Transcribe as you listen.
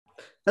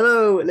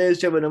Hello, ladies and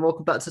gentlemen, and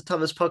welcome back to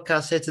Thomas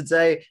Podcast here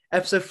today,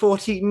 episode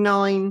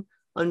 49.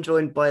 I'm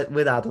joined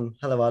with Adam.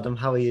 Hello, Adam.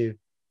 How are you?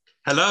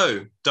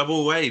 Hello,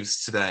 double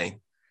waves today.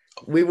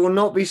 We will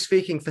not be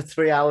speaking for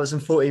 3 hours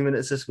and 40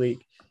 minutes this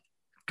week.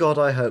 God,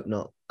 I hope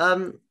not.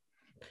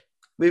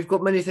 We've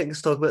got many things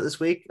to talk about this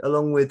week,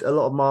 along with a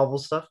lot of Marvel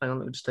stuff. Hang on,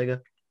 let me just take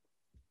a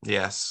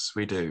Yes,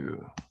 we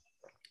do.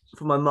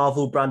 from my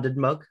Marvel branded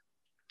mug.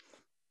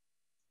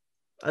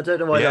 I don't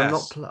know why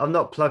Yes. I'm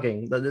not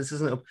plugging that this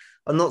isn't.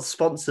 I'm not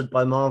sponsored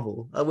by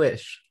Marvel. I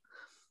wish.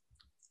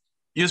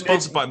 You're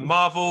sponsored by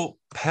Marvel,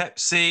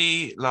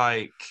 Pepsi,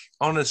 like,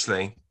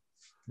 honestly.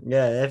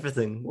 Yeah,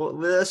 everything.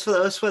 I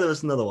swear there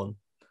was another one.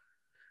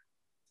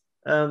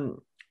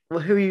 Well,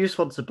 who are you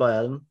sponsored by,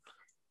 Adam?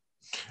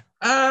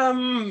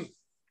 Um,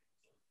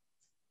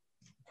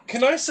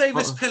 can I say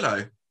this Oh,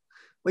 pillow?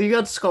 well, you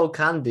got Skull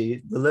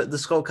Candy. The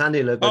Skull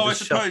Candy logo Oh, I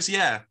just shoved. suppose,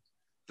 yeah.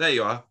 There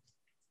you are.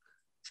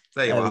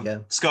 There you There we are.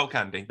 go. Skull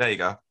candy. There you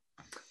go.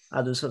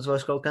 Adam sponsored by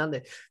Skull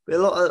Candy. But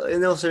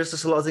in all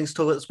seriousness, a lot of things to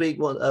talk about this week.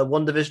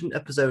 One Division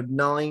episode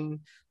 9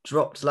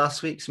 dropped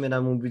last week, so me and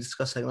Adam will be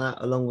discussing that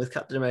along with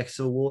Captain America: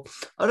 Civil War.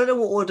 I don't know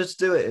what order to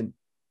do it in.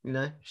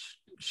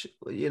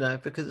 You know,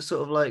 because it's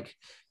sort of like,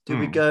 do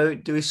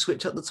we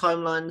switch up the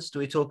timelines? Do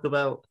we talk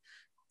about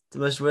the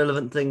most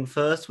relevant thing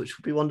first, which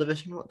would be One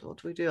Division? What do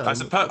we do? I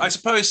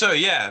suppose so,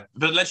 yeah.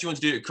 But unless you want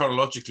to do it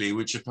chronologically,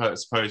 which I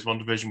suppose One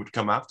Division would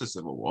come after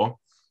Civil War.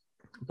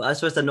 But I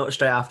suppose they're not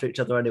straight after each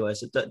other anyway.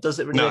 So does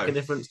it really make a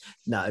difference?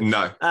 No.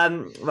 No.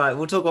 Right.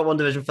 We'll talk about One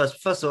Division first.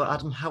 First of all,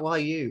 Adam, how are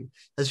you?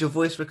 Has your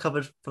voice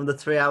recovered from the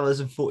 3 hours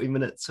and 40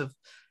 minutes of?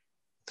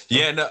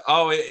 Yeah, no.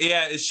 Oh,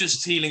 yeah. It's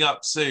just healing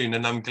up soon,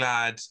 and I'm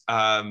glad.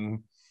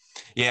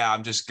 Yeah,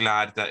 I'm just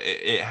glad that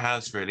it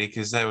has really,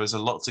 because there was a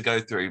lot to go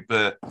through.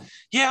 But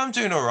yeah, I'm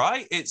doing all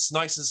right. It's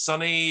nice and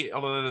sunny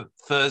on a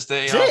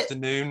Thursday Is it?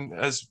 afternoon.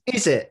 As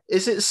Is it?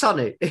 Is it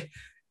sunny? well,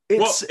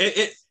 It's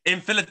it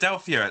in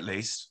Philadelphia at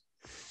least.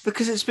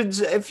 because it's been.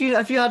 Have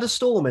you had a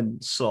storm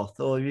in Sloth,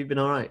 or have you been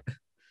all right?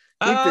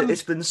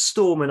 It's Um, been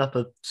storming up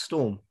a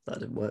storm. That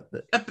didn't work.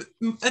 But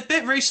a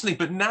bit recently,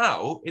 but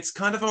now it's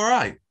kind of all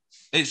right.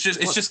 It's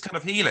what? just kind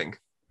of healing.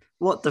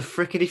 What the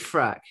frickety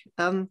frack?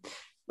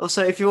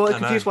 Also, if you're I know.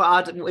 confused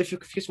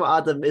why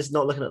Adam is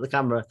not looking at the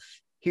camera,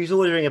 he's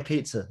ordering a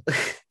pizza,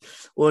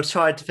 or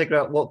trying to figure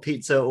out what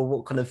pizza or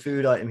what kind of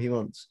food item he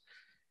wants.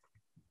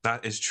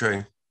 That is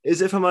true.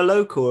 Is it from a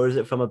local or is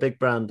it from a big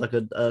brand like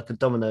a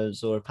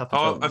Domino's or a Papa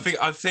Oh, John's?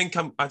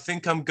 I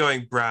think I'm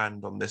going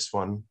brand on this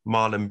one.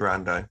 Marlon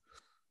Brando.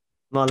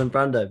 Marlon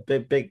Brando,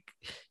 big.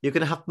 You're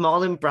gonna have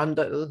Marlon Brando.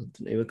 Oh,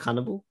 didn't he a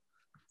cannibal?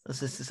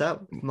 That's this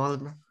out.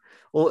 Marlon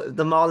or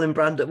the Marlon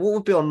Brando. What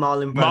would be on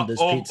Marlon Brando's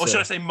Or should I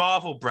pizza? say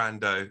Marvel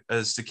Brando,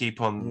 as to keep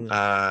on,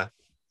 Mm.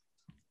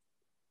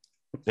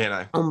 you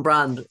know. On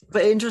brand,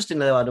 but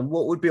interestingly, Adam,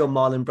 what would be on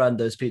Marlon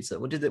Brando's pizza?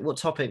 What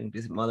topping do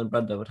you think Marlon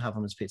Brando would have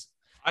on his pizza?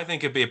 I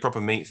think it'd be a proper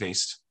meat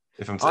feast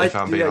I if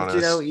I'm being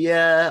honest.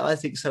 yeah, I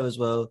think so as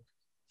well.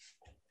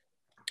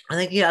 I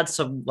think he had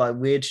some like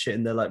weird shit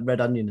in there, like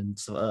red onion and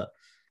stuff like that.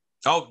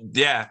 Oh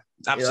yeah,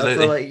 I feel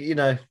absolutely.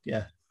 like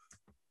yeah.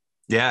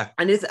 Yeah.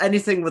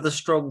 Anything with a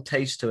strong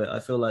taste to it, I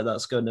feel like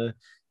that's going to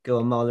go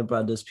on Marlon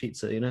Brando's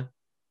pizza.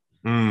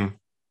 Mm.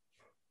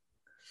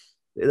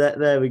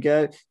 There we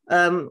go.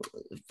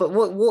 But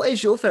what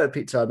is your favorite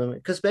pizza, Adam?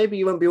 Because maybe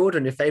you won't be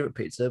ordering your favorite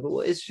pizza, but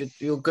what is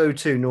your go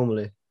to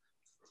normally?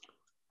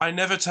 I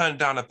never turned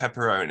down a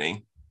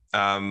pepperoni,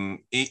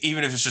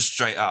 even if it's just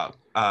straight up,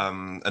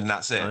 and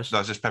that's it. Nice.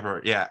 That's just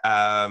pepperoni. Yeah.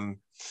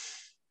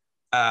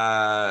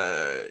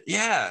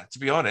 Yeah. To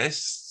be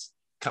honest,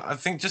 I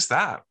think just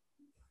that.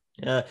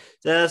 Yeah,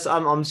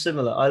 I'm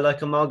similar. I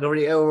like a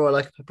margarita or I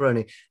like a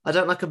pepperoni. I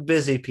don't like a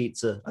busy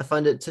pizza. I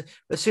find as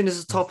soon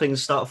as the toppings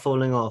start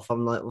falling off,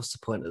 I'm like, what's the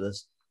point of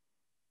this?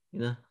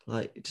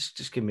 Like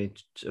just give me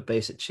a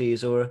basic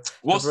cheese or a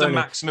What's the pepperoni.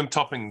 maximum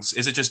toppings?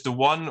 Is it just the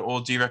one,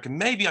 or do you reckon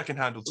maybe I can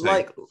handle two?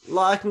 Like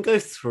I can go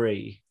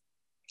three.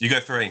 You go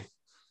three.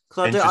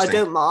 Because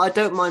Interesting. I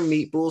don't mind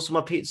meatballs on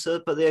my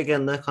pizza, but they're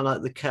kind of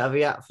like the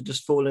caveat for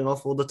just falling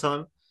off all the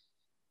time.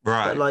 But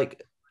Right.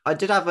 like I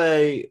did have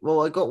I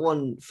got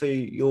one for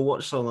your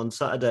watch song on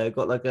Saturday. I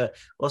got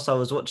whilst I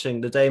was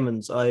watching the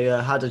Damons,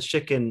 I had a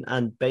chicken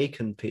and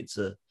bacon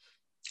pizza, and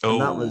Oh,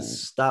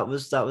 that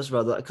was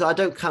rather because I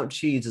don't count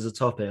cheese as a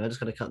topping. I just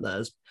kind of count that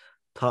as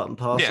part and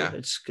parcel. yeah.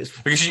 It's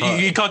Because part.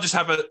 you can't just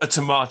have a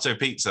tomato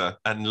pizza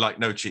and like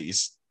no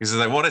cheese. Because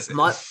like, what is it?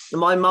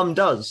 My mum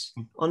does,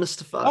 honest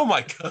to Oh fuck,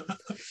 my God.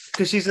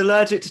 because she's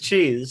allergic to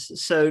cheese.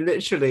 So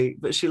literally,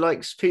 but she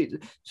likes pizza.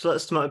 She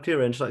likes tomato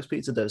puree and she likes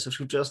pizza dough. So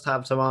she'll just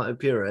have tomato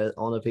puree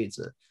on a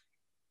pizza.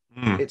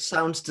 Mm. It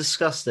sounds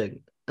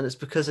disgusting, and it's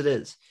because it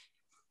is.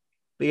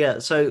 But yeah,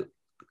 so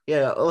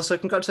yeah. Also,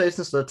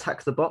 congratulations to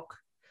Attack the Block.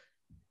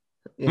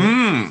 You know,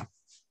 Mm.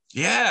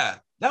 Yeah.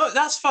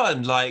 That's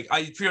fun. Like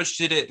I pretty much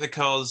did it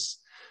because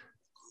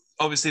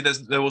obviously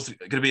there was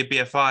going to be a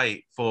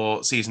BFI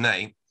for season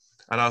 8,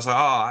 and I was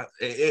like,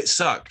 it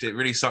sucked. It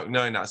really sucked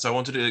knowing that. So I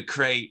wanted to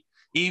create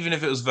even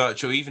if it was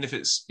virtual, even if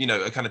it's, you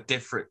know, a kind of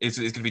different, it's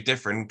going to be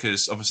different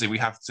because obviously we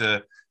have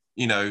to,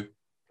 you know,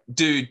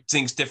 do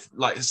things different,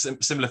 like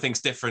similar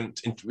things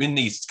different in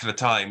these kind of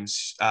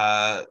times.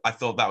 I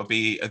thought that would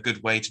be a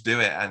good way to do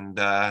it. And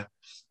I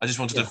just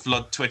wanted to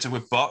flood Twitter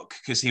with Bok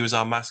because he was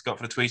our mascot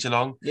for the tweet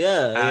along.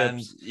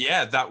 And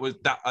that was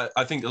that.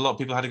 I think a lot of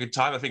people had a good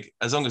time. I think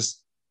as long as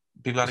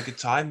people had a good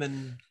time,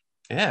 and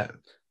yeah.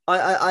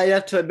 I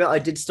have to admit I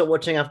did stop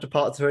watching after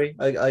part 3.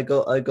 I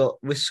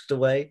got whisked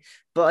away,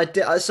 but I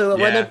did. So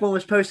when everyone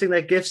was posting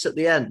their gifs at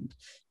the end,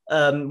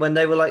 when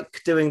they were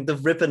like doing the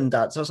ribbon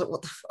dance, I was like,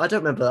 "What? I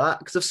don't remember that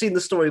because I've seen the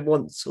story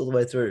once all the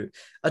way through.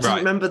 I didn't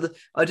remember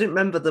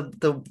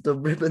the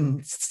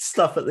ribbon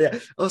stuff at the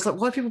end. I was like,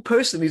 why are people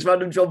posting these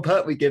random John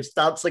Pertwee gifs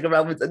dancing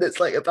around with? And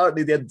it's like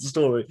apparently the end of the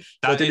story.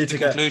 That is the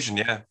conclusion.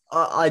 Yeah,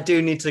 I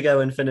do need to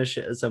go and finish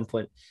it at some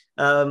point.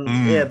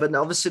 Yeah, but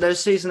obviously no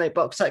season 8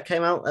 box set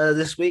came out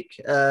this week.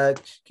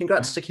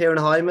 Congrats to Kieran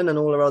Hyman and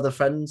all our other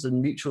friends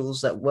and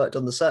mutuals that worked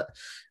on the set.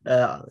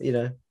 You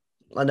know,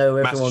 I know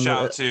everyone. Massive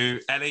shout out to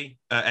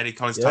Ellie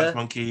Collins, Times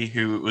Monkey,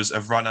 who was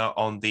a runner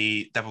on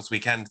the Devil's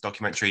Weekend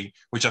documentary,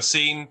 which I've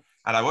seen,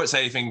 and I won't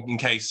say anything in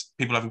case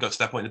people haven't got to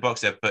that point in the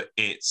box yet, but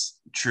it's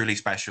truly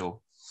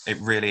special. It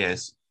really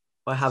is.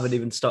 I haven't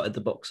even started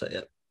the box set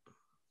yet.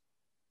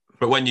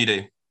 But when you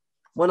do.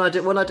 When I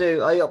do,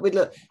 I mean,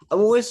 look,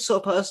 I'm always the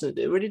sort of person.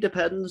 It really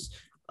depends.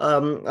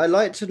 I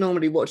like to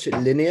normally watch it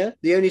linear.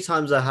 The only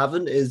times I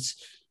haven't is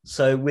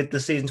so with the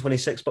season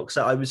 26 box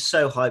set. I was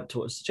so hyped to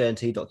watch the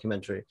JNT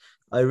documentary.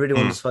 I really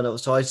wanted to find out.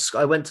 So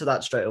I went to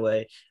that straight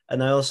away,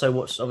 and I also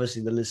watched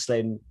obviously the Liz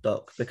Slane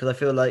doc because I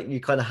feel like you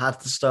kind of had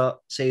to start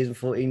season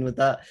 14 with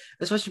that,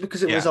 especially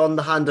because it was on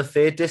the Hand of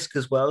Fear disc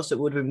as well. So it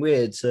would have been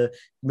weird to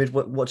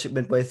watch it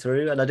midway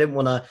through, and I didn't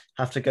want to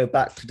have to go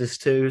back to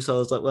disc 2. So I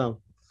was like,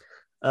 well.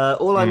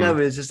 All I know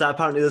is that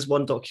apparently there's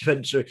one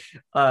documentary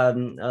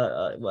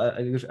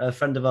a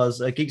friend of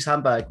ours, Geeks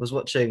Handbag, was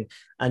watching,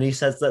 and he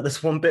says that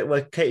there's one bit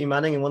where Katie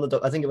Manning in one of the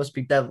I think it must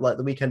be like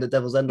the Weekend at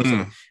Devil's End or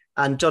something,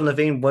 and John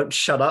Levine won't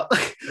shut up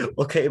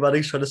or Katie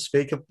Manning's trying to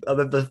speak. I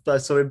remember I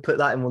saw him put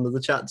that in one of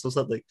the chats or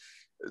something.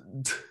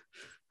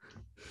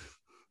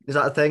 Is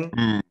that a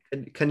thing?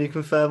 Can you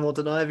confirm or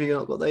deny? Have you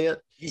not got there yet?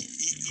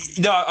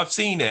 No, I've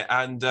seen it,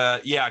 and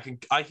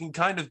I can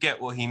kind of get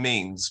what he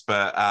means,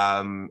 but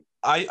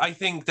I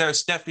think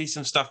there's definitely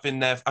some stuff in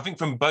there. I think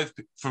from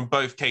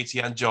both Katie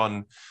and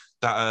John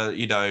that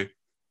you know,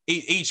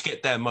 each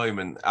get their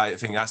moment. I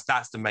think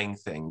that's the main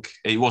thing.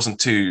 It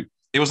wasn't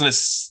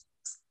as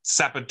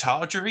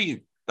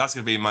sabotagery. That's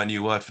going to be my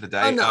new word for the day.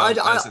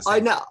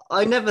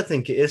 I never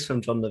think it is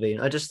from John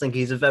Levine. I just think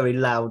he's a very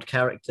loud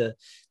character.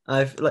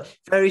 I've like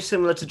very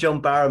similar to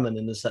John Barrowman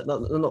in the set.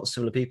 Not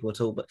similar people at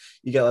all, but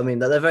you get what I mean.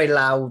 That they're very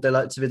loud. They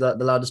like to be like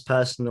the loudest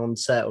person on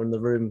set or in the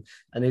room,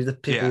 and the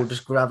people will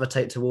just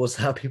gravitate towards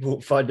how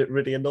people find it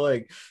really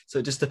annoying. So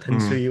it just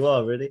depends who you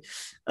are, really.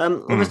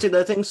 Obviously,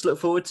 there are things to look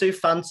forward to.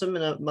 Phantom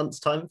in a month's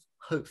time,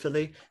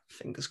 hopefully.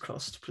 Fingers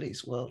crossed,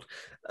 please, world.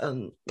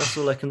 That's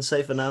all I can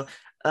say for now.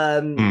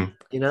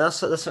 You know, that's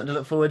something to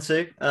look forward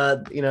to.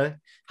 You know,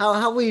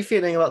 how are you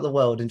feeling about the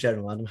world in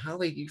general, Adam? How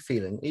are you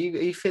feeling? Are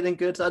you feeling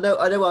good? I know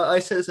I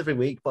say this every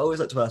week, but I always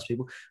like to ask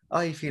people,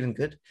 are you feeling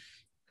good?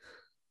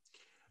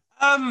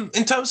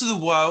 In terms of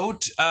the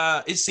world,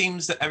 it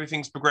seems that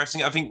everything's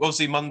progressing. I think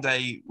obviously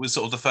Monday was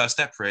sort of the first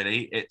step,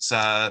 really. It's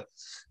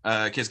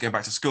kids going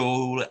back to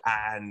school,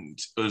 and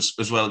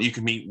as well, you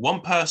can meet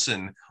one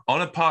person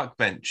on a park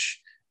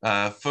bench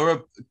for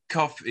a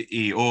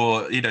coffee,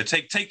 or you know,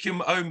 take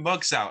your own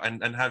mugs out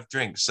and have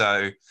drinks.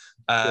 So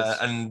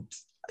and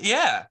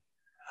yeah,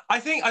 I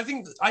think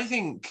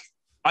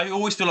I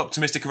always feel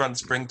optimistic around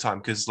springtime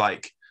because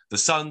like the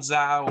sun's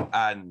out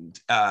and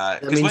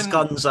it means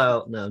guns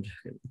out. No, I'm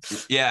joking.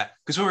 Yeah,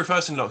 because when we were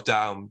first in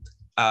lockdown,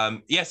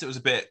 yes, it was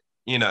a bit,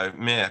 you know,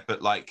 meh,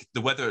 but like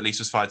the weather at least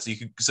was fine,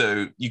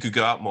 so you could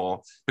go out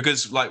more.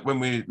 Because like when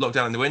we locked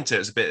down in the winter, it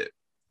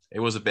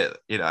was a bit,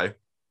 you know,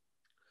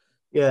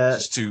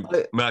 just too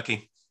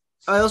murky.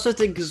 I also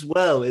think as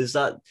well is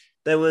that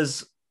there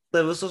was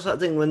also that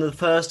thing when the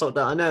first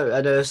lockdown. I know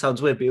it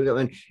sounds weird, but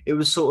I mean, it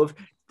was sort of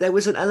there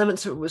was an element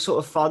to it was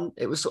sort of fun.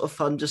 It was sort of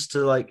fun just to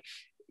like,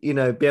 you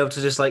know, be able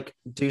to just like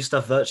do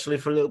stuff virtually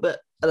for a little bit.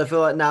 And I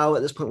feel like now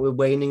at this point we're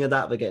waning of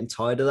that. We're getting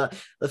tired of that.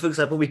 Like, for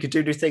example, we could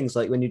do things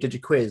like when you did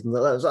your quiz, and that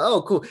was like,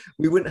 oh, cool.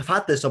 We wouldn't have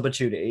had this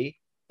opportunity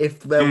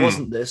if there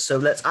wasn't this. So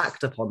let's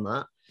act upon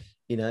that,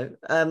 you know.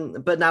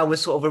 But now we're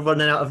sort of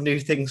running out of new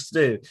things to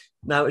do.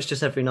 Now it's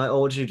just every night. Oh,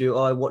 what did you do?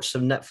 Oh, I watched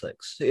some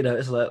Netflix. You know,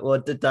 it's like, well, I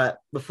did that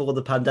before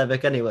the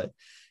pandemic anyway.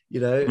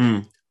 You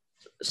know.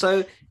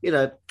 So you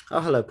know, oh,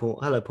 hello, Paul.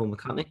 Hello, Paul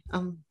McCartney.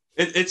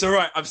 It's all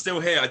right. I'm still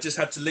here. I just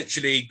had to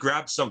literally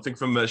grab something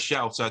from a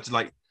shelf, so I had to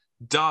like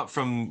dart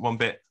from one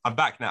bit. I'm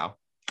back now.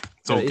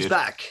 It's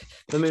back.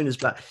 The moon is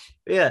back.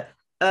 Yeah.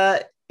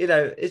 You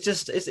know, it's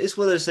just it's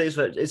one of those things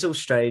where it's all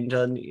strange,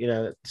 and you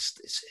know,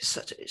 it's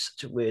such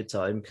a weird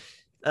time.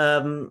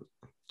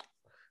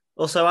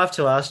 Also, I have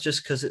to ask,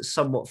 just because it's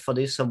somewhat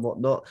funny, somewhat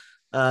not.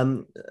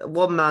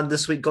 One man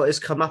this week got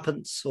his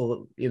comeuppance,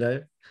 or you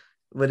know,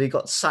 when he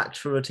got sacked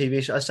from a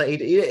TV show. I say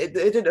it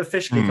didn't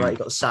officially come out, he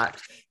got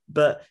sacked.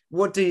 But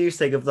what do you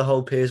think of the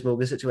whole Piers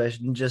Morgan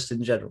situation, just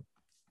in general?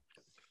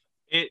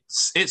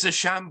 It's a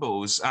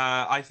shambles.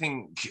 I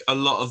think a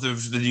lot of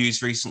the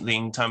news recently,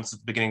 in terms of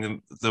the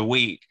beginning of the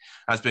week,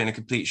 has been a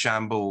complete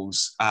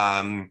shambles.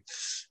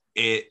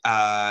 It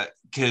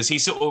because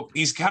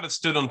he's kind of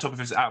stood on top of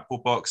his Apple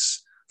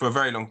box for a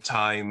very long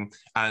time,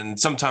 and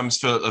sometimes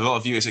for a lot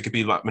of viewers it could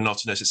be like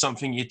monotonous. It's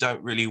something you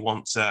don't really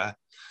want to,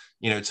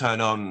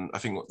 turn on. I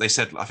think they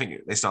start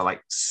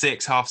like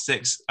 6, half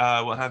 6,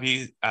 what have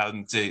you,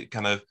 to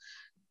kind of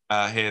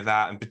hear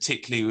that, and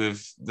particularly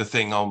with the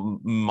thing on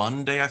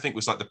Monday, I think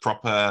was like the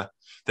proper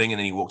thing, and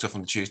then he walked off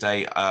on the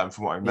Tuesday.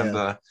 From what I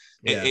remember,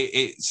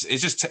 it's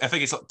just, I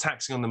think it's like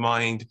taxing on the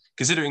mind,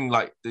 considering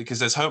like, because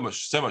there's so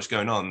much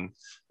going on,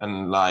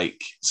 and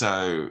like,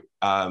 so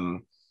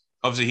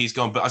obviously he's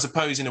gone, but I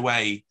suppose in a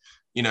way,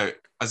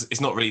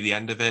 it's not really the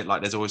end of it.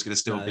 Like, there's always going to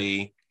still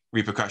be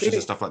repercussions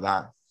and stuff like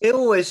that.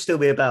 It'll always still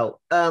be about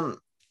and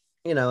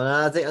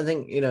I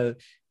think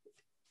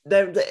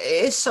there it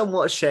is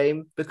somewhat a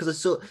shame, because I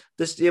saw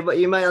this.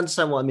 You may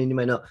understand what I mean, you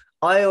may not.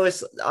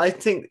 I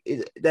think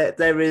that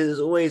there is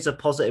always a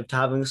positive to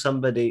having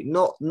somebody,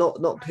 not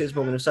Piers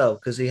Morgan himself,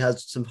 because he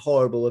has some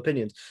horrible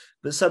opinions,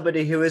 but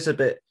somebody who is a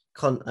bit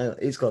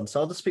he's gone. So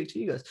I'll just speak to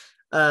you guys.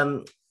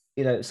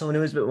 Someone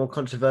who is a bit more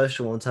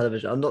controversial on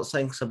television. I'm not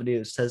saying somebody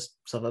who says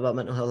stuff about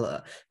mental health like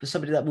that, but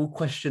somebody that will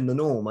question the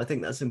norm. I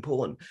think that's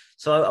important.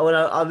 So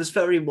I was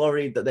very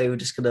worried that they were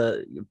just going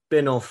to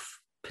bin off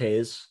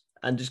Piers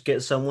and just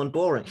get someone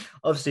boring.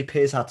 Obviously,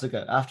 Piers had to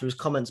go after his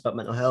comments about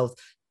mental health,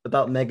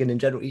 about Meghan in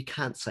general. You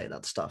can't say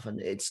that stuff, and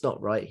it's not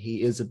right.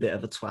 He is a bit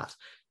of a twat.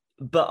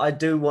 But I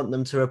do want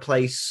them to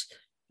replace.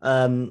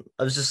 I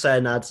was just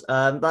saying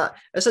that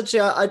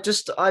essentially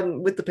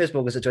I'm with the Piers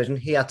Morgan situation.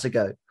 He had to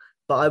go.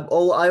 But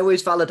I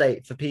always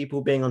validate for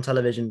people being on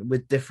television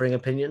with differing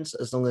opinions,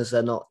 as long as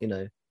they're not,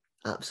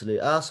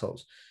 absolute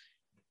assholes.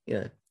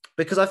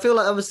 Because I feel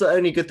like that was the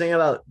only good thing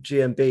about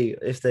GMB,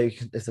 if there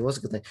was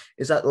a good thing,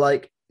 is that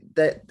like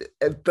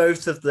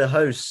both of the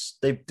hosts,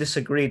 they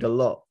disagreed a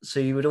lot. So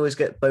you would always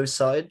get both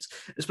sides,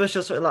 especially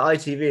on something like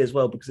ITV as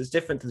well, because it's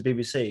different to the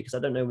BBC. Because I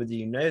don't know whether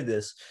you know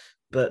this,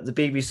 but the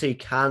BBC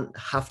can't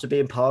have to be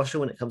impartial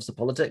when it comes to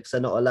politics.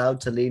 They're not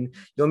allowed to lean.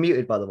 You're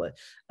muted, by the way.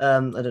 I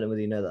don't know whether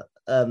you know that.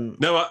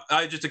 No,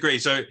 I just agree.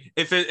 So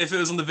if it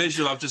was on the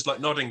visual, I'm just like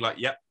nodding, like,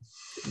 yep.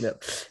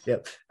 Yep.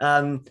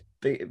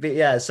 But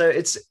yeah,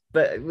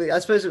 but I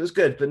suppose it was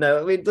good. But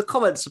no, I mean, the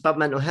comments about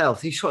mental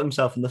health, he shot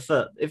himself in the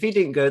foot. If he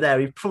didn't go there,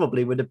 he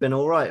probably would have been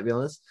all right, to be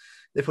honest.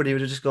 They probably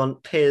would have just gone,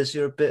 Piers,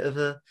 you're a bit of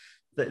a.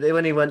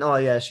 When he went, oh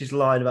yeah, she's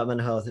lying about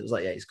mental health, it was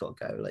like, yeah, he's got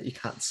to go. Like, you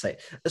can't say,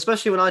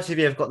 especially when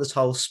ITV have got this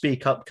whole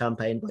speak up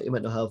campaign about your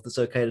mental health. It's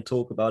okay to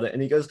talk about it,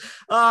 and he goes,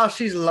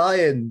 she's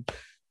lying.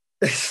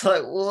 It's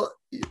like, what?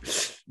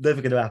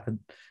 Never going to happen.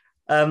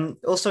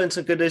 Also, in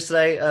some good news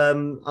today,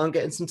 I'm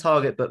getting some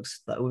Target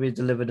books that will be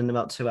delivered in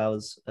about 2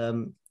 hours.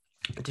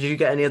 Did you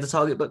get any other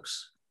Target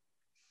books?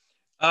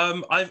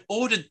 I've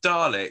ordered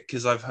Dalek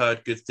because I've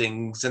heard good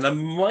things, and I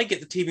might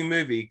get the TV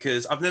movie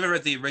because I've never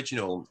read the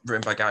original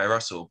written by Gary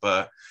Russell,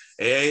 but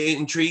it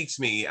intrigues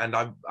me, and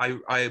I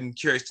am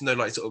curious to know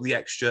like sort of the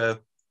extra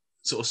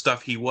sort of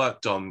stuff he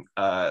worked on.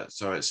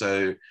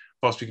 So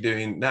possibly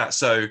doing that.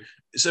 So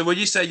when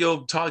you say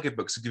your Target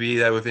books are going to be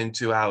there within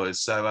 2 hours,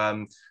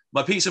 so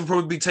my pizza will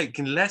probably be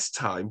taking less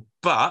time,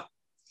 but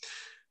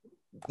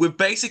we're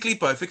basically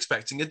both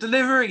expecting a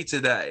delivery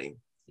today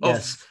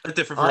of a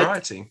different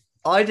variety.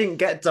 I didn't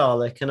get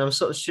Dalek, and I'm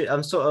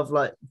sort of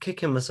like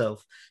kicking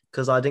myself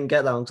because I didn't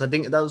get that one. Because I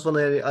think that was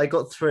I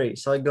got 3.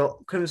 So I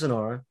got Crimson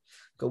Horror,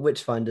 got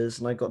Witchfinders,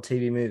 and I got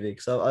TV movie.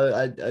 So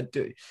I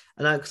do,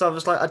 and because I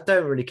was like, I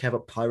don't really care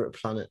about Pirate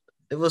Planet.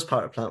 It was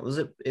Pirate Planet, was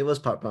it? It was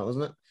Pirate Planet,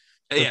 wasn't it?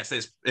 Yes,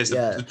 it's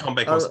the Tom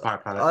Baker was the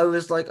Pirate Planet. I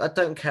was like, I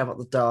don't care about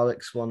the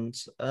Daleks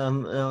ones.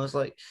 And I was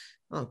like,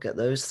 I'll get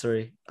those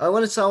 3. I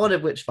wanted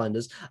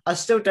Witchfinders. I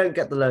still don't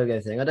get the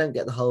logo thing. I don't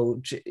get the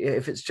whole,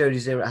 if it's Jodie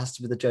Zero, it has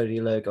to be the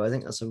Jodie logo. I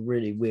think that's a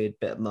really weird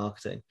bit of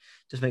marketing.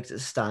 Just makes it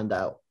stand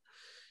out.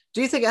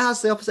 Do you think it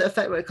has the opposite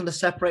effect where it kind of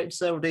separates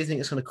them, or do you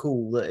think it's kind of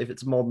cool that if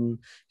it's modern,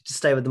 to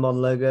stay with the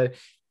modern logo?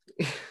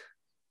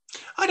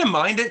 I don't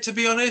mind it, to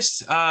be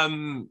honest.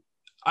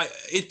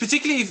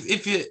 Particularly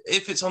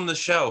if it's on the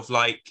shelf,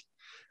 like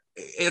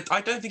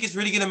I don't think it's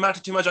really going to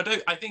matter too much.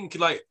 I think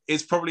like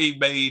it's probably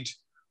made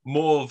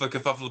more of a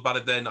kerfuffle about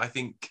it than I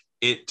think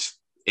it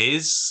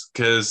is,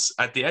 because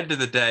at the end of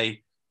the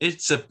day,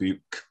 it's a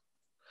book.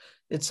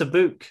 It's a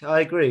book.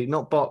 I agree.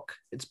 Not Bok.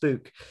 It's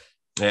book.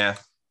 Yeah.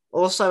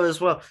 Also, as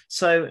well,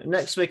 so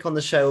next week on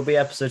the show will be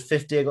episode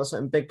 50. I got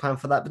something big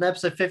planned for that. But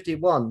episode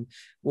 51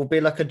 will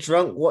be like a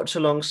drunk watch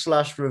along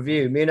 /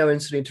 review. Me and Owen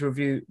need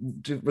to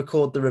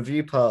record the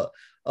review part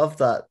of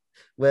that,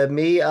 where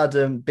me,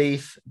 Adam,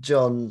 Beef,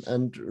 John,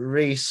 and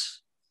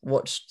Reese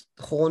watched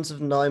Horns of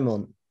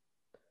Nymon.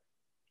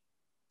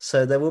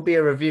 So there will be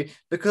a review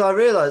because I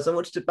realized I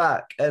watched it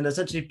back and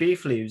essentially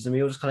beef leaves and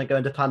we all just kind of go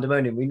into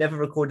pandemonium. We never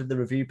recorded the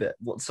review bit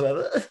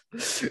whatsoever.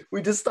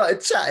 We just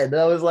started chatting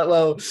and I was like,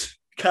 well,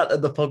 cut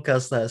at the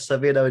podcast there. So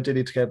me and I do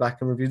need to go back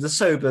and review the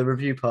sober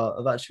review part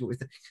of actually what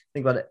we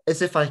think about it,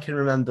 as if I can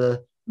remember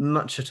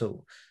much at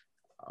all.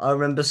 I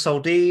remember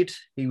Soldeed.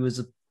 He was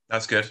a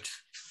That's good.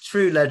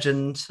 true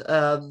legend.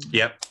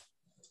 Yep.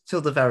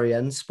 Till the very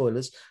end.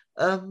 Spoilers.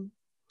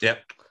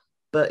 Yep.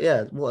 But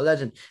yeah, what a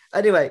legend.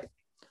 Anyway,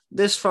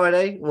 this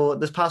Friday, or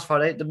this past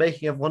Friday, the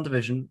making of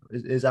WandaVision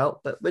is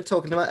out, but we're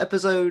talking about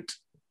episode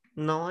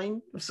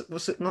 9.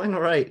 Was it 9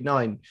 or 8?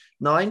 9.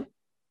 9?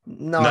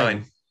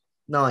 9.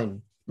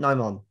 9. 9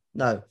 on.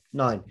 No,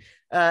 9.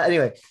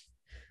 Anyway,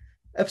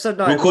 episode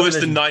 9. We'll call this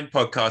the 9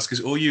 podcast because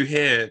all you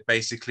hear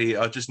basically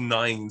are just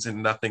nines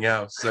and nothing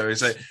else. So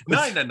it's like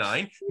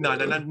 999,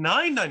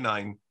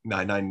 999,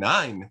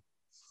 999.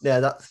 Yeah,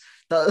 that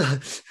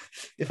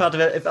if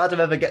Adam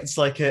ever gets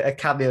like a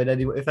cameo in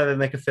any, if I ever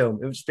make a film,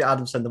 it would just be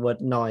Adam saying the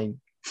word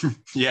 9.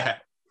 Yeah.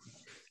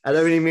 And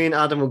only me and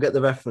Adam will get the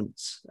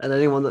reference, and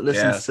anyone that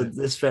listens to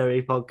this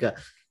very podcast.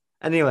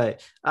 Anyway,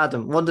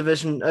 Adam,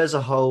 WandaVision as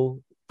a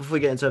whole. Before we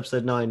get into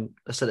episode 9,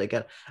 I said it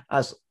again.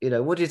 As you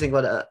know, what do you think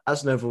about it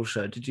as an overall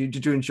show? Did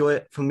you enjoy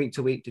it from week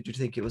to week? Did you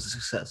think it was a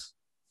success?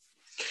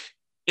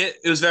 It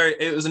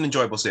was an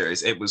enjoyable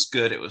series. It was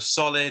good. It was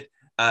solid.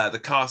 The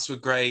casts were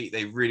great.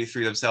 They really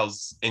threw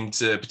themselves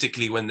into,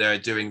 particularly when they're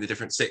doing the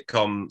different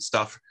sitcom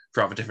stuff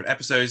throughout the different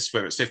episodes,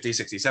 whether it's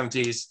 50s, 60s,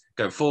 70s,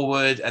 going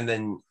forward. And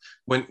then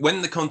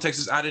when the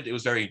context was added, it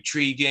was very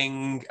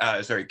intriguing. It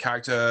was very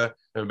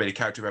there were many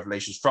character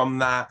revelations from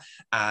that.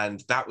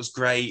 And that was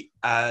great.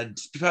 And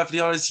to be perfectly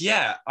honest,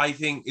 yeah, I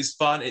think it's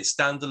fun. It's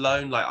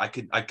standalone.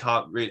 Like I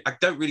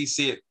don't really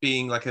see it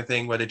being like a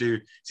thing where they do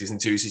season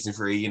 2, season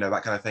 3,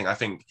 that kind of thing. I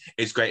think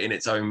it's great in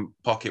its own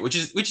pocket, which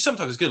is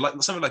sometimes good.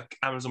 Like something like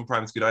Amazon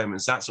Prime's Good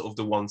Omens, that's sort of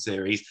the one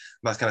series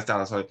that's kind of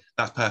standalone. So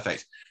that's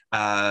perfect.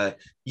 I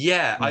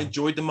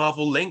enjoyed the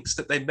Marvel links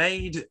that they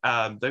made.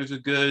 Those were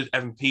good.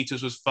 Evan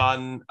Peters was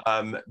fun.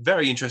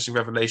 Very interesting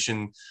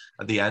revelation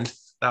at the end.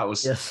 That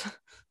was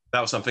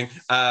something.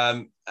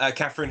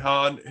 Catherine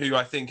Hahn, who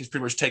I think has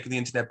pretty much taken the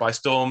internet by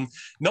storm,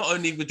 not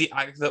only with the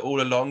actor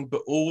all along,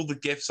 but all the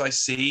GIFs I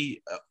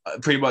see,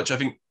 pretty much. I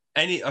think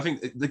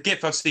the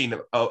GIF I've seen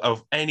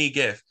of any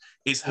GIF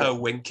is her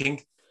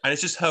winking, and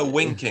it's just her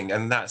winking,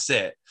 and that's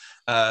it.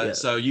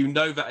 So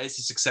that it's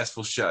a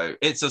successful show.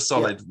 It's a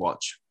solid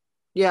watch.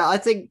 Yeah, I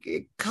think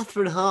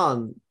Catherine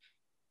Hahn,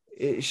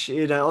 I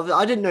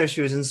didn't know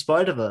she was in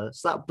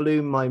Spider-Verse. That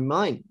blew my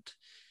mind.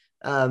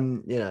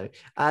 And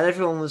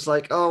everyone was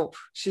like, "Oh,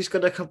 she's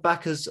gonna come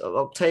back as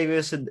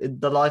Octavius in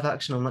the live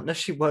action." I'm like, "No,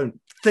 she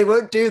won't. They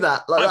won't do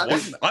that."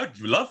 I'd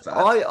love that.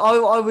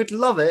 I would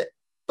love it,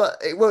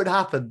 but it won't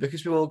happen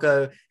because people will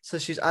go, "So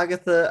she's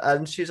Agatha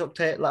and she's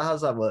Octavius." Like,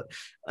 how's that work?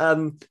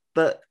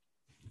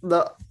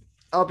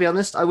 I'll be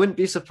honest, I wouldn't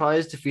be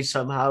surprised if we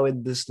somehow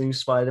in this new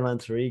Spider-Man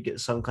 3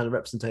 get some kind of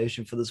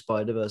representation for the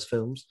Spider-Verse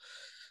films.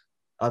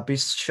 I'd be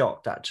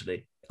shocked,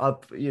 actually.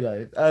 But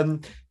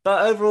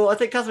overall, I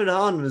think Catherine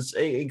Hahn was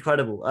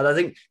incredible. And I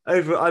think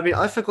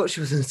I forgot she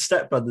was in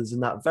Step Brothers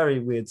in that very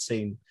weird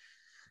scene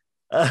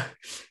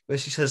where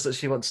she says that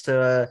she wants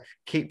to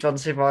keep John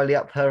C. Reilly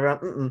up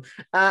her...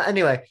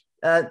 Anyway,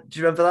 do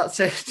you remember that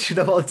scene? Do you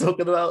know what I'm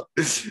talking about?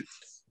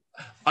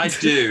 I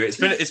do.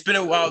 It's been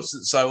a while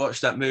since I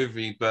watched that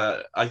movie,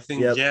 but I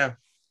think Yeah.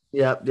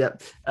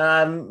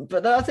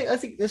 But no, I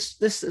think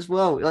this as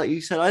well, like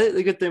you said, I think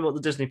the good thing about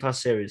the Disney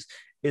Plus series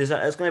is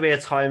that it's going to be a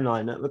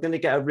timeline. We're going to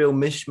get a real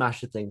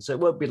mishmash of things. So it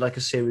won't be like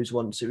a series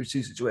 1, series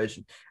 2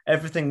 situation.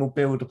 Everything will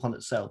build upon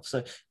itself.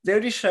 So the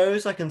only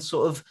shows I can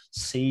sort of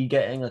see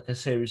getting like a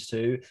series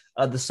 2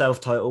 are the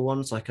self-titled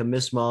ones, like a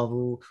Miss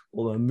Marvel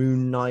or a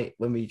Moon Knight.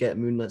 When we get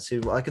Moon Knight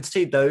series, I could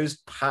see those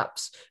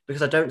perhaps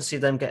because I don't see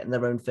them getting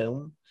their own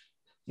film.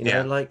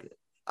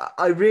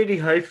 I really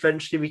hope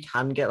eventually we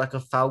can get like a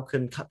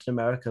Falcon Captain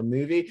America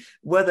movie,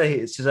 whether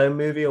it's his own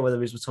movie or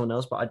whether he's with someone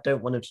else. But I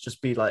don't want it to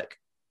just be like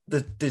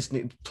the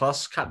Disney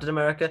Plus Captain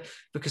America,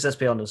 because let's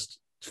be honest,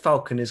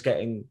 Falcon is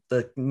getting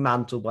the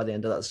mantle by the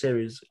end of that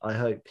series. I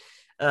hope.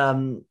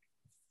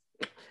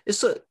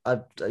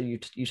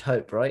 You'd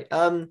hope, right?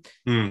 I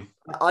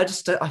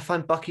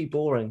find Bucky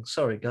boring.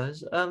 Sorry,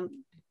 guys.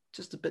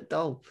 Just a bit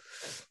dull.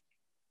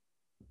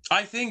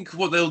 I think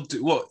what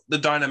the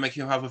dynamic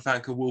you'll have with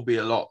Falcon will be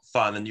a lot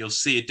fun, and you'll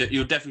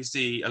definitely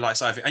see a light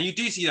side of it, and you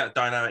do see that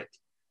dynamic.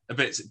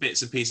 Bits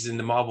and pieces in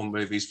the Marvel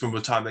movies from the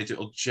time they do it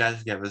all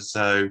together.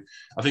 So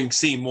I think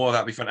seeing more of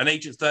that would be fun. And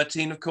Agent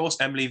 13, of course,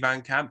 Emily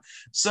Van Camp.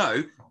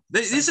 So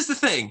this is the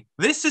thing.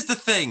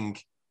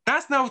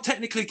 That's now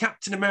technically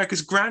Captain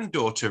America's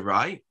granddaughter,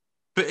 right?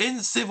 But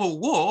in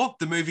Civil War,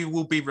 the movie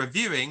we'll be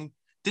reviewing,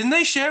 didn't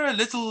they share a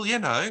little,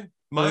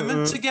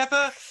 moment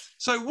together?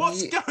 So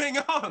what's going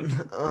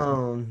on?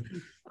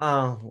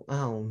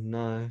 Oh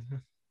no.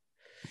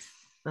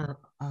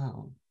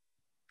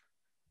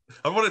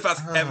 I wonder if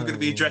that's ever going to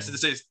be addressed in the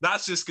series.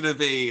 That's just going to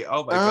be,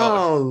 oh my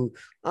god.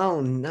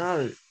 Oh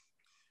no.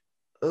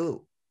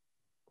 Oh.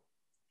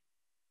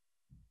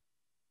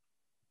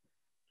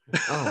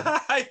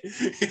 Oh.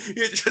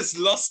 You just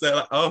lost there.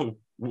 Like, oh,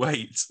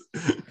 wait.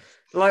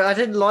 Like, I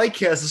didn't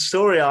like it as a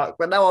story arc,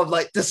 but now I'm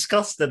like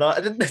disgusted. I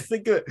didn't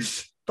think of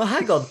it. But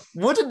hang on,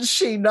 wouldn't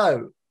she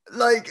know?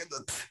 Like,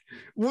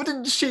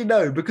 wouldn't she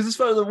know? Because as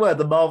far as I'm aware,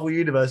 the Marvel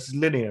universe is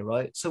linear,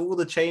 right? So all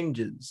the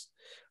changes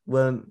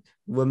were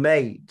were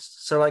made.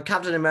 So like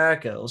Captain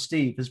America or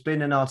Steve has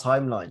been in our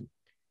timeline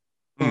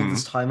all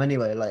this time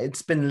anyway. Like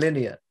it's been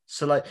linear.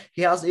 So like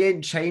he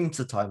ain't changed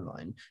the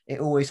timeline. It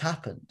always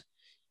happened.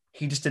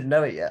 He just didn't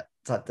know it yet,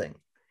 type thing.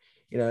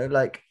 You know,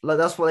 like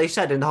that's what they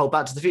said in the whole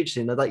Back to the Future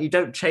scene. They're like, you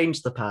don't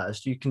change the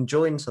past. You can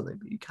join something,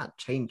 but you can't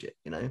change it.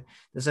 You know,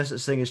 there's no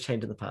such thing as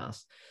changing the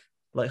past.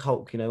 Like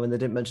Hulk, you know, when they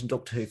didn't mention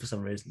Doctor Who for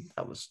some reason,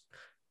 that was,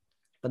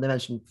 but they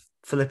mentioned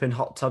Philippine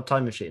hot tub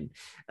time machine.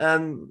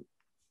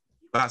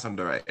 That's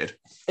underrated.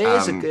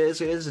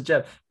 It is a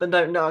gem, but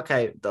no,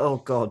 okay. Oh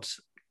God,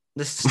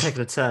 this is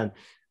taking a turn.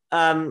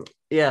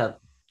 Yeah,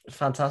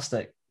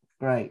 fantastic,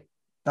 great.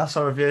 That's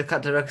our review of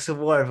Captain America: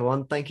 Civil War,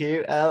 everyone. Thank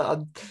you.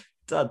 I'm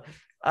done.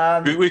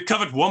 We've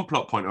covered one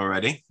plot point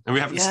already, and we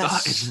haven't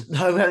started.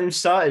 No, we haven't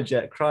started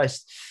yet.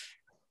 Christ.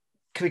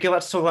 Can we go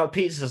back to talk about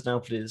pizzas now,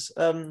 please?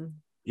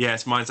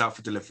 Yes, mine's out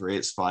for delivery.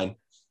 It's fine.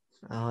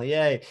 Oh,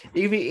 yay.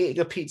 You can be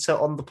eating a pizza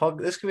on the pod.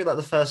 This could be like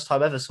the first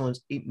time ever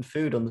someone's eaten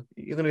food on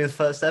you're going to be the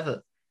first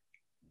ever.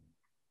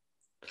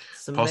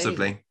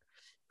 Possibly.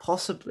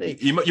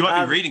 You might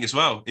be reading as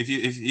well.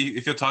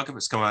 If your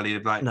target's come out,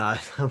 you'd be like, no.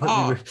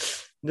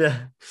 Yeah,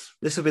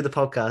 this will be the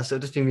podcast. It'll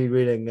just be me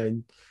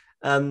reading.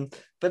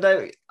 But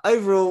no,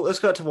 overall, let's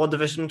go back to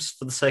WandaVision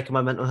for the sake of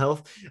my mental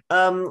health.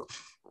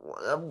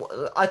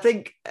 I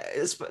think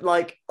it's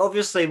like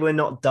obviously we're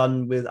not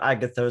done with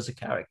Agatha as a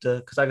character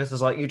because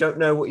Agatha's like you don't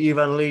know what you've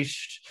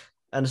unleashed,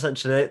 and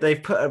essentially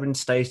they've put her in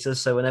status.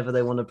 So whenever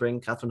they want to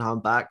bring Catherine Hahn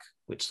back,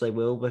 which they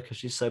will because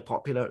she's so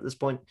popular at this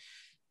point,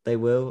 they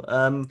will.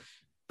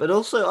 But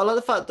also I like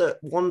the fact that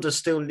Wanda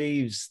still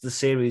leaves the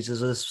series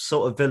as a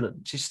sort of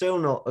villain. She's still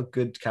not a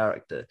good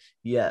character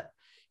yet.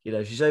 You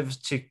know, she's able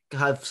to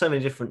have so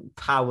many different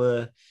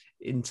power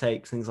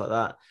intakes, things like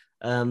that.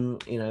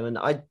 You know, and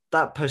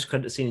that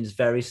post-credit scene is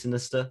very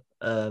sinister.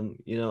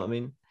 You know what I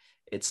mean?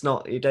 It's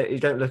not you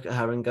don't look at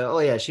her and go, oh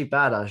yeah, she's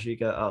badass. You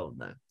go, oh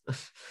no,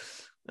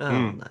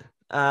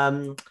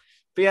 no.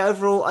 But yeah,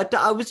 overall,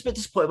 I was a bit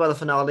disappointed by the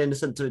finale in the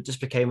sense that it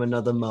just became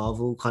another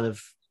Marvel kind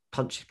of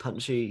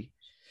punchy.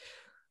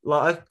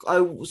 Like I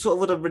sort of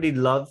would have really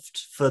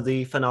loved for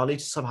the finale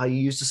to somehow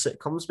use the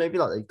sitcoms, maybe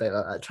like they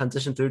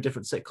transition through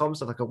different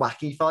sitcoms, like a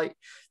wacky fight.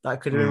 That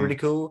could have been really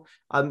cool.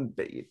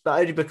 But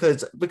only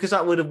because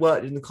that would have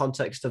worked in the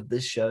context of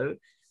this show.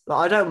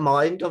 Like I don't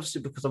mind,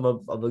 obviously, because I'm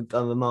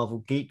a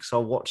Marvel geek,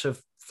 so I'll watch a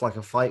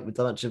fight with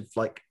a bunch of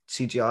like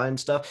CGI and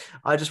stuff.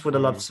 I just would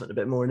have loved something a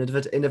bit more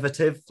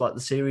innovative, like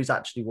the series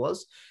actually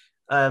was.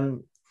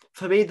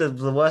 For me,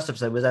 the worst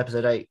episode was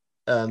episode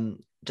 8.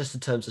 Just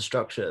in terms of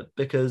structure,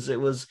 because it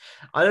was,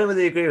 I don't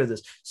really agree with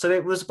this. So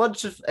it was a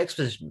bunch of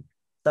exposition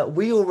that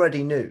we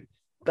already knew,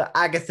 but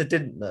Agatha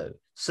didn't know.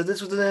 So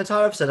this was an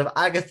entire episode of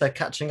Agatha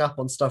catching up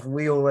on stuff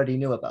we already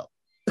knew about.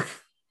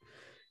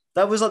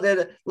 That was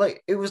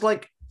it was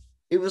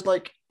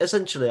like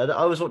essentially,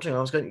 I was watching, I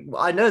was going,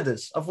 I know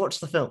this, I've watched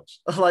the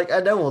films. Like,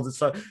 I know all this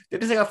stuff. The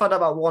only thing I found out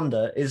about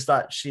Wanda is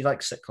that she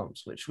likes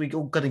sitcoms, which we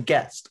all could have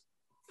guessed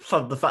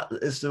from the fact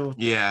that it's still...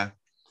 Yeah.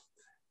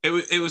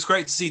 It was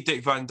great to see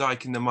Dick Van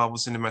Dyke in the Marvel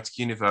Cinematic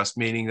Universe,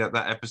 meaning that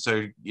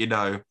episode, you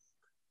know,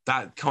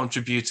 that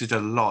contributed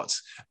a lot.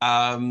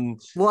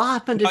 What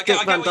happened if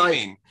Dick Van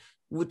Dyke...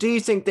 Do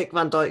you think Dick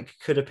Van Dyke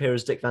could appear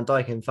as Dick Van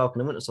Dyke in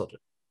Falcon and Winter Soldier?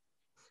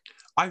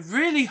 I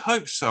really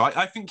hope so.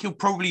 I think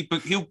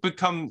he'll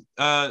become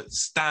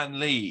Stan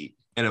Lee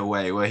in a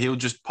way where he'll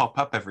just pop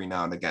up every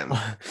now and again.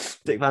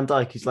 Dick Van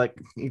Dyke,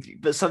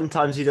 but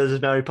sometimes he does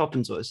his Mary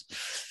Poppins voice.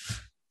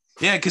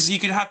 Yeah, because you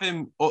could have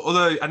him,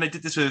 although, and they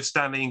did this with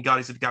Stanley in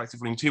Guardians of the Galaxy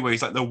Volume 2, where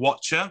he's like the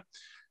Watcher,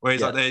 where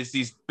he's like, there's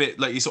these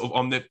he's sort of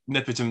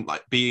omnipotent,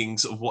 like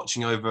beings sort of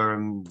watching over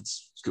and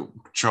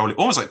controlling,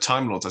 almost like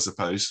Time Lords, I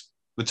suppose.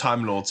 The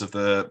Time Lords of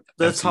the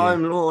MCU.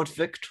 Time Lord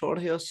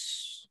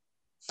Victorious.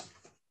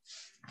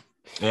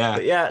 Yeah.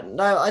 But yeah,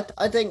 no,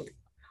 I think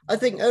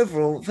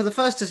overall, for the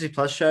first Disney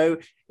Plus show,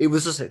 it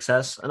was a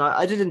success, and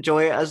I did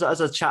enjoy it as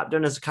a chapter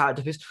and as a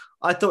character piece.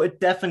 I thought it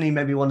definitely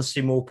made me want to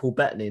see more Paul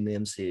Bettany in the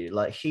MCU.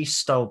 Like, he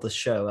stole the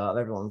show out of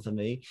everyone for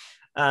me.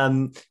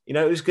 You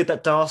know, it was good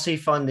that Darcy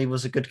finally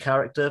was a good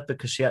character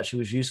because she actually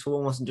was useful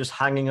and wasn't just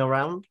hanging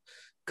around.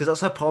 Because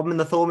that's her problem in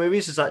the Thor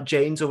movies, is that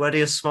Jane's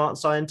already a smart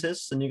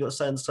scientist, and you got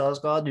Stellan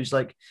Skarsgård, who's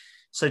like,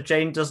 so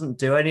Jane doesn't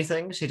do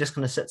anything. She just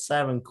kind of sits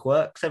there and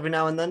quirks every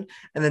now and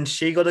then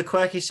she got a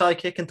quirky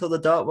sidekick until the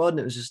Dark World,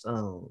 and it was just,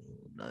 oh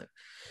no.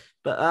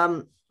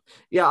 But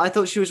yeah, I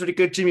thought she was really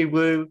good. Jimmy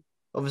Woo,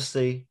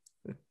 obviously,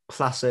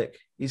 classic.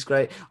 He's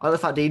great. I love the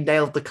fact he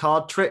nailed the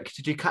card trick.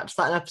 Did you catch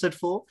that in episode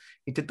 4?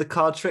 He did the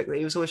card trick that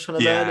he was always trying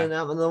to learn in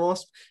Ant-Man and the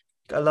Wasp.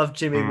 I love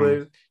Jimmy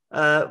Woo.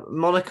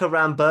 Monica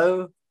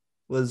Rambeau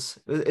was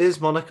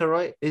is Monica,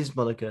 right? Is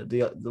Monica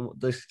the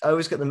I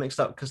always get them mixed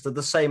up because they're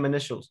the same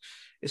initials.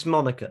 It's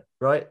Monica,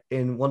 right?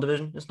 In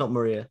WandaVision, it's not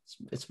Maria.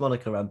 It's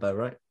Monica Rambeau,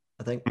 right?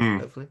 I think,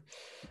 hopefully.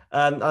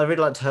 I really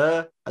liked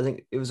her. I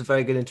think it was a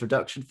very good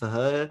introduction for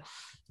her.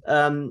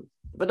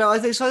 But no, I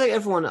think so. I think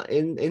everyone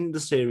in the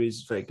series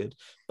is very good.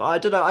 But I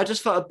don't know. I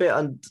just felt a bit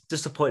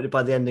disappointed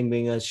by the ending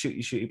being a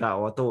shooty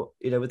battle. I thought,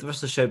 with the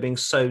rest of the show being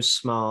so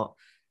smart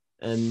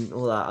and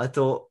all that, I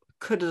thought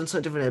could have done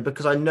something different here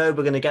because I know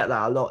we're going to get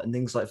that a lot in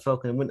things like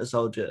Falcon and Winter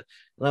Soldier.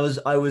 And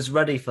I was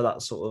ready for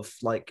that sort of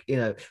like,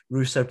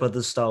 Russo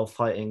brothers style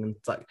fighting and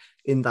like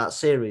in that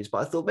series. But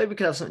I thought maybe we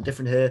could have something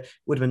different here.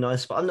 Would have been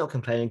nice, but I'm not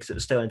complaining because it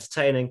was still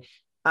entertaining.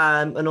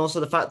 And also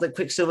the fact that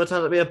Quicksilver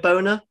turned out to be a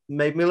boner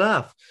made me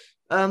laugh.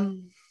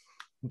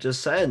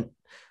 Just saying.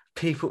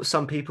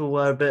 Some people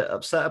were a bit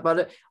upset about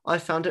it. I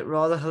found it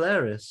rather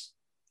hilarious.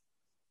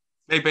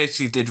 They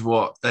basically did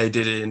what they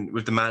did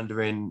with the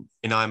Mandarin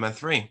in Iron Man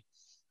 3.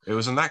 It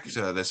was an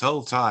actor this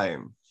whole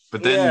time.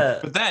 But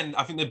then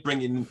I think they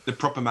bring in the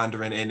proper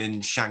Mandarin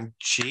in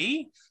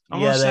Shang-Chi, I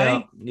want to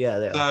say. Yeah,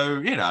 they are.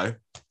 So,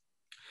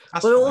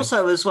 but fine.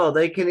 Also as well,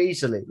 they can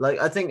easily, like,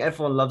 I think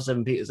everyone loves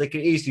Evan Peters. They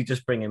can easily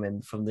just bring him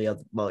in from the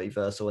other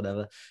multiverse or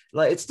whatever.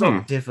 Like, it's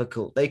not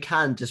difficult. They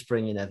can just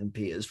bring in Evan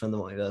Peters from the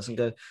multiverse and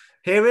go,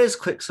 here is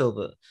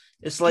Quicksilver.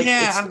 It's like,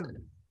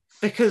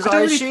 because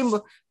I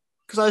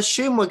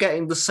assume we're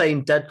getting the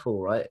same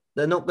Deadpool, right?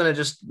 They're not going to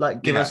just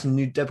like give us a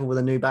new Deadpool with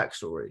a new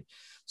backstory.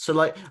 So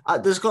like,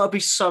 there's got to be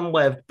some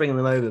way of bringing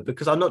them over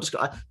because I'm not just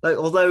like,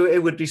 although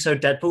it would be so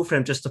Deadpool for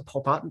him just to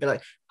pop out and be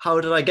like,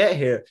 "How did I get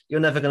here?" You're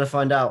never going to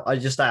find out. I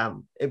just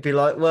am. It'd be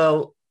like,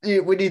 well,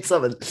 we need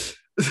something,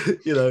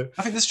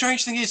 I think the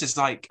strange thing is, it's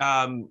like,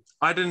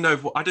 I don't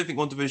know. I don't think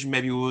WandaVision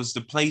maybe was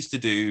the place to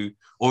do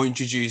or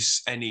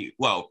introduce any.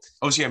 Well,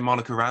 obviously,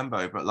 Monica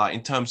Rambeau, but like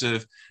in terms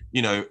of,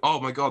 oh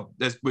my God,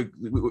 there's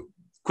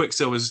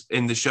Quicksilver's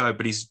in the show,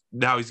 but he's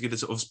going to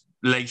sort of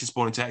later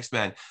spawn into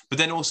X-Men. But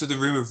then also the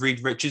rumor of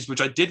Reed Richards,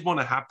 which I did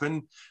want to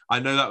happen. I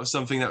know that was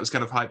something that was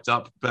kind of hyped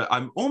up, but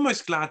I'm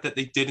almost glad that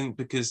they didn't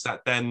because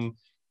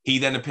he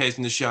then appears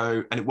in the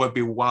show and it won't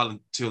be a while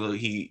until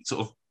he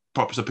sort of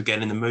pops up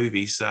again in the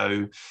movie.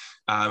 So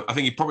I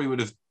think he probably would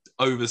have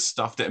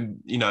overstuffed it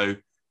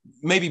and,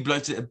 maybe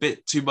bloated it a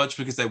bit too much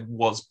because there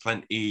was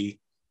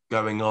plenty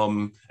going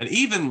on. And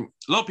even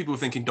a lot of people were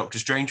thinking Doctor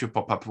Strange would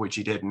pop up, which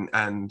he didn't.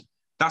 And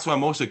that's why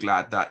I'm also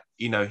glad that,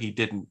 he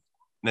didn't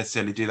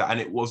necessarily do that. And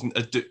it wasn't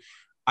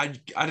I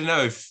don't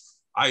know if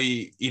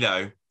I,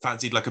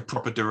 fancied like a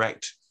proper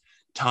direct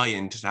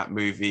tie-in to that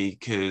movie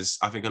because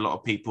I think a lot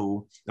of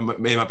people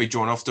might be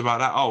drawn off about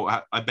that. Oh,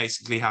 I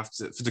basically have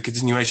to, for the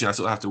continuation, I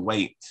sort of have to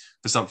wait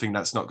for something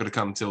that's not going to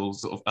come till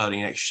sort of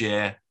early next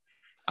year.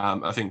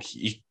 I think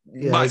you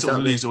might sort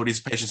of lose all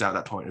these patients at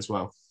that point as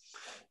well.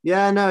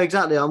 Yeah, no,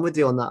 exactly. I'm with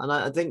you on that. And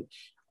I think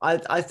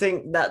I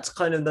think that's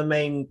kind of the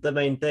main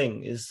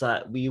thing is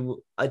that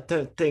I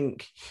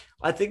think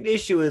the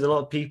issue with a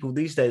lot of people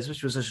these days,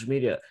 especially with social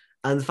media,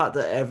 and the fact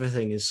that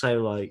everything is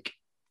so like,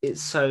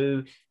 it's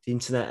so the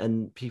internet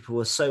and people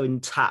are so in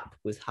tap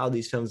with how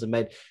these films are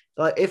made.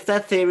 Like if their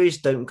theories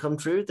don't come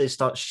true, they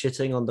start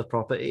shitting on the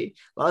property.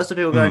 Like lots of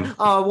people going,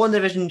 "Oh,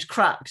 WandaVision's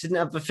crap. Didn't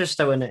have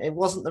Mephisto in it. It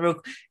wasn't the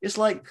real." It's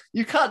like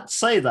you can't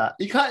say that.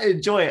 You can't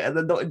enjoy it and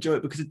then not enjoy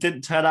it because it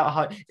didn't turn out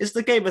how. It's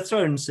the Game of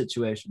Thrones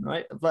situation,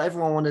 right? Like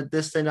everyone wanted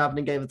this thing to happen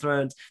in Game of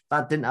Thrones.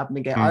 That didn't happen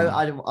in Game.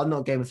 I'm not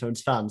a Game of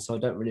Thrones fan, so I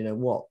don't really know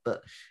what.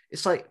 But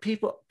it's like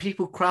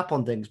people crap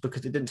on things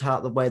because it didn't turn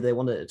out the way they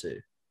wanted it to.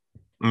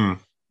 And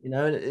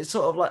it's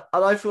sort of like,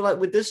 and I feel like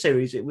with this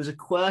series, it was a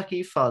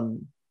quirky,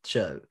 fun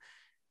show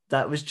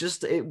that was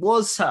it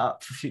was set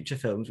up for future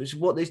films, which is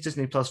what these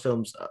Disney Plus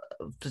films,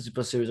 Disney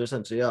Plus series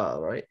essentially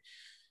are, right?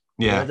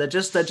 Yeah. They're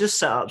just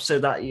set up so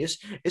that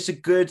it's a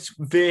good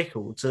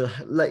vehicle to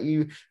let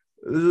you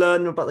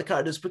learn about the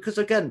characters. Because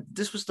again,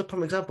 this was the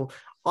prime example.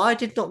 I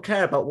did not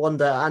care about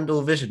Wanda and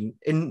or Vision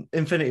in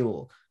Infinity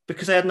War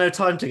because they had no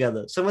time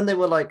together. So when they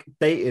were like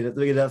dating at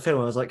the beginning of that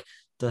film, I was like,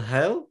 the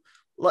hell?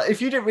 Like,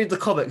 if you didn't read the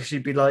comics,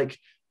 you'd be like,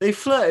 they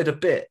flirted a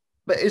bit,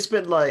 but it's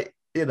been like,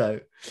 we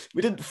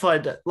didn't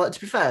find it. Like, to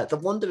be fair, the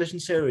WandaVision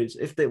series,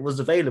 if it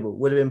was available,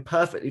 would have been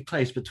perfectly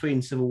placed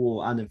between Civil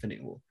War and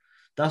Infinity War.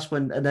 That's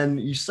when, and then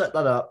you set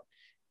that up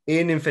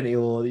in Infinity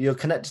War, you're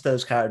connected to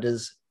those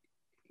characters.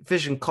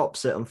 Vision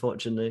cops it,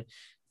 unfortunately,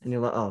 and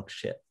you're like, oh,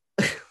 shit.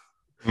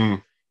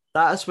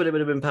 That's when it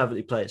would have been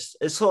perfectly placed.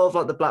 It's sort of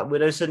like the Black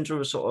Widow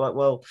syndrome, sort of like,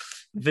 well,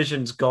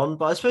 Vision's gone,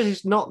 but I suppose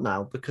he's not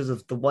now because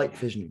of the White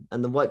Vision.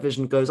 And the White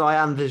Vision goes, I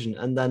am Vision,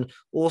 and then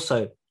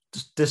also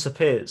just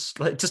disappears,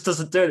 like just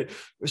doesn't do it,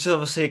 which is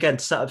obviously, again,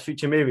 to set up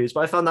future movies.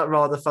 But I found that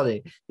rather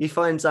funny. He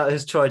finds out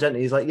his true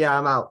identity. He's like, yeah,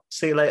 I'm out.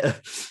 See you later.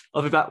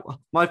 I'll be back.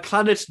 My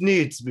planet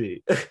needs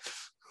me.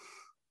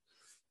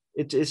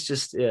 It's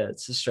just, yeah,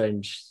 it's a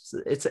strange.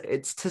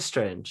 It's too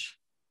strange.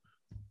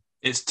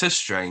 It's too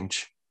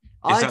strange.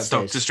 Is that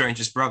Doctor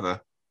Strange's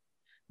brother?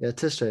 Yeah,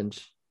 too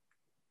strange.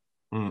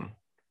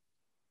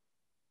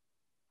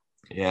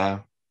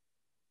 Yeah.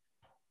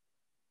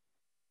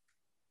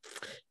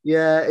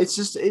 Yeah, it's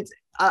just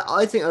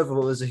I think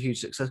overall it was a huge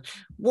success.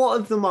 What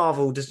of the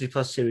Marvel Disney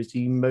Plus series are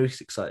you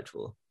most excited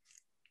for?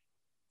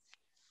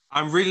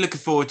 I'm really looking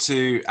forward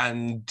to,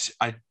 and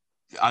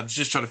I'm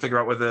just trying to figure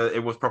out whether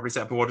it was properly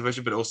set up for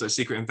WandaVision, but also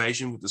Secret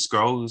Invasion with the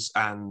Skrulls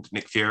and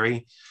Nick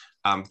Fury.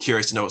 I'm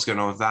curious to know what's going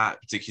on with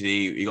that.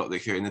 Particularly, you got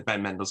Nick Fury and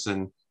Ben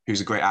Mendelsohn,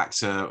 who's a great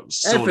actor,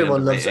 sorely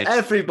underrated.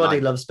 Everybody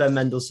Like loves Ben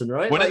Mendelsohn,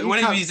 right? Like you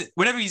whenever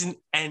can't. he's in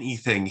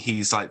anything,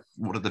 he's like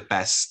one of the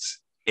best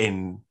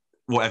in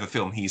whatever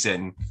film he's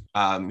in.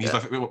 He's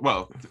Yeah.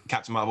 well,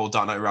 Captain Marvel,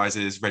 Dark Knight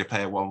Rises, Ready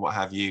Player One, what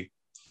have you.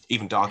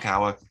 Even Dark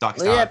Hour,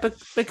 Darkest Well, yeah, Hour. but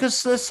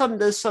because there's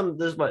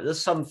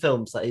some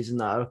films that he's in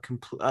that are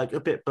like a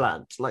bit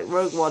bland. Like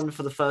Rogue One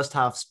for the first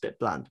half's a bit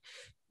bland.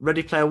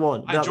 Ready Player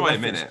One I enjoy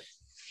him in it.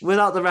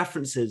 without the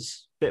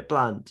references, bit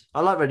bland.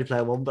 I like Ready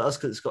Player One, but that's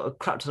because it's got a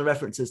crap ton of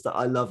references that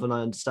I love and I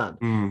understand.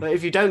 Mm. But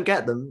if you don't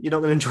get them, you're not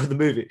going to enjoy the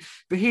movie.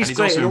 But And he's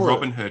great also in in all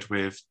Robin Hood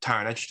with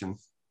Taron Egerton.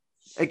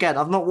 Again,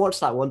 I've not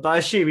watched that one, but I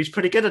assume he's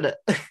pretty good at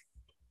it.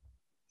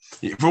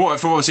 For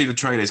what I've seen the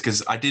trailers,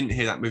 because I didn't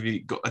hear that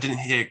movie. I didn't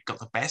hear it got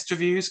the best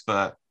reviews,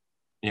 but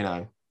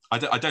I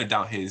don't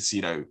doubt his.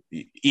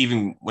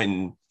 Even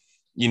when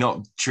you're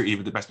not treated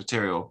with the best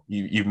material,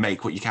 you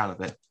make what you can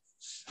of it.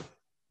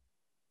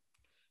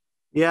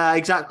 Yeah,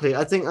 exactly.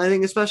 I think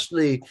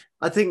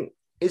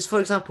it's, for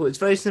example, it's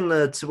very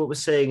similar to what we're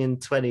seeing in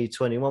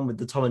 2021 with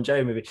the Tom and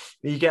Jerry movie.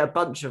 You get a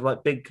bunch of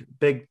like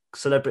big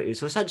celebrities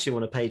who essentially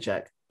want a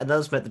paycheck, and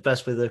those make the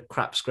best with a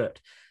crap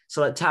script. So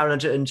like Taron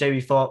Egerton,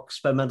 Jamie Foxx,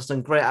 Ben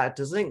Mendelsohn, great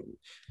actors. I think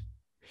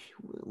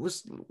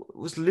was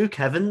Luke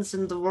Evans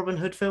in the Robin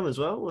Hood film as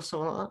well, or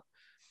something like that.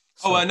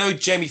 Oh, So I know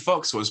Jamie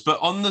Foxx was, but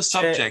on the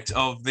subject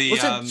of the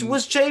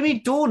was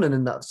Jamie Dornan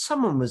in that?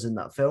 Someone was in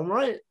that film,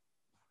 right?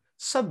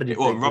 Somebody big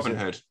was Robin it?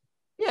 Hood.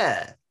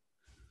 Yeah.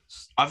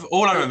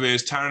 All I remember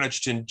is Taron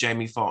Egerton,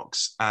 Jamie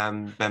Foxx,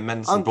 and Ben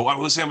Mendelsohn. But what I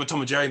will say on the Tom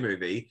and Jerry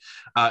movie,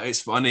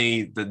 it's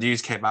funny. The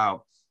news came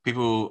out.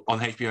 People on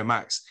HBO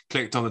Max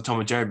clicked on the Tom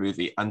and Jerry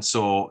movie and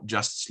saw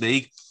Justice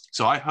League.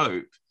 So I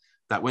hope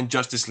that when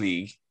Justice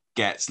League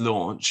gets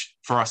launched,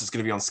 for us, it's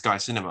going to be on Sky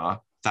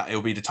Cinema. That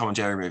it'll be the Tom and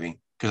Jerry movie.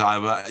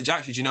 Because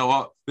actually, do you know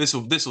what? This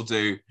will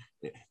do.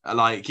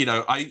 Like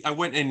I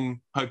went in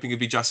hoping it'd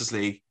be Justice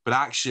League, but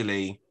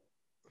actually,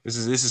 this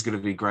is going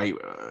to be great,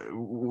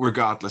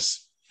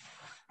 regardless.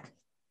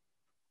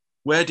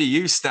 Where do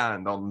you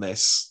stand on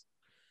this?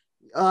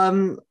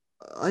 I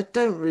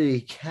don't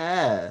really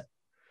care.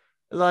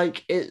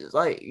 Like it,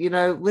 like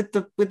with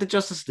the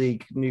Justice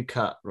League new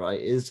cut,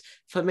 right? Is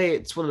for me,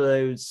 it's one of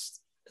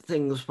those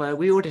things where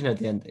we already know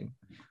the ending,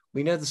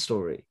 we know the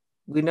story,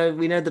 we know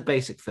the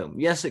basic film.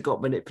 Yes, it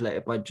got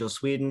manipulated by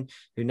Joss Whedon,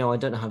 who now I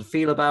don't know how to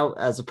feel about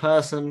as a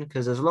person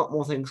because there's a lot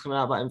more things coming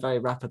out about him very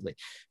rapidly,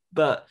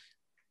 but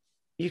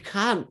you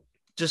can't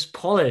just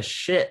polish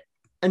shit.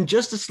 And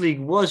Justice League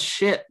was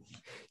shit.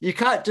 You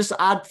can't just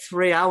add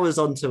 3 hours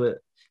onto it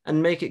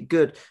and make it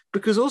good.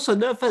 Because also,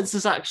 no offense to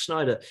Zack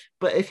Snyder,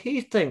 but if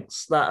he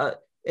thinks that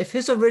if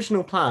his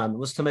original plan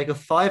was to make a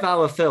 5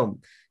 hour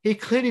film, he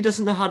clearly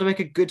doesn't know how to make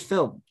a good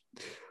film.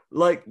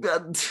 Like,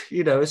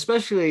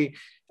 especially,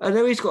 I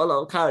know he's got a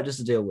lot of characters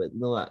to deal with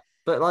and all that,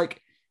 but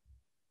like,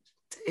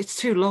 it's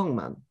too long,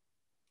 man.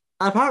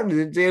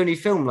 Apparently, they only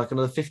filmed like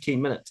another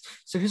 15 minutes.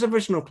 So his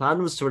original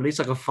plan was to release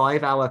like a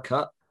 5 hour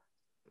cut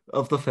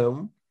of the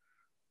film.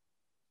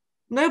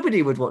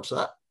 Nobody would watch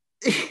that.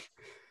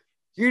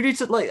 You need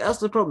to like. That's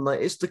the problem.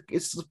 Like, it's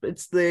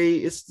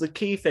the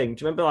key thing.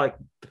 Do you remember like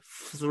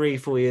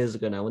 3-4 years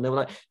ago now when they were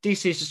like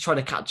DC's just trying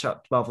to catch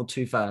up to Marvel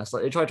too fast?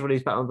 Like they tried to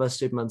release Batman vs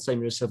Superman same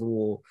year as Civil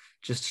War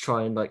just to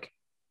try and like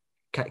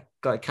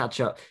catch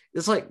up.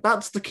 It's like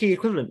that's the key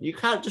equivalent. You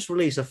can't just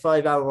release a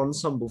 5 hour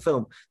ensemble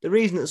film. The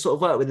reason it sort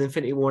of worked with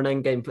Infinity War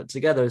and Endgame put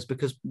together is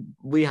because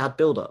we had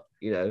build up.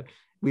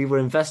 We were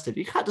invested.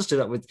 You can't just do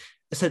that with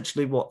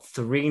essentially what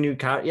 3 new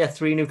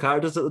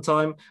characters at the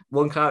time.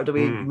 One character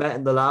we met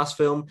in the last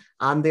film,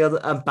 and the other,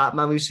 and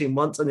Batman we've seen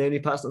once, and the only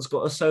person that's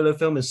got a solo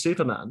film is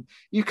Superman.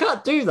 You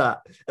can't do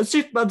that. And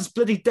Superman's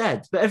bloody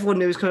dead, but everyone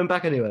knew he was coming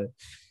back anyway.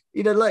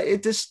 Like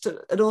it just,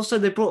 and also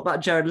they brought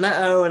back Jared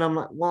Leto, and I'm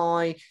like,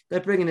 why?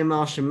 They're bringing in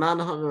Martian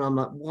Manhunter, and I'm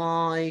like,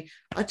 why?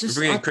 We're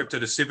bringing Crypto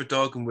the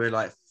Superdog, and we're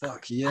like,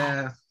 fuck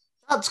yeah,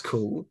 that's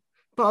cool.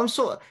 But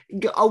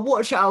I'll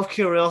watch it out of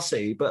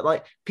curiosity. But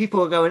like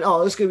people are going,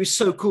 oh, it's going to be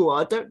so cool.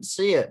 I don't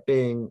see it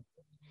being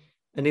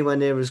anywhere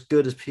near as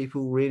good as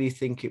people really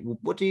think it will.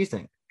 What do you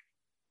think?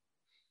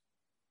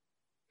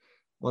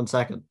 1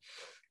 second.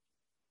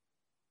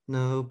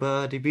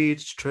 Nobody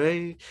beats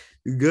Trey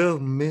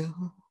Mills.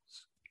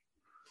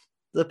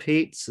 The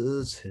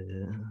pizza's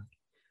here.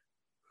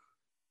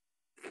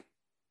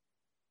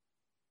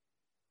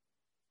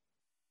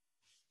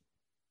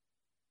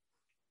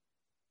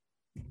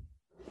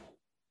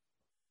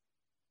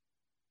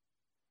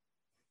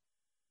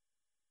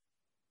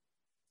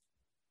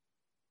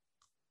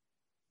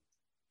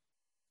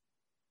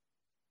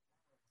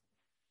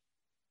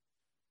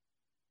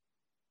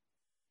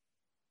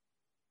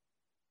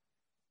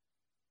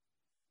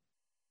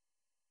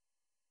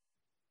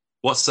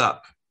 What's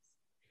up?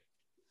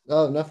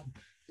 Oh, nothing.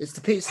 Is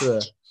the pizza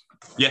there?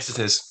 Yes, it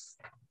is.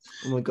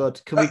 Oh my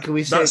god! Can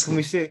we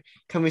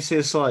see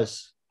a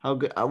slice? How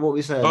good? What are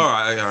we saying? All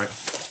right.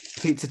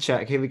 Pizza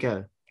check. Here we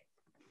go.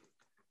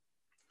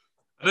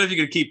 I don't know if you're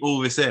gonna keep all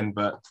this in,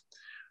 but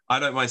I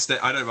don't mind.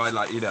 I don't mind,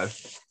 like,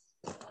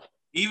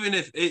 even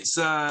if it's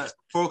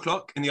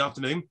 4:00 in the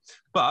afternoon.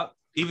 But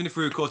even if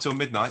we record till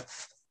midnight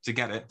to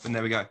get it, and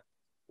there we go.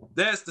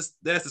 There's the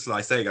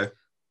slice. There you go.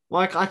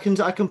 Well, I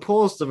can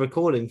pause the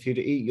recording for you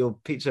to eat your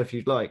pizza if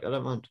you'd like. I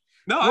don't mind.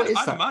 No, I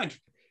don't mind.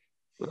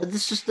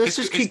 Let's just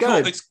keep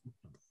going.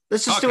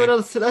 Let's just do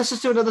another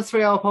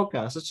 3-hour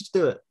podcast. Let's just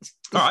do it.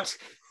 All right.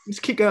 Let's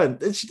keep going.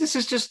 This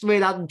is just me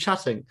and Adam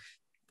chatting.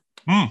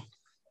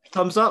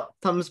 Thumbs up,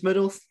 thumbs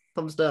middle,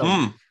 thumbs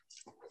down.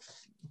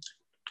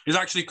 It's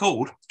actually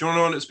called. Do you want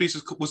to know what its piece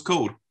was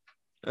called?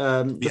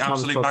 The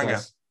Absolute Banger.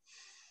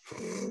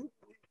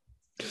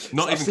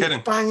 Not even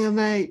kidding. Banger,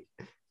 mate.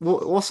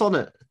 What's on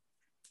it?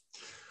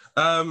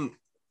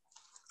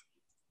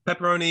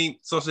 Pepperoni,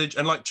 sausage,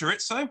 and like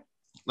chorizo.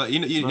 Like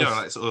nice.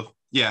 Like sort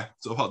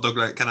of hot dog,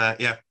 like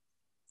kind of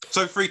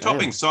So 3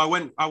 toppings. So I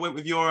went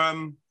with your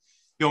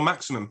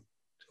maximum.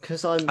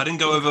 Because I didn't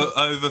go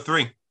over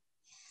 3.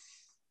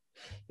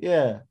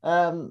 Yeah.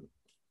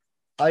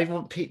 I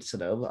want pizza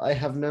though, but I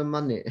have no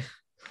money,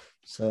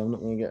 so I'm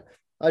not gonna get.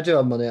 I do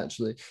have money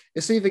actually.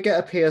 It's either get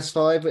a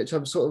PS5, which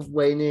I'm sort of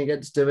waning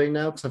against doing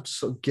now because I've just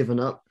sort of given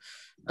up.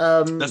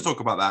 Let's talk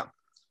about that.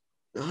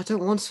 I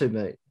don't want to,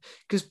 mate,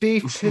 because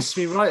beef pissed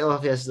me right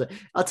off yesterday.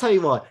 I'll tell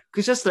you why.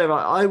 Because yesterday,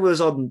 right, I was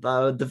on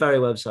the very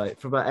website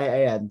for about 8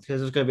 a.m.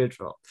 because there was going to be a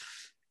drop.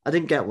 I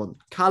didn't get one.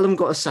 Callum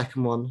got a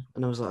second one,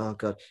 and I was like, oh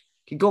god.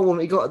 He got one.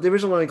 He got the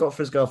original one he got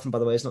for his girlfriend, by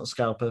the way. It's not a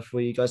scalper for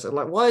you guys.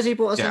 Like, why has he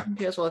bought a second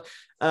PS5?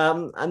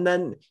 And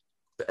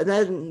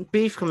then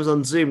beef comes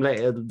on Zoom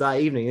later that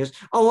evening. He goes,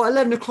 at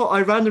 11 o'clock,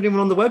 I randomly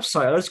went on the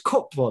website. I just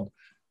copped one,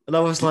 and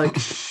I was like,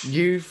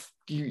 you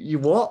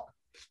what?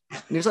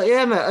 And he was like,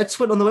 yeah, mate, I just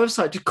went on the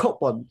website to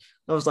cop one.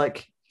 I was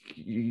like,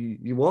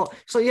 you what?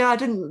 So yeah, I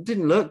didn't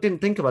look, didn't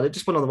think about it.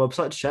 Just went on the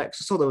website to check.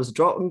 So I saw there was a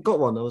drop and got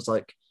one. I was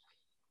like,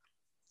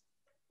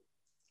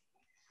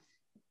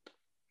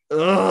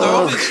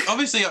 so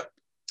obviously,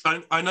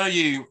 I know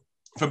you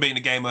from being a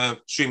gamer,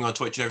 streaming on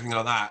Twitch and everything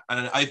like that.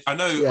 And I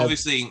know,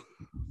 obviously,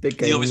 the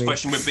obvious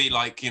question would be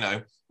like,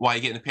 why are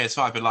you getting the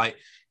PS5? But like,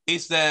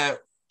 is there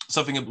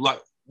something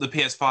like the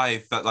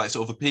PS5 that like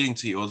sort of appealing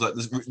to you, or like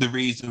the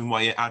reason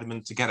why you're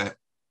adamant to get it?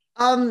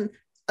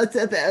 At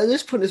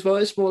this point as well,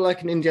 it's more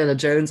like an Indiana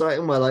Jones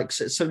item where like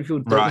so many people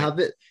don't have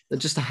it, that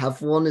just to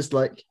have one is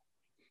like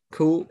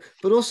cool.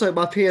 But also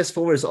my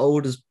PS4 is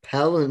old as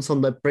hell and it's on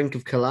the brink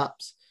of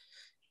collapse.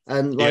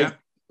 And like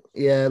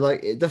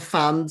like the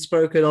fan's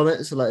broken on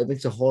it, so like it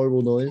makes a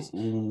horrible noise.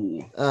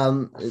 Ooh.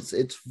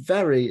 It's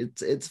very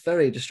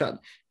distracting.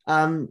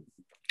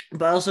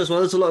 But also as well,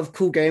 there's a lot of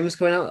cool games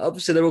coming out.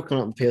 Obviously, they're all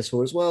coming out on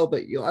PS4 as well,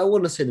 but I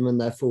want to see them in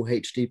their full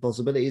HD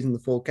possibilities in the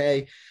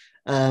 4K.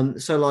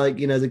 So like,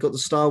 they've got the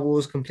Star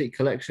Wars Complete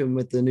Collection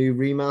with the new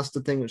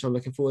remastered thing, which I'm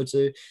looking forward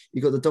to.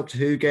 You got the Doctor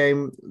Who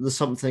game, the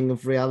Something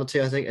of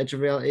Reality, I think, Edge of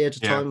Reality, Edge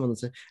of Time,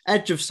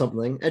 Edge of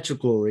Something, Edge of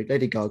Glory,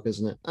 Lady Gaga,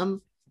 isn't it?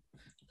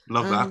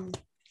 Love that.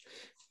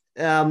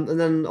 And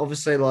then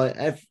obviously like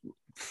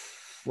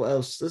what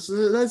else? There's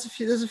a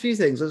few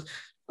things.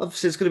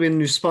 Obviously, it's going to be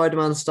new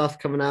Spider-Man stuff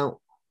coming out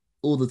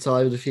all the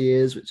time in a few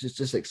years, which is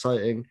just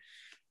exciting.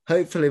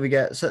 Hopefully we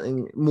get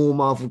something more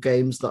Marvel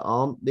games that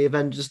aren't the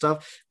Avengers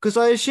stuff, because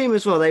I assume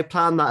as well they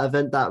planned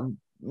that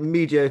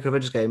mediocre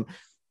Avengers game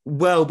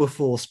well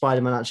before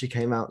Spider-Man actually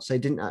came out, so they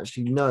didn't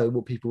actually know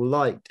what people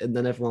liked, and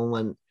then everyone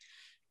went,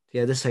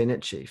 yeah, this ain't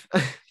it, Chief.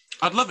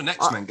 I'd love an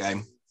X-Men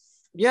game.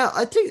 Yeah,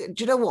 I think,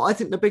 do you know what? I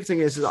think the big thing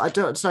is I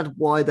don't understand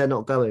why they're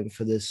not going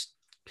for this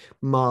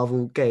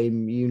Marvel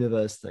game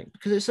universe thing,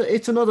 because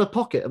it's another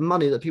pocket of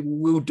money that people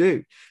will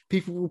do.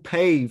 People will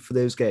pay for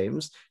those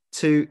games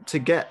to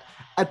get,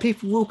 and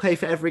people will pay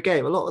for every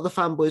game. A lot of the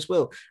fanboys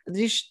will. And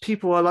these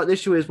people are like, the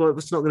issue is, well,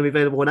 it's not going to be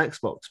available on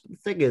Xbox. But the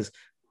thing is,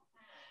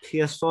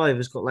 PS5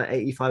 has got like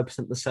 85%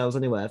 of the sales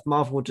anyway. If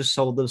Marvel just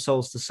sold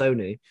themselves to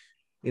Sony,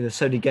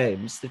 Sony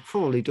games, they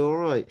probably do all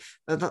right.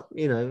 And that,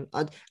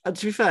 and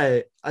to be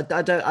fair,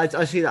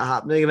 I see that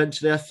happening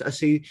eventually. I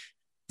see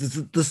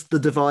the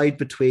divide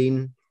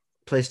between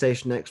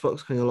PlayStation and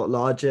Xbox getting a lot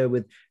larger,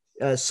 with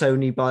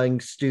Sony buying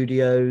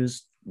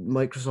studios,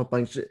 Microsoft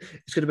buying.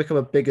 It's going to become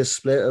a bigger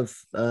split of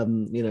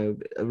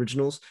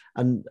originals.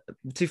 And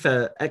to be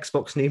fair,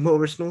 Xbox need more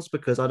originals,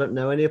 because I don't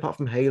know any apart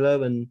from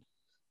Halo, and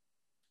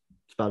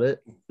that's about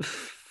it.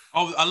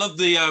 Oh, I love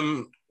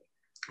the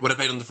what I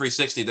played on the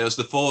 360. There was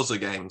the Forza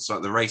games,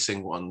 like the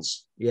racing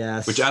ones.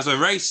 Yes. Which, as a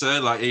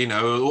racer, like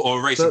or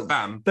a racing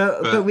fan,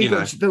 but we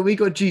got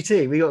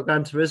GT, we got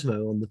Gran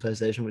Turismo on the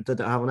PlayStation, which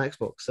didn't have on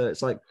Xbox. So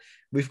it's like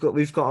we've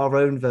got our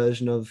own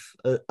version of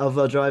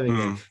our driving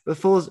game. But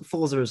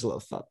Forza is a lot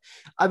of fun.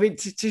 I mean,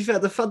 to be fair,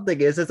 the fun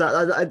thing is that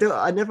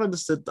I never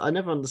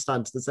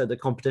understand the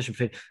competition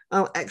between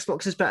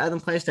Xbox is better than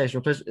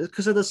PlayStation,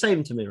 because they're the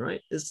same to me,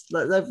 right? It's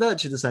like they're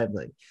virtually the same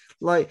thing.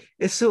 Like,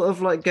 it's sort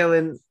of like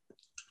going,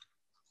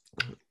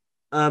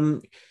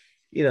 Um,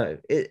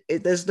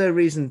 there's no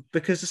reason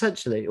because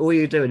essentially all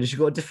you're doing is you've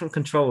got a different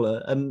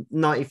controller and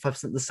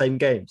 95% the same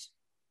games.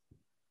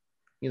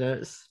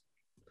 It's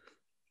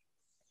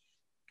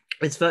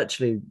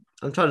virtually.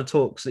 I'm trying to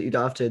talk so that you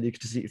don't have to, and you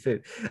can just eat your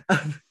food.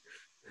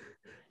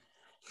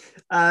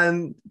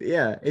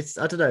 Yeah, it's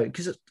I don't know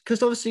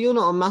because obviously you're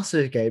not a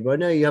massive gamer. I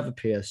know you have a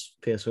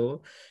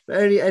PS4, but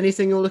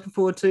anything you're looking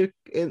forward to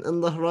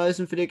in the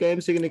Horizon video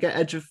games? You're going to get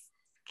Edge of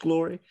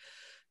Glory.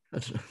 I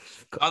don't know.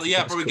 Oh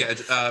yeah, probably get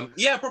it.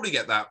 Probably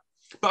get that.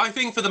 But I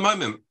think for the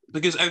moment,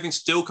 because everything's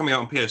still coming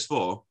out on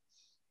PS4,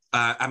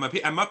 and my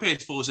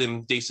PS4 is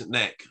in decent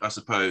nick, I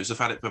suppose. I've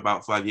had it for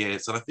about 5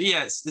 years, and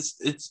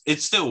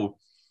it's still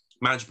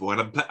manageable,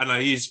 and I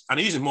use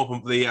it more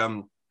for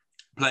the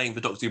playing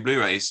the Doctor Who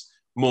Blu-rays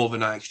more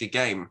than I actually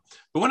game.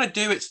 But when I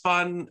do, it's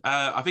fun.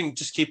 I think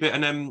just keep it,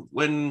 and then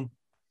when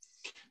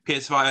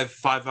PS5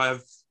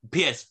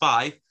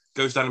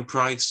 goes down in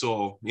price,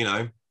 or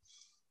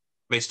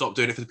they stop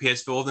doing it for the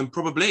PS4, then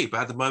probably.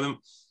 But at the moment,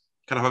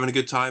 kind of having a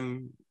good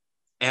time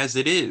as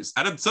it is.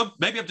 And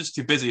maybe I'm just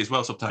too busy as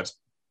well sometimes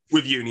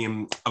with uni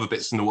and other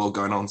bits in the world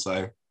going on.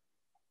 So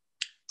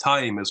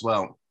time as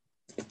well.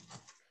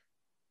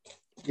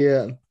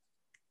 Yeah,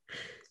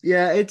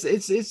 it's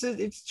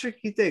a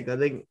tricky thing, I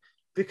think,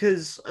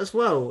 because as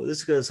well, this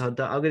is gonna sound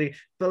I'm gonna,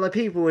 but like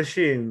people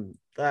assume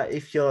that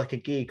if you're like a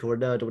geek or a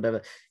nerd or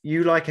whatever,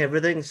 you like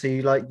everything. So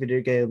you like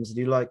video games and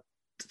you like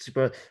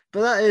super,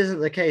 but that isn't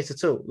the case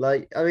at all.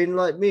 Like I mean,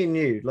 like me and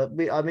you, like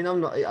me. I mean, I'm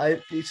not.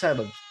 You said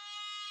them.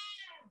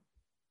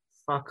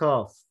 Fuck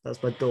off.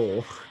 That's my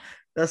door.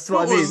 That's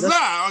what I mean. Was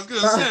that? I was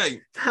going to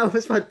say. That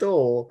was my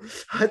door.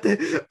 I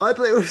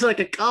thought it was like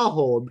a car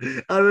horn.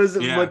 And it was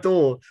my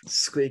door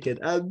squeaking.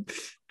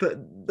 But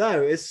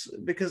no, it's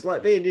because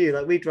like me and you,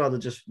 like we'd rather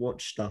just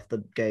watch stuff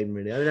than game.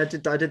 Really, I mean, I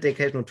did the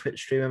occasional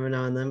Twitch stream every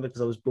now and then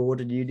because I was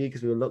bored in uni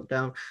because we were locked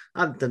down.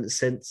 I haven't done it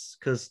since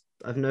because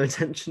I've no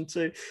intention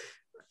to.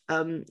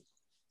 I'll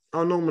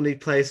normally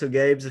play some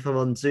games if I'm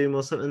on Zoom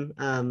or something.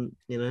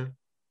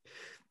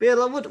 But yeah,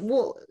 like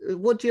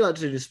what do you like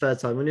to do in your spare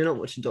time when you're not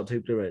watching Doctor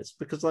Who Blu-rays?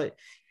 Because like,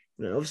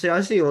 obviously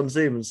I see you on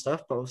Zoom and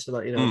stuff, but obviously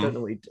like, I don't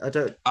know what I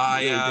don't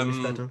really do in your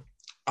spare time.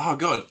 Oh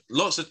god,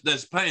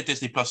 there's plenty of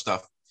Disney Plus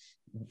stuff,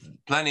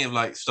 plenty of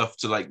like stuff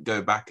to like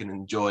go back and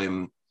enjoy,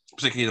 and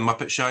particularly the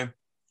Muppet Show,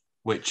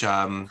 which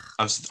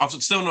I've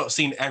still not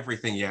seen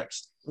everything yet.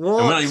 What?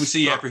 And when I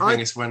see everything,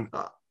 it's when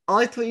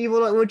I thought you were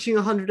like watching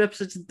 100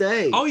 episodes a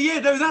day. Oh yeah,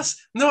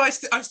 no, I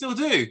still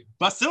do,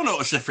 but I still not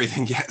watched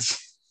everything yet.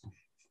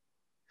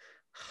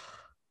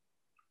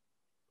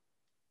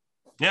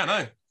 Yeah,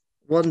 no.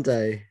 One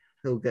day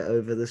he'll get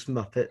over this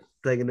Muppet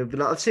thing and he'll be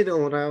like, I've seen it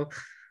all now.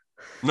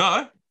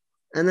 No.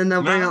 And then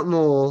they'll bring up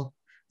more.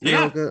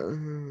 Yeah.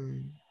 Go,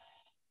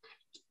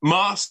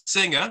 Masked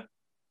Singer,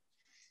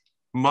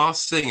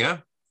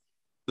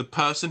 the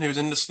person who's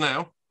in the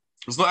snail.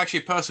 It was not actually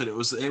a person, it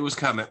was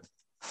Kermit.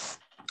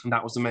 And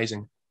that was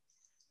amazing.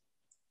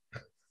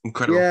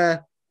 Incredible. Yeah.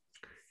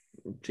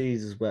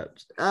 Jesus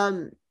wept.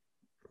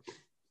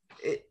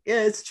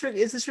 It's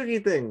tricky. It's a tricky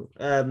thing.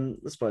 I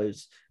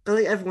suppose. I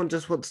think everyone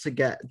just wants to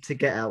get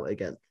out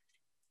again.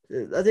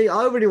 I think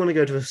I really want to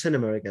go to a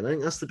cinema again. I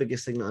think that's the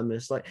biggest thing that I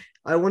miss. Like,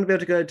 I want to be able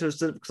to go to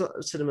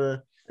a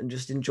cinema and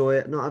just enjoy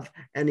it, not have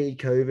any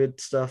COVID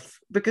stuff.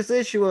 Because the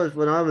issue was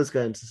when I was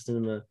going to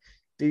cinema,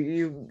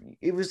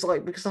 it was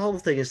like because the whole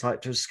thing is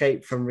like to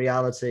escape from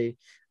reality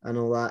and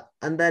all that.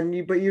 And then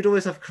you'd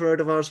always have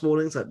coronavirus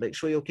warnings, like make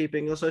sure you're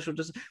keeping your social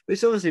distance, which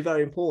is obviously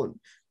very important.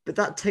 But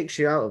that takes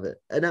you out of it.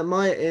 And in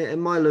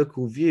my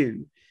local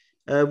view,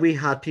 we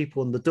had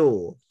people on the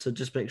door to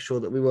just make sure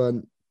that we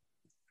weren't.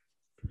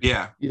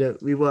 Yeah.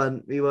 We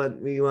weren't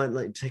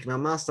like taking our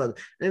masks on.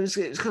 And it was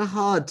kind of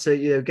hard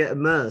to get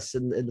immersed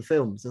in the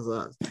films.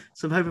 Like that.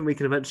 So I'm hoping we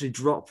can eventually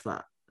drop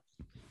that.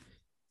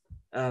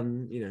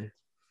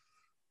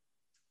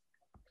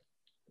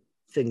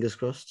 Fingers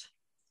crossed.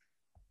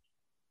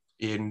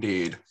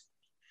 Indeed.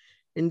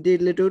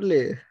 Indeedly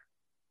doodly.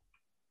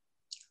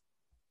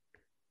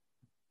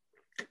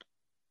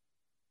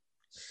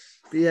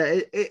 But yeah,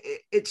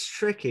 it's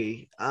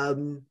tricky.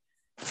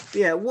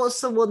 Yeah,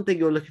 what's the one thing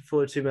you're looking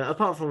forward to,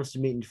 apart from us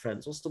meeting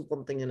friends? What's the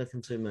one thing you're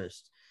looking to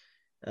most?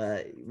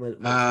 When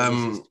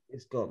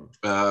it's gone.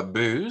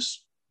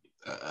 Booze.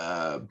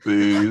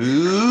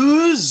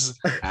 Booze.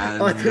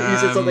 And, I thought you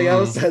said something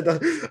else. Then.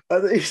 I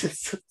thought you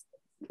said.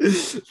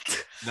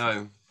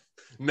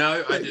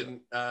 No, I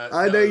didn't.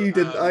 I know you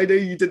didn't. I know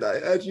you didn't. I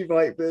heard you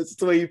right, but it's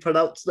the way you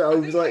pronounced it. I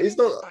was like, it's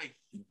not. Like,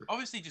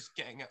 obviously, just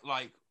getting it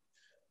like.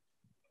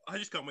 I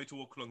just can't wait to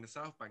walk along the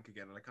South Bank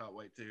again, and I can't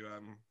wait to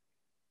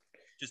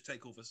just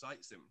take all the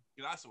sights in.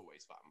 That's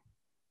always fun.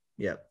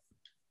 Yeah.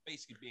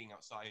 Basically, being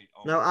outside.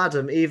 Now,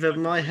 Adam, either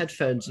my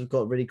headphones have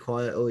got really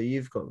quiet, or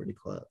you've got really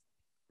quiet.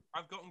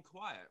 I've gotten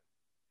quiet.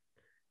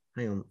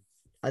 Hang on,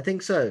 I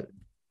think so.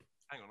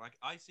 Hang on, like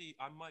I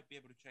might be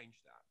able to change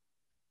that.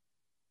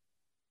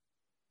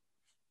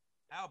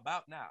 How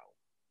about now?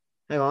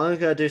 Hang on, I'm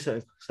gonna do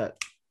something.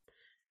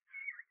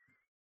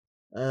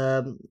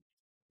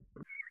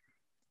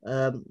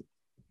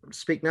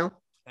 Speak now.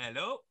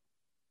 Hello.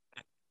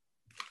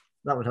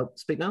 That would help.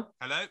 Speak now.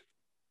 Hello.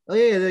 Oh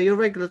yeah, your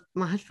regular.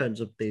 My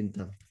headphones are being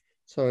done.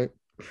 Sorry,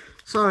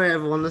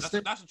 everyone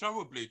listening. That's the trouble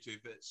with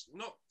Bluetooth. It's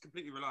not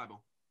completely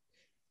reliable.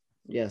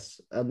 Yes,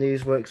 and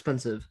these were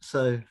expensive.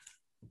 So,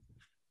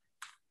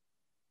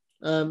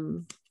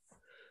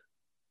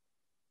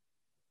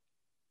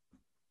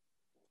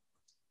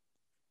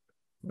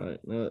 right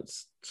now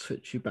let's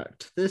switch you back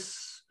to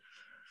this.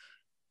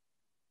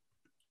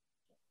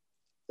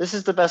 This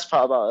is the best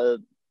part about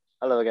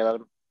hello again,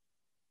 Adam.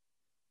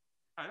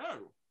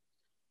 Hello.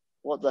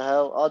 What the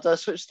hell? Oh, did I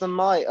switch the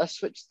mic? I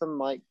switched the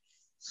mic.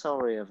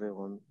 Sorry,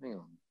 everyone. Hang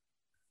on.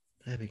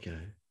 There we go.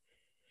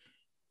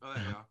 Oh,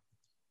 there you are.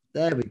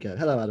 There we go.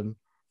 Hello, Adam.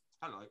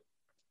 Hello.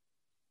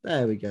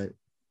 There we go.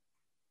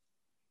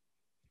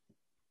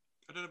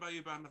 I don't know about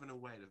you, but I'm having a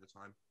whale of a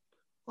time.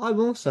 I'm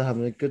also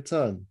having a good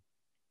time.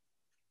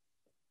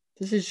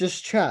 This is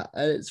just chat,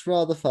 and it's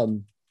rather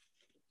fun.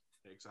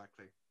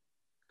 Exactly.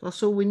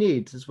 That's all we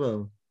need as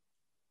well.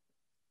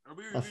 Are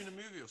we reviewing a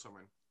movie or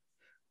something?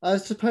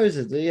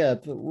 Supposedly, yeah,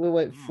 but we'll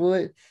wait for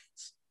it.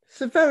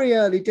 It's a very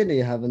early dinner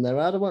you're having there,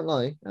 Ad. I won't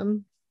lie.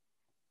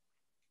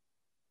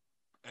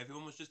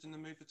 Everyone was just in the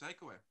mood for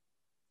takeaway.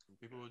 And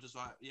people were just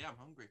like, "Yeah, I'm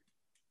hungry.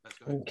 Let's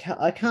go."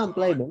 I can't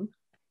blame them.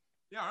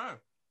 Yeah, I know.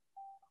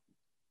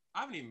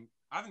 I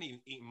haven't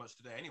even eaten much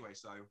today anyway,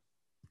 so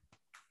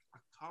I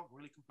can't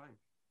really complain.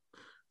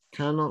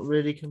 Cannot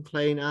really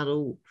complain at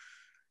all.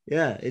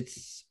 Yeah,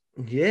 it's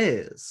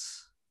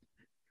yes.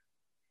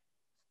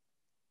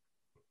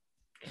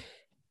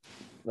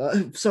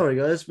 Sorry,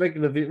 guys.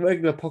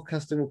 Regular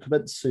podcasting will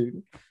commence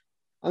soon.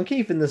 I'm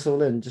keeping this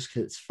all in just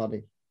because it's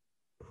funny.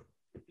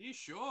 Are you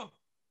sure?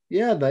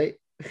 Yeah, mate.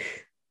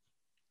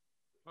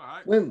 All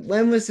right.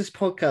 When was this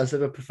podcast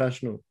ever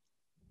professional?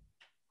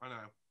 I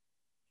know.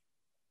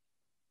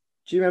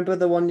 Do you remember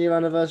the 1 year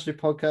anniversary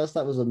podcast?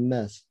 That was a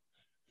mess.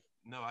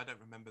 No, I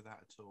don't remember that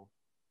at all.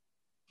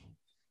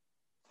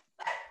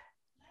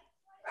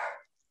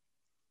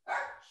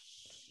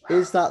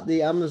 Is that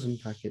the Amazon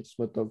package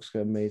my dog's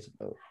going made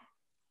about?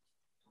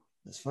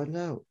 Let's find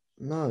out.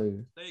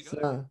 No. There you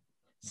go.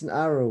 It's an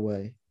hour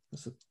away.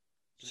 That's an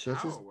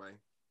hour away?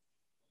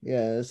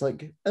 Yeah, it's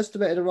like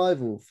estimated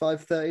arrival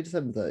 5:30 to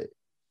 7:30.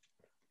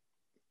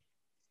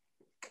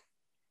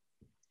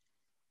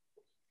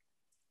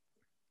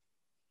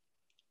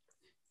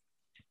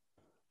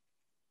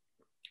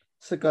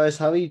 So, guys,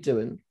 how are you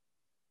doing?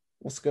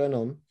 What's going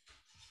on?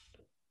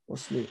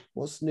 What's new?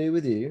 What's new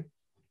with you?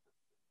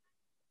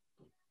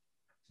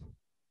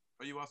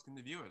 Are you asking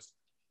the viewers?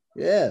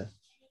 Yeah.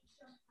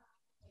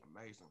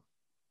 Amazing.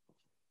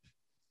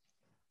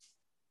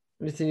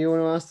 Anything you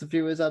want to ask the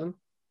viewers, Adam?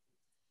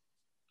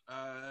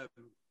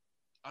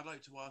 I'd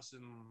like to ask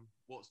them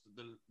what's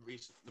the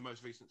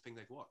most recent thing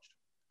they've watched.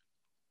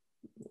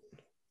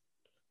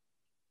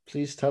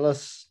 Please tell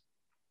us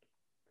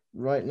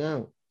right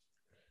now.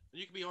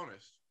 You can be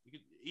honest. You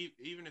could,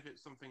 even if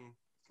it's something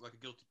like a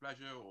guilty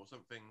pleasure or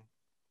something,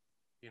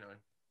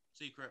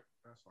 secret.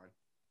 That's fine.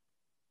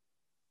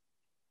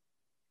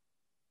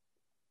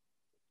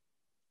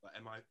 Like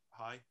Am I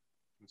High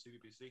from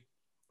CBBC?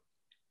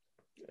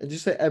 Did you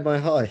say Am I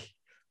High?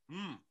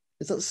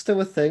 Is that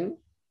still a thing?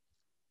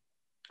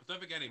 I don't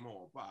think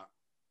anymore, but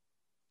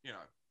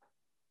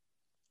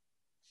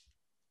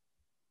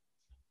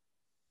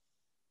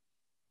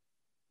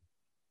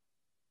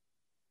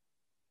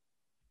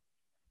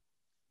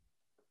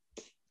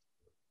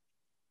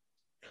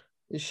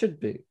It should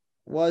be.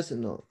 Why is it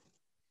not?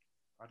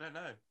 I don't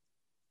know.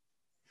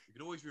 You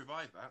could always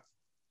revive that.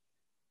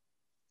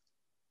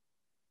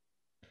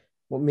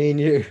 What, me and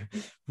you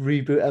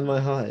reboot Am I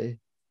High?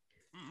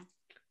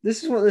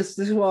 This is what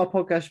our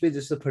podcast should be,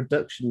 just a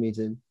production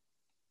meeting.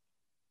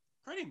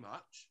 Pretty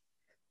much.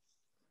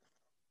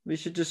 We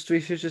should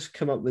just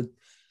come up with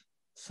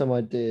some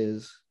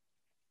ideas.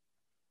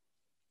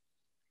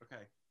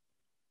 Okay.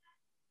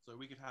 So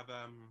we could have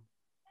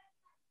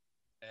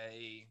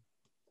a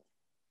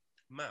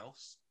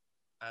mouse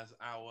as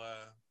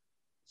our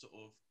sort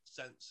of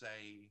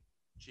sensei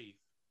chief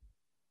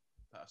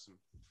person.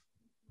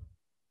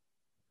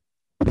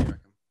 What do you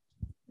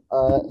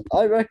reckon?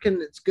 I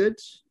reckon it's good.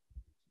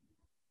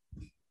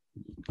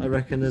 I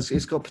reckon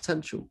it's got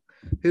potential.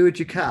 Who would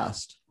you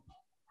cast?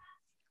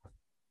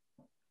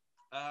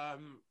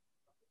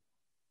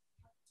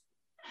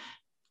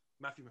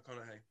 Matthew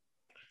McConaughey.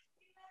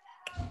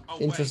 Oh,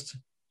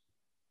 Interesting.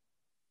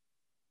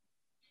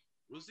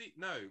 Wait. Was he?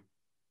 No.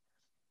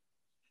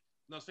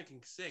 I was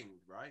thinking Sing,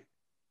 right?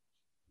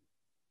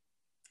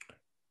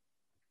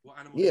 What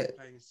animal is he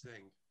playing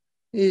Sing?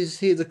 Is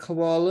he the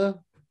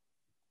koala?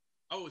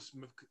 Oh, it's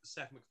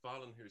Seth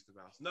MacFarlane who's the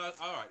mouse. No,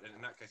 all right. Then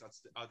in that case,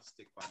 I'd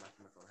stick by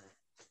Matthew McConaughey.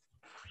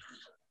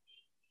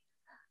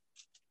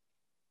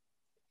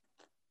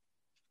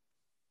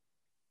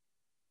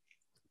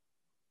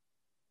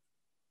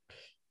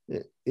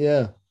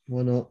 Yeah,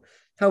 why not?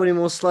 How many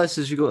more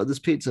slices you got of this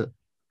pizza?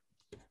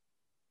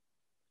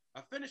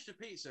 I finished the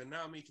pizza and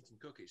now I'm eating some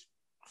cookies.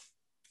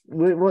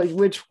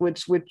 Which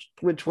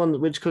one?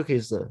 Which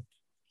cookies though?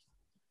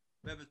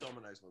 They're the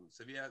Domino's ones.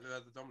 Have you ever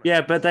had the Domino's?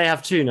 Yeah, but they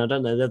have two now,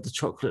 don't they? They have the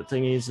chocolate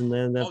thingies, and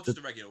then they have just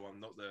the regular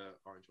one, not the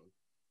orange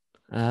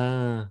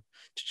one.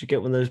 Did you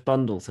get one of those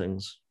bundle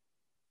things?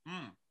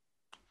 Mm.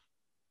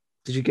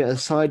 Did you get a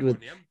side with?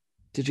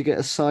 Did you get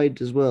a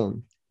side as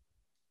well?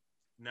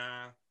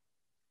 Nah.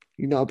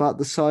 You're not about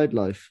the side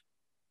life.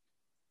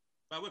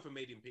 I went for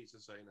medium pizza,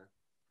 so you know.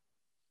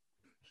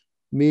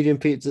 Medium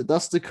pizza.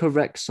 That's the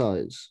correct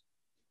size.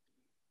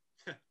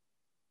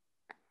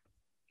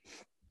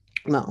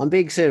 No, I'm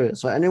being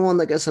serious. Like anyone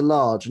that gets a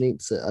large and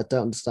eats it, I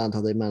don't understand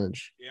how they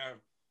manage. Yeah.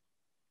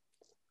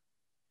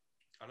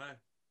 I know.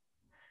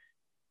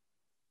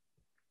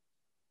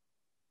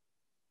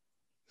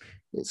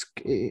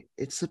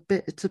 It's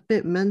a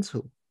bit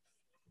mental.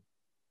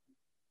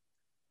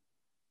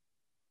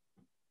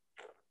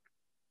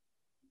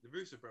 The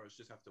Russo Bros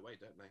just have to wait,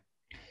 don't they?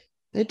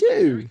 They do.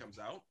 Jerry comes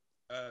out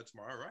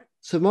tomorrow, right?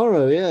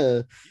 Tomorrow,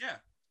 yeah. Yeah.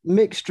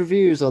 Mixed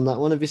reviews on that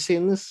one. Have you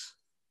seen this?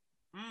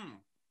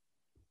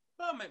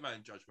 I'll make my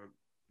own judgment.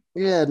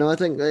 Yeah, no, I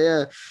think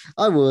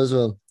I will as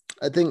well.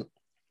 I think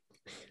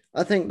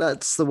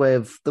that's the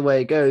way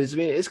it goes. I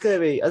mean, it's gonna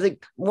be. I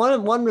think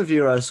one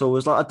reviewer I saw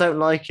was like, I don't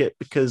like it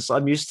because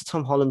I'm used to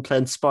Tom Holland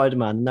playing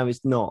Spider-Man, and now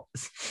he's not.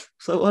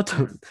 So I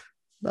don't.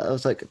 That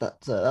was like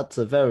that's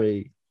a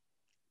very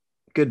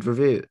good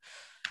review.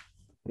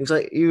 He was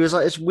like,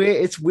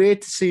 it's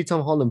weird to see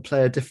Tom Holland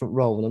play a different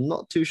role, and I'm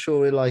not too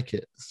sure we like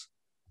it.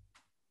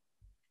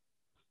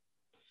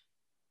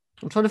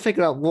 I'm trying to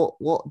figure out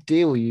what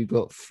deal you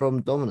got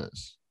from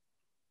Domino's.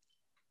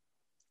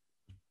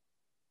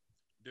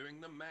 Doing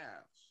the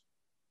maths.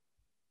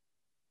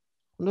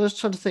 I'm just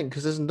trying to think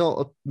because there's not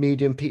a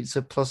medium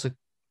pizza plus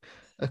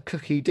a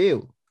cookie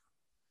deal.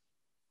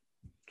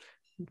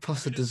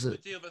 Plus a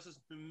dessert. The deal versus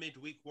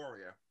midweek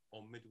warrior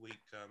or midweek.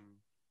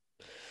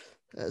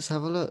 Let's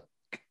have a look.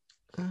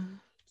 So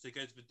you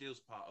go to the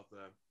deals part of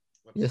the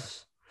website.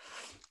 Yes.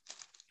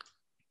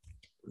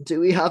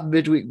 Do we have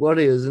midweek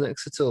warriors in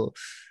Exeter?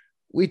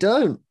 We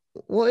don't.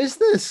 What is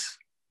this?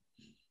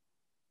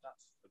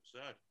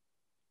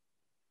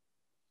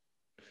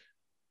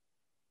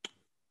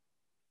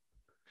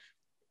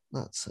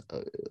 That's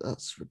absurd.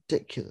 That's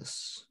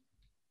ridiculous.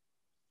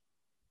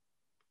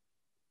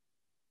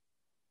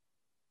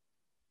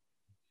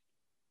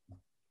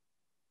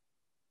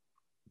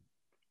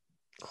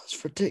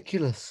 That's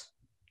ridiculous.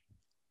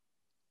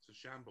 It's a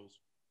shambles.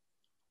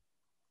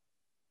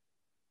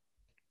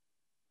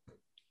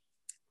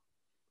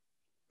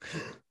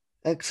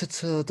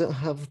 Exeter don't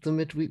have the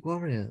midweek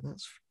warrior.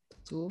 That's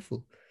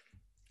awful.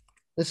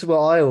 This is what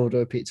I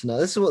order a pizza now.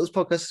 This is what this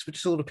podcast is. We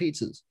just order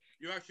pizzas.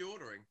 You're actually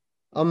ordering?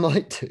 I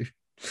might do.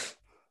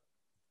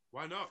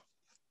 Why not?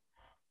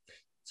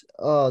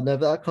 Oh no,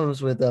 but that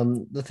comes with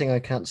the thing I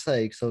can't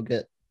say because I'll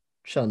get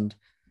shunned.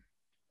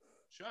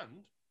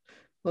 Shunned?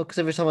 Well, because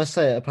every time I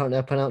say it, apparently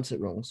I pronounce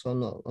it wrong. So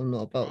I'm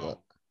not about that.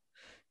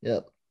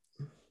 Yep.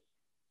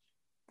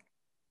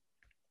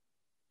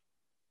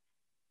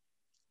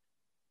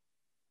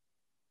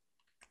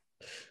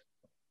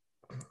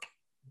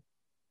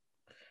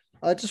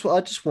 I just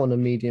want a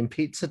medium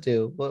pizza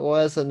deal.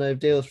 Why is there no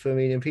deals for a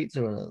medium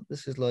pizza right now?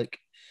 This is like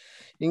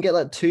you can get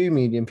like 2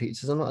 medium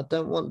pizzas. I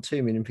don't want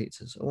 2 medium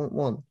pizzas. I want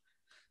 1.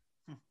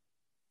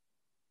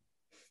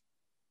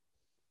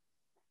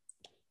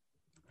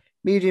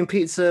 Medium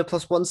pizza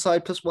plus 1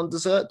 side plus 1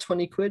 dessert,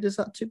 20 quid. Is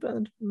that too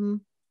bad?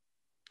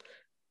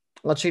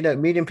 Actually, no,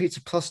 medium pizza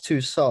plus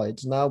 2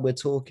 sides. Now we're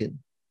talking.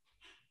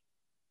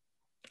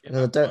 Yeah,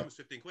 mine was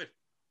 15 quid.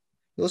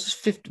 Yours is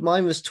 50.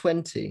 Mine was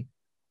 20.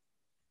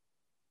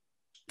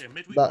 Yeah,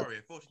 midweek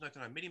warrior,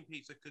 $14.99. Medium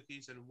pizza,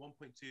 cookies, and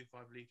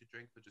 1.25-litre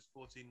drink for just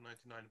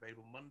 $14.99.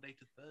 Available Monday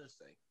to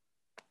Thursday.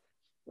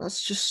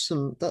 That's just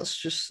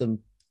some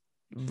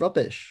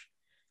rubbish.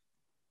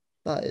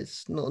 That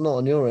is not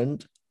on your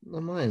end,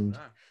 on my end. No.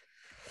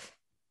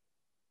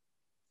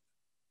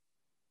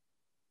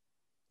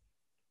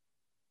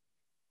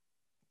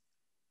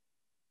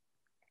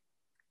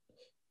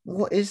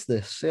 What is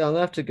this? Yeah, I'm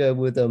gonna have to go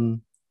with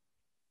mine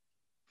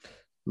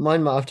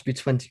might have to be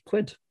 20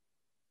 quid.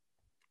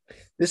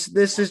 This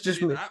is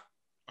just me.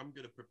 I'm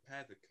gonna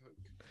prepare the Coke.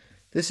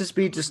 This is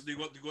me just. You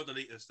got the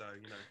liters though,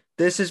 you know.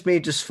 This is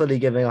me just fully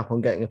giving up on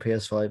getting a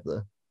PS5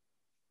 though.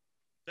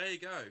 There you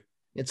go.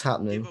 It's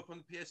happening. Give up on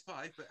the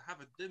PS5, but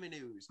have a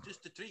Domino's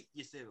just to treat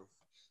yourself.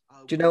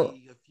 Do you know?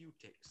 A few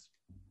ticks.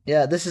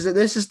 Yeah, this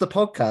is the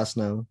podcast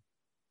now.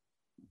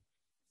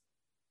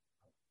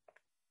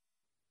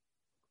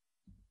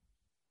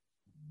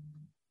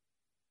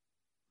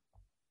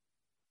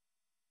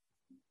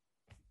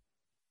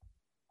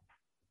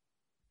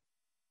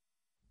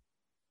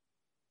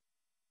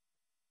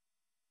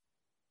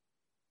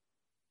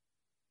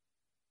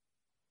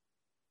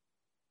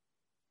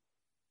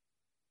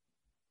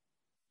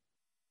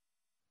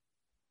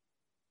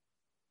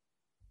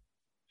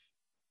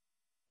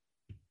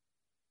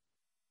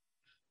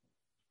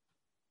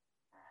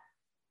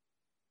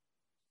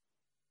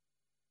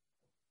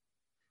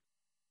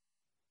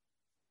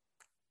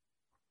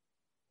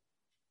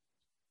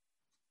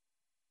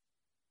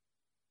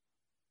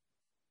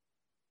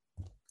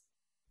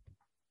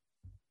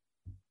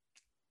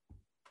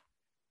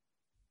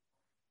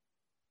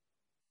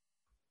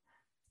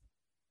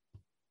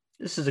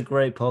 This is a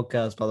great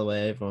podcast, by the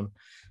way, everyone.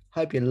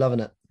 Hope you're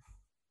loving it.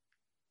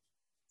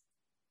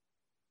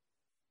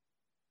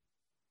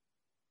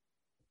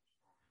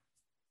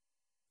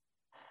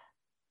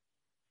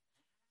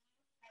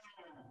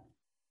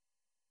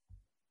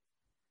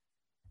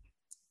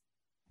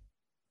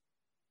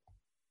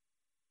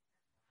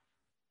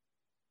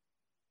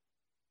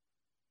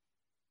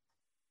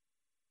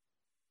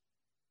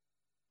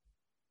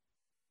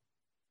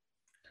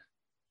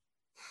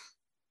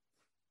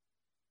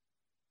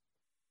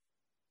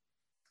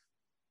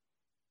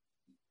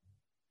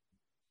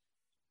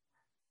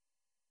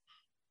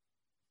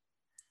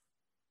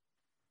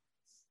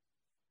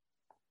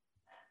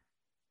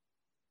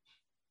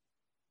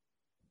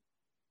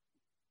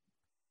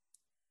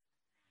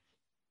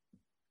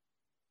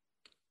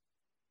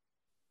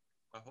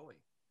 Ahoy.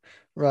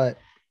 Right.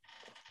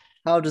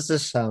 How does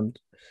this sound?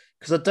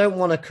 Because I don't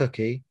want a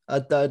cookie.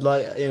 I'd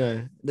like,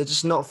 they're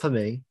just not for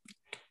me.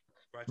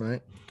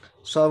 Right.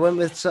 So I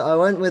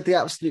went with the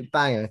absolute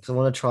banger because I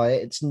want to try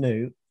it. It's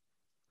new.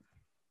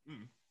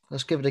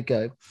 Let's give it a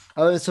go.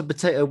 I went with some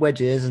potato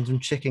wedges and some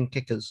chicken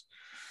kickers.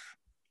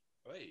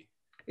 Oi.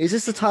 Is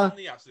this the time?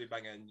 The absolute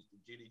banger. And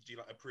do you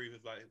like approve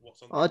of like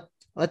what's on?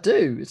 I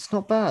do. It's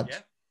not bad. Yeah.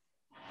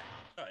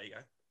 Oh, there you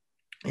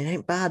go. It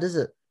ain't bad, is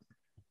it?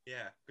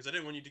 Yeah, because I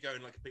don't want you to go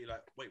and like be like,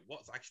 wait,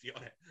 what's actually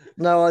on it?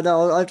 No, I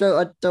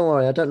don't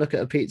worry. I don't look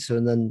at a pizza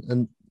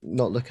and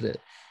not look at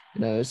it.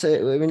 Look, it's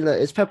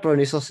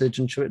pepperoni, sausage,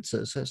 and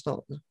chorizo, so it's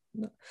not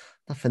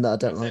nothing that I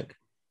don't like.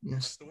 Yes,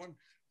 that's the one.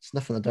 It's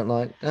nothing I don't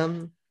like.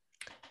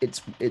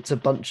 It's a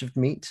bunch of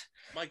meat.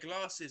 My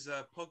glass is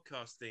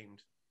podcast themed.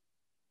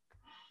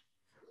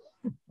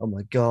 Oh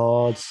my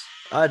god!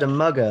 I had a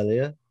mug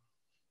earlier.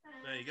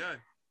 There you go.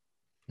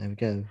 There we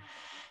go.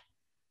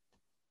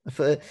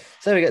 So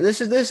there we go.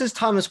 This is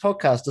Timeless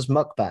Podcast as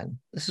mukbang.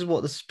 This is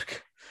what this,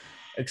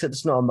 except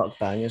it's not a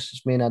mukbang. It's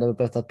just me and Adam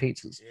both have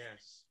pizzas.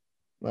 Yes.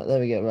 Right,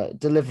 there we go. Right,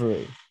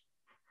 delivery.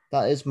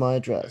 That is my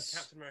address.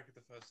 Captain America: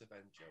 The First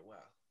Avenger. Wow.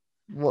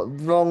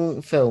 What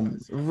wrong film?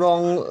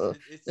 Wrong.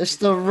 It's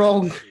the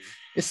wrong.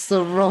 It's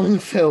the wrong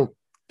film.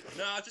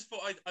 No, I just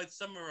thought I'd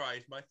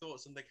summarize my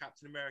thoughts on the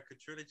Captain America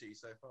trilogy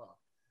so far.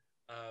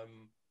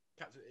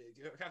 Captain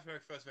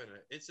America: First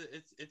Avenger. It's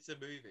a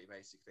movie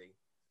basically.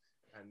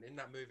 And in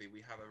that movie, we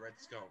have a Red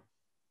Skull.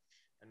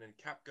 And then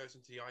Cap goes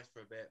into the ice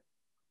for a bit.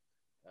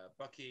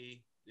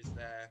 Bucky is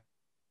there.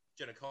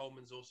 Jenna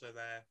Coleman's also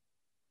there.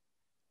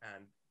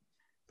 And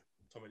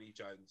Tommy Lee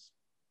Jones.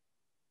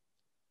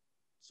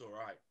 It's all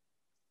right.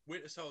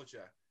 Winter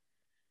Soldier.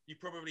 You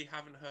probably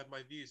haven't heard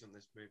my views on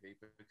this movie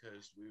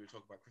because we were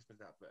talking about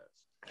Christmas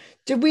adverts.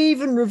 Did we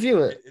even review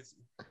it?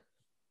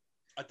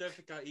 I don't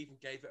think I even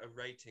gave it a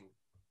rating.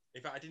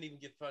 In fact, I didn't even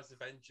give First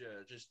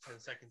Avenger just 10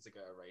 seconds ago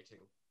a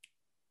rating.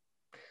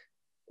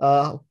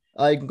 I'm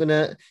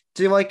gonna.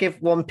 Do I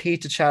give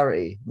 1p to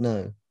charity?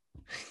 No,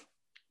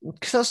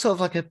 because that's sort of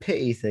like a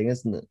pity thing,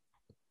 isn't it?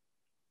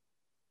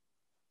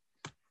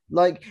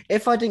 Like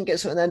if I didn't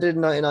get something that ended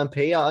in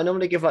 99p, I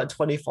normally give like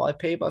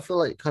 25p, but I feel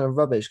like kind of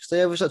rubbish because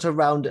they always like to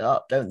round it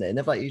up, don't they? They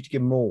never like you to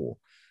give more.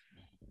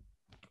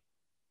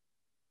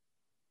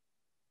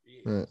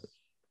 Yes. Right.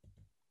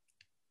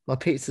 My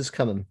pizza's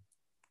coming.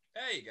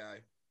 There you go.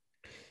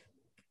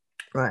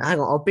 Right, hang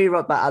on. I'll be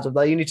right back, Adam.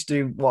 Though you need to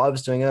do what I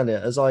was doing earlier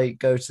as I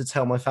go to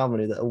tell my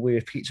family that a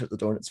weird pizza at the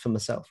door and it's for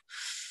myself.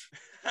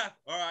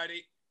 Alrighty.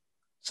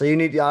 So you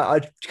need.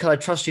 Can I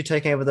trust you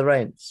taking over the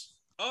reins?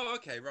 Oh,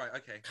 okay, right,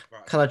 okay,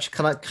 right.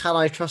 Can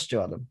I trust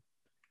you, Adam?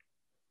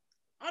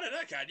 I don't know.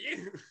 Can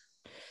you?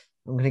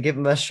 I'm going to give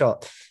him a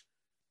shot.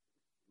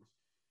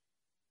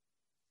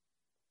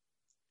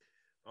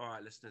 All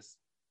right, listeners,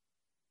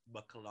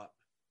 buckle up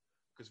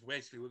because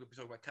basically we're going to be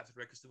talking about Captain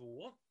America: Civil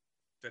War.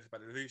 Directed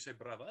by the Russo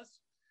brothers,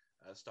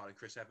 starring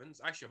Chris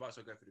Evans. Actually, I might as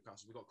well go through the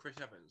cast. We've got Chris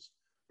Evans,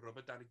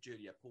 Robert Downey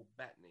Jr., Paul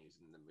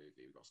Bettany's in the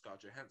movie. We've got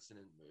Scarlett Johansson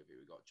in the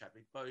movie. We've got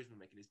Chadwick Boseman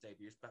making his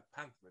debut as Black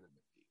Panther in the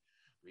movie.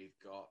 We've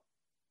got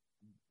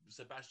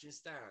Sebastian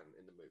Stan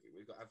in the movie.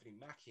 We've got Anthony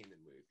Mackie in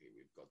the movie.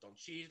 We've got Don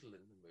Cheadle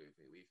in the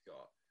movie. We've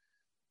got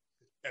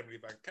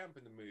Emily Van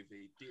Camp in the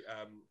movie.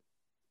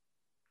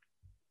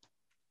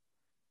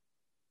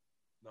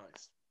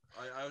 Nice.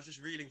 I was just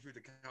reading through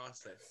the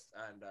cast list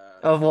and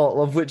Of what?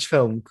 Of which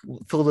film?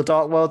 Thor: The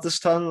Dark World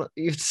this time?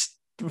 You just...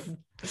 Nah,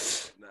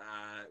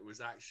 it's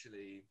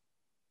actually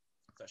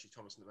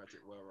Thomas and the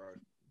Magic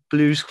Railroad.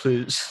 Blue's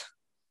Clues.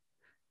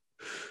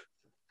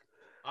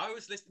 I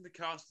was listening to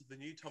the cast of the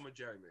new Tom and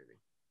Jerry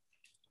movie.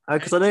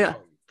 Because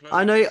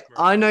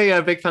I know you're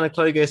a big fan of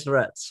Chloe Grace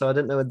Moretz, so I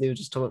didn't know whether you were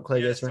just talking about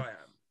Chloe Grace Moretz. Yes, I am.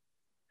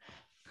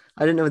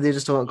 I didn't know whether you were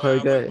just talking about Chloe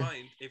Grace.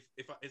 If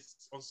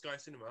it's on Sky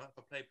Cinema,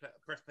 if I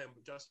press play on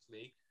Justice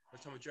League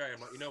with Tom and Jerry,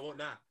 I'm like, you know what?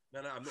 Nah,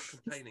 I'm not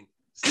complaining.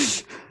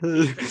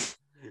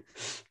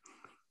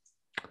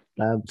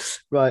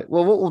 Right.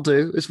 Well, what we'll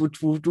do is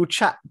we'll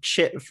chat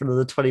shit for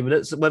another 20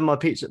 minutes. When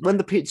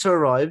the pizza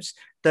arrives,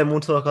 then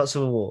we'll talk about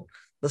Civil War.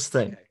 That's the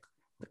thing.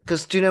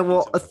 Because do you know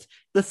what?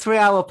 The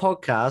 3-hour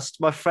podcast,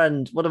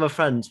 one of my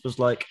friends was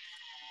like,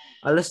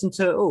 I listened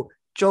to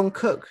John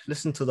Cook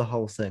listened to the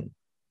whole thing.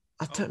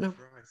 I don't know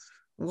Christ.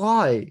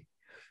 why.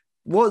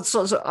 What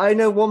sorts of, I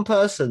know one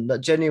person that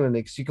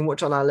genuinely, because you can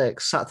watch on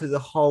Alex, sat through the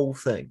whole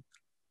thing.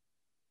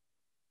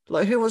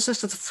 Like, who wants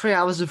this to 3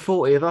 hours and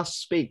 40 of us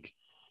speak?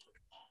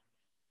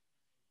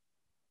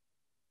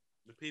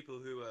 The people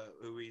who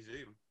we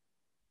Zoom.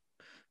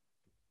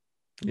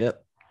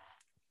 Yep.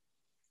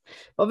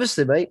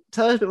 Obviously, mate,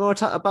 tell us a bit more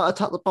about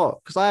Attack the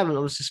Block, because I haven't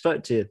obviously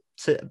spoke to you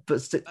Yeah.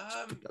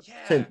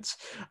 since.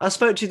 I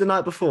spoke to you the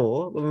night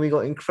before when we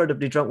got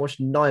incredibly drunk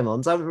watching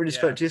Nimons. I haven't really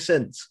spoke to you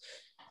since.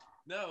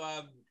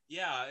 No,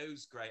 yeah, it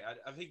was great.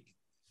 I think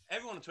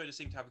everyone on Twitter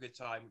seemed to have a good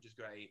time, which is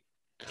great.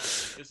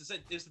 It was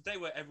the day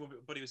where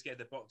everybody was getting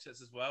their box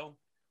sets as well,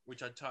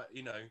 which I kind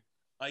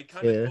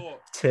of thought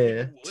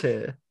Tear.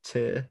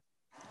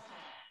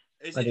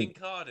 Is it in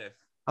Cardiff?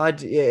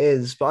 It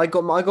is, but I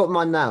got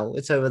mine now.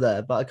 It's over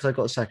there, but because I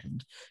got a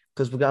second.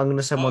 Because I'm going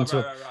to send one to.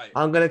 Right.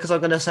 I'm going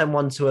to send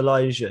one to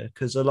Elijah,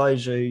 because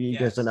Elijah, you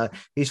guys don't know,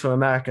 he's from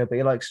America, but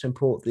he likes to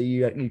import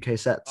the UK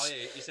sets. Oh yeah,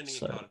 you're sending a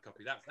Cardiff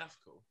copy. That's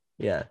cool.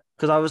 Yeah,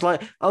 because I was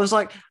like,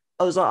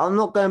 I'm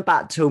not going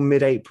back till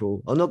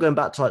mid-April. I'm not going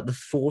back to like the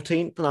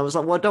 14th, and I was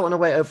like, well, I don't want to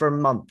wait over a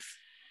month,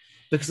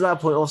 because at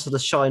that point also the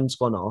shine's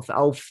gone off.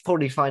 I'll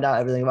probably find out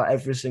everything about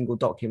every single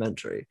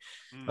documentary.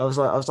 I was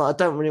like, I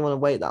don't really want to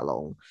wait that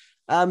long.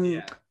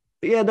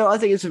 But yeah, no, I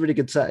think it's a really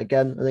good set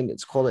again. I think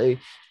it's quality.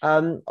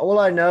 All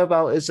I know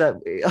about is that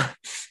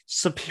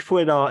some people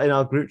in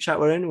our group chat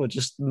we're in were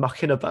just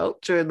mucking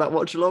about during that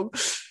watch along.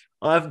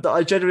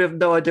 I genuinely have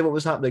no idea what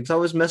was happening, because I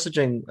was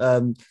messaging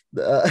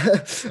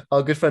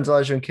our good friends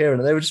Elijah and Kieran,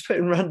 and they were just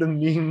putting random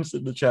memes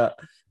in the chat.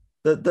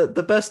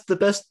 The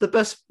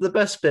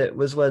best bit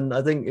was when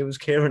I think it was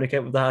Kieran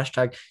again with the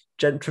hashtag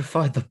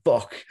gentrify the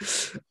Bok.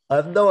 I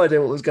have no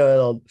idea what was going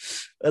on,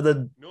 and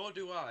then nor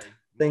do I.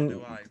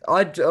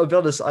 I'll be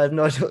honest, I have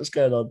no idea what's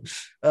going on.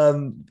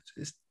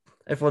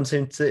 Everyone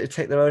seemed to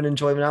take their own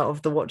enjoyment out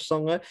of the watch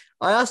song.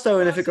 I asked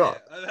Owen if it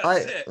got.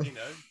 That's it, you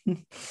know.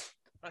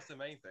 That's the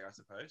main thing, I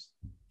suppose.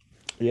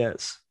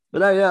 Yes, but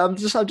no, yeah, I'm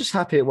just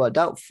happy it worked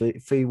out for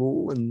you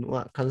all and all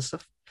that kind of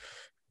stuff.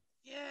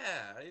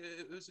 Yeah,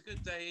 it was a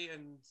good day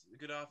and a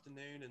good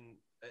afternoon, and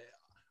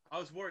I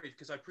was worried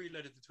because I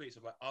preloaded the tweets.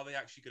 I'm like, are they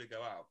actually going to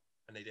go out?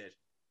 And they did,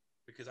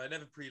 because I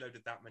never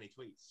preloaded that many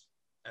tweets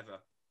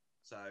ever.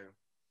 So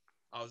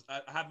I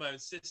had my own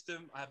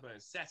system, I had my own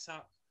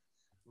setup,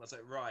 and I was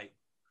like, right,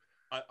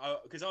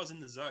 because I was in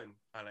the zone,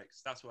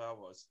 Alex. That's where I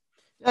was.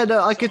 Yeah,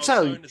 no, I could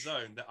tell. So in the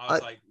zone that I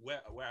was like,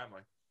 where am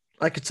I?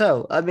 I could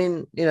tell. I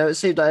mean, it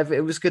seemed like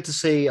it was good to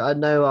see. I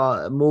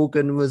know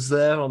Morgan was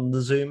there on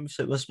the Zoom,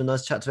 so it must have been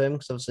nice to chat to him,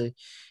 because obviously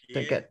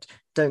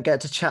don't get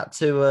to chat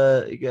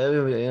to you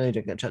don't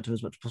get to chat to him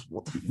as much as possible.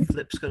 What the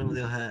flip's going on with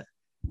your hair?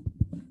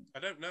 I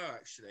don't know,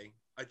 actually.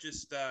 I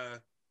just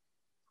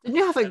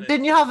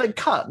didn't you have it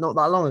cut not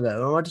that long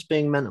ago, or am I just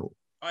being mental?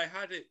 I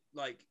had it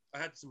I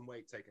had some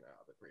weight taken out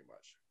of it pretty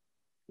much.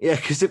 Yeah,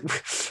 because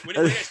when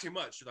it gets too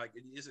much, it's like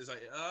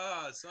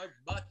so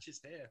much is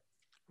here.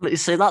 You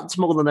see, that's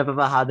more than I've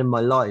ever had in my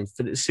life,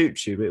 and it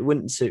suits you, but it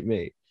wouldn't suit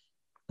me.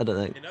 I don't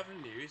think. In other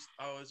news,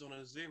 I was on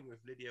a Zoom with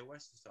Lydia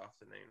West this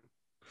afternoon.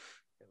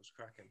 It was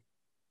cracking.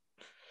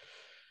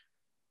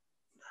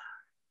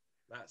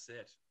 That's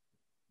it.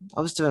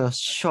 I was doing a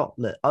shot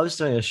list. You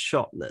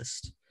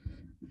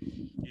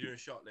doing a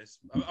shot list?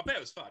 I bet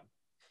it was fun.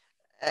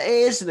 It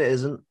is and it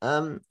isn't.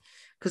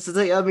 Because the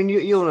thing, I mean,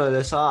 you all know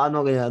this. I'm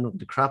not gonna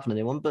crap on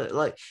anyone, but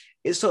like,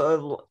 it's sort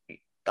of.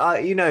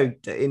 In our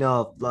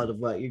line of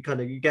work, you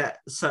get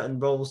certain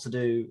roles to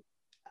do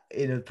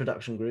in a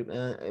production group,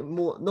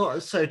 more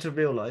not so to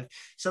real life.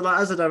 So,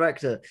 like, as a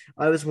director,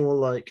 I was more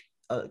like,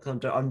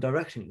 I'm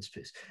directing this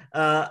piece.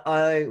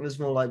 I was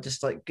more like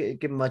just like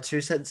giving my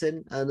 2 cents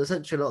in, and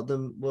essentially a lot of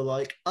them were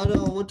like, "I don't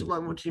know, what do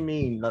you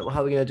mean? Like,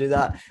 how are we going to do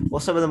that?" Or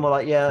some of them were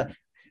like, "Yeah."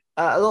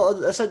 A lot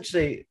of,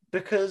 essentially,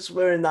 because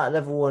we're in that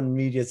level 1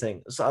 media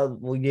thing, so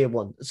year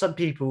 1. Some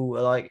people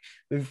are like,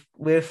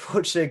 we're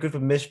fortunately good for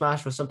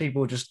mishmash, where some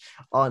people just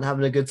aren't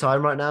having a good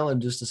time right now and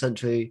just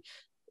essentially,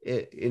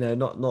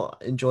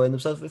 not enjoying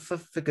themselves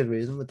for good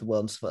reason with the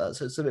world and stuff like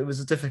that. So it was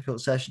a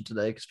difficult session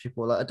today, because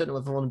people were like, I don't know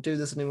if I want to do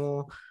this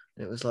anymore,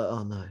 and it was like,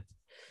 oh no.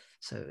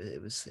 So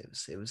it was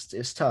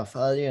tough.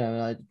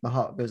 My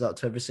heart goes out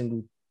to every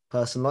single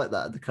person like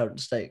that at the current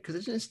state,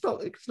 because it's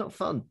not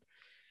fun.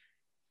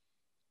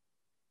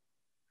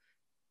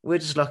 We're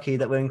just lucky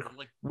that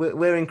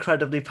we're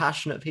incredibly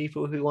passionate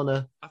people who want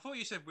to. I thought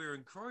you said we were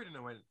in Croydon. I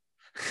went,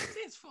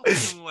 since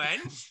fucking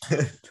when?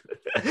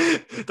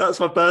 That's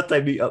my birthday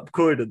meetup,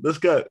 Croydon. Let's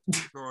go.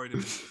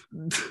 Croydon.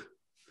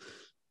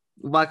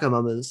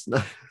 Wagamama's.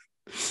 No.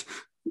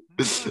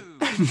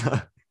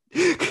 No.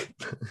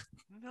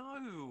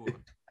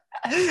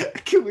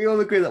 Can we all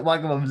agree that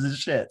Wagamama's is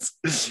shit?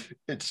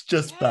 It's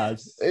just bad.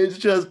 It's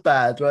just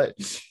bad, right?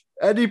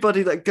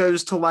 Anybody that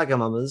goes to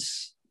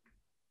Wagamama's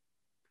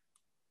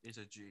is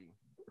a G.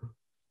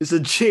 It's a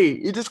G.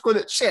 You just call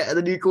it shit, and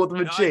then you call them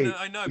a G.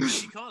 I know,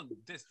 but you can't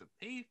diss the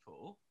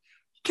people.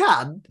 You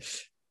can.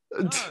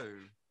 No,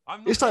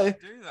 I'm not going to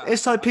do that.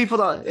 It's like people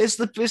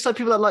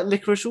that like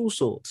licorice all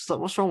sorts. It's like,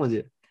 what's wrong with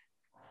you?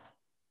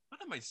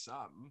 made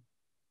some.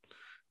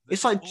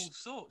 It's like all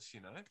sorts,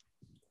 you know.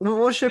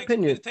 What's your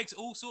opinion? It takes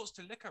all sorts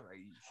to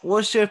liquorate.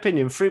 What's your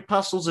opinion? Fruit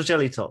pastels or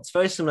jelly tots?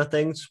 Very similar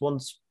things.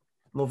 One's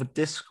more of a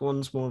disc,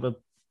 one's more of a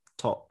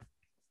top.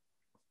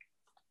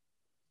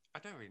 I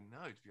don't really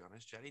know, to be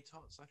honest. Jelly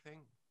tots, I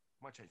think.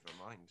 Might change my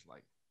mind.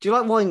 Like, do you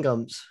like wine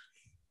gums?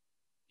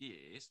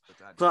 Yes, but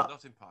I'm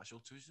not impartial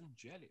to some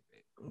jelly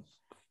bits.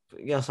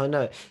 Yes, I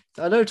know.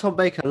 I know Tom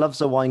Baker loves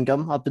a wine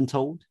gum, I've been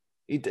told.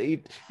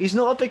 He's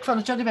not a big fan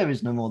of jelly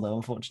babies no more, though,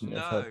 unfortunately.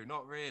 No,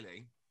 not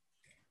really.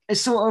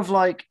 It's sort of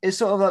like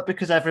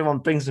because everyone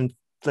brings them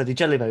bloody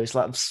jelly babies.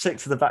 Like, I'm sick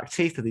to the back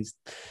teeth of these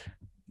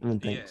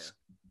things,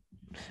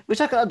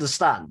 which I can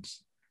understand.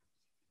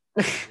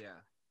 Yeah.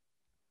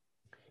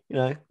 You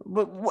know,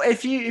 but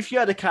if you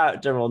had a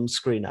character on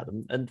screen,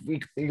 Adam, and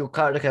your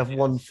character could have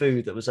one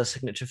food that was their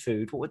signature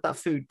food, what would that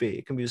food be?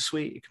 It can be a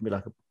sweet, it can be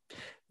like a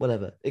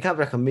whatever. It can't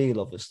be like a meal,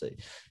 obviously.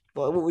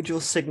 But what would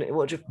your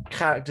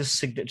character's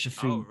signature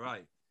food? Oh,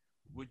 right.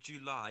 Would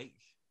you like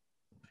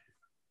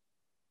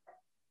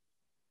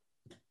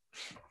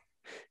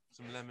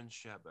some lemon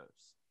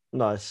sherbets?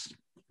 Nice.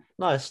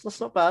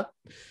 That's not bad.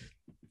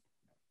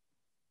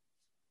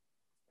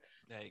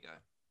 There you go.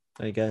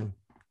 There you go.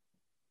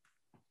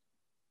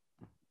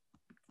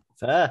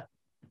 Fair.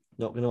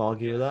 Not going to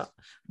argue with that.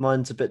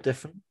 Mine's a bit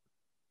different.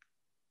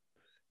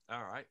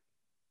 All right.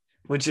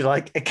 Would you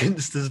like a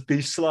Ginster's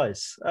beef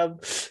slice?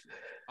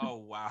 Oh,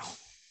 wow.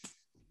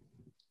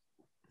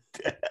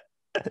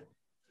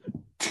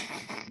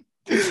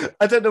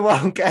 I don't know where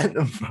I'm getting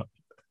them from.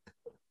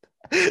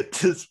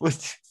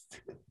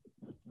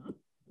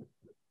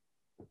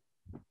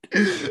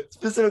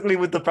 Specifically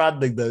with the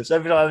branding, though. So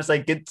every time I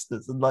say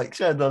Ginster's and like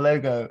showing the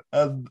logo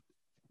at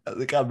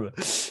the camera.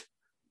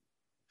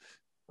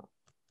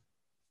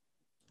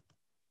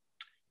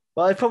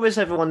 Well, I promise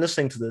everyone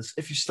listening to this,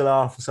 if you still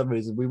are for some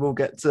reason, we will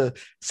get to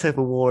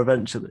Civil War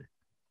eventually.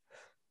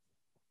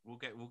 We'll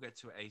get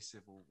to a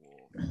civil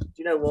war. Do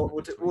you know what?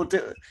 We'll do.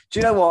 Do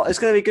you know what? It's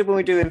going to be good when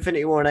we do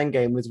Infinity War and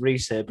Endgame with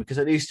Reese here, because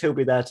at least he'll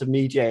be there to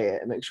mediate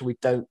it and make sure we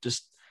don't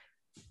just.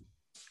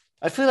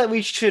 I feel like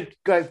we should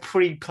go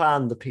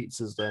pre-plan the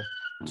pizzas though.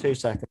 2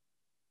 seconds.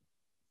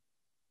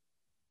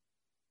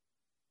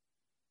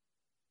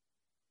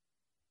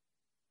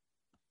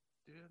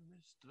 Dear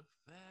Mr.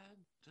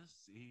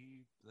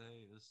 Fantasy,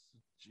 play us a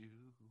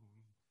tune,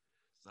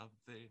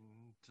 something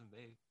to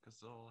make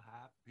us all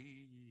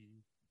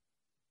happy.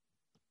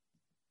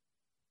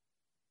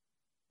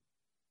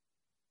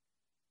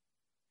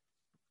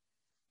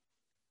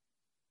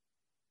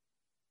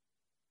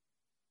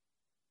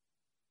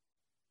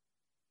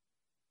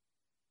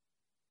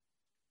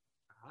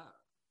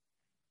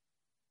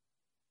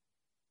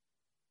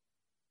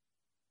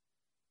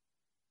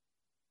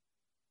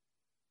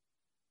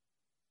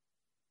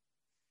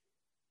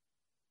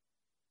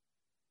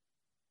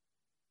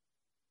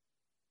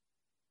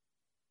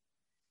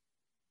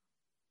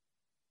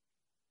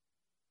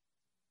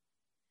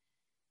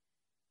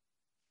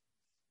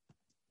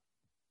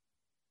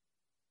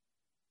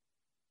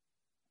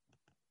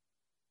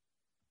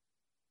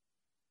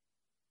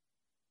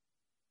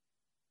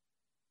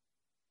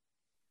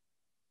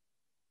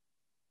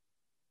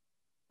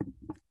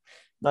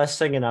 Nice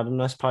singing, Adam.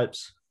 Nice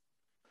pipes.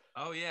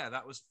 Oh yeah,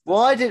 that was.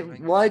 Why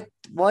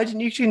didn't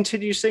you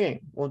continue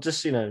singing? Or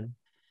just are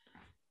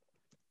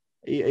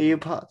you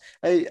part?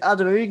 Hey,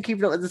 Adam, have you been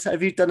keeping up with this?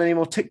 Have you done any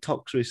more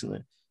TikToks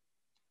recently?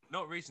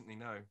 Not recently,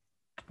 no.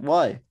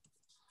 Why?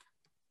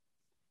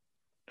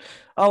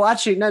 Oh,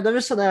 actually, no. There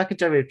is something I could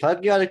generally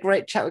plug. You had a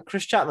great chat with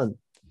Chris Chapman.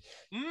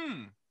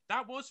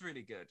 That was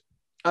really good.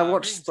 I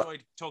watched. Really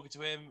enjoyed talking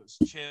to him. It was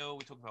chill.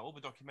 We talked about all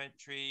the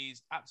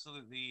documentaries.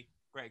 Absolutely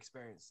great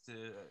experience to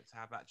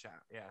have that chat.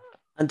 Yeah.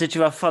 And did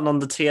you have fun on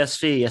the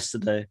TSV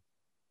yesterday?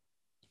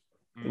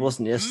 It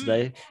wasn't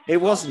yesterday. It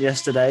wasn't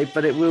yesterday,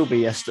 but it will be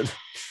yesterday.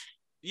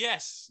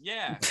 Yes.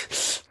 Yeah.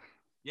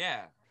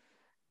 Yeah.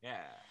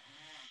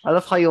 I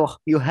love how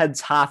your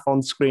head's half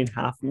on screen,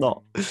 half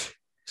not. It's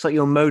like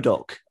your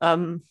MODOK.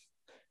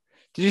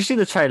 Did you see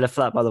the trailer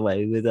for that, by the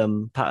way, with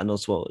Patton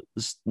Oswalt,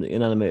 an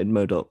animated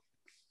MODOK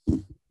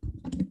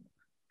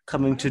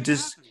coming to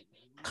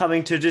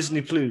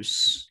Disney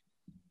Plus?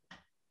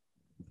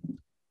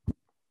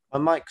 My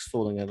mic's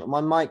falling over.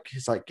 My mic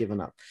is like giving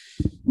up.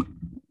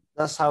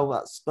 That's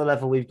the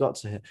level we've got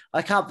to here.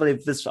 I can't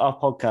believe our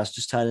podcast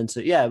just turned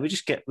into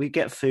we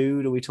get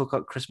food, or we talk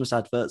about Christmas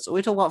adverts, or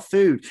we talk about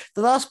food.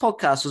 The last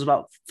podcast was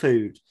about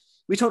food.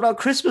 We talked about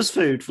Christmas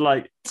food for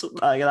like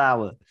an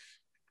hour.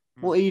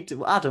 What are you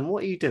doing, Adam?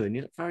 What are you doing?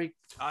 You look very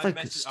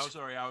focused.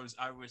 Sorry, I was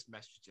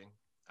messaging.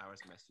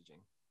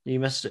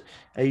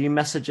 Are you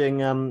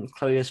messaging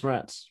Chloe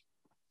Moretz?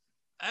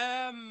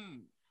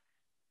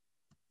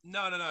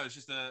 No.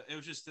 It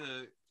was just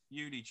a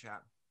uni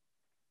chat.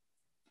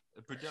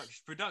 A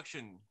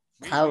production.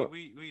 We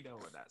know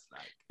what that's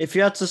like. If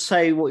you had to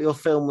say what your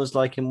film was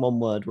like in one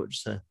word, what would you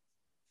say?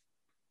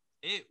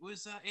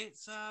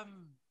 It's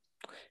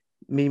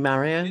Me,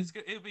 Mario.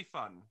 It'll be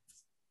fun.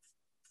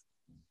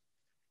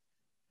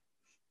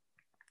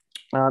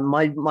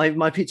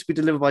 My pizza will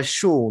be delivered by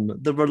Sean,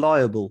 the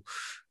reliable.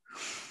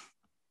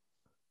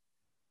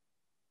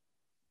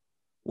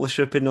 What's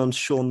your opinion on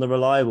Sean, the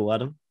reliable,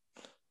 Adam?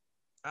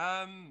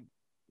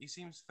 He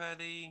seems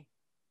fairly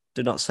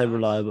Do not say nice.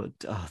 reliable.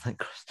 Oh, thank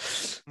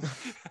Christ.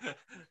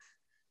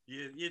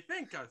 You'd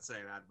think I'd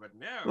say that, but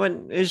no.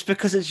 When it's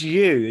because it's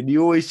you, and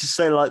you always just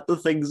say like the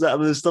things that are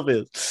the stuff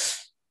is.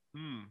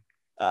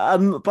 By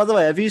the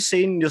way, have you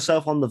seen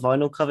yourself on the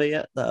vinyl cover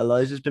yet that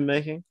Elijah's been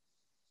making?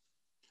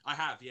 I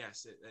have,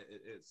 yes.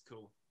 It's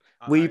cool.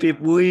 Will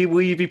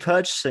you be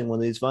purchasing one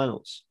of these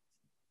vinyls?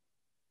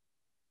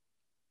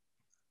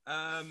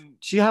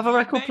 Do you have a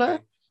record player?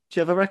 Do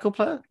you have a record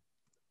player?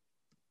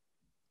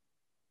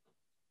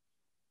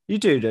 You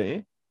do, don't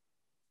you?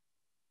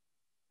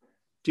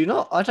 Do you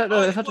not? I don't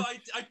know. I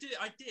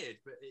did,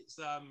 but it's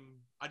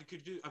I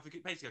could do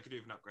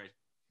with an upgrade.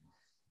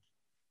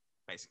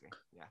 Basically,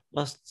 yeah.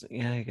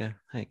 Yeah, there you go.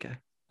 There you go.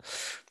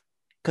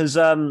 Because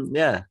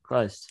yeah,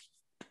 Christ.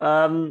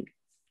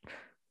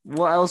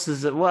 What else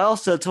is it? What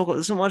else to talk about?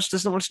 There's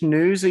not much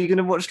news. Are you going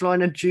to watch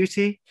Line of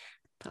Duty?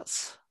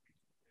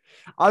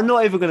 I'm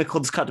not even going to call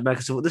this Captain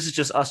America Civil War. This is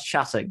just us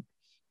chatting.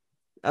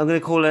 I'm going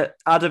to call it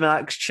Adam and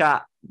Axe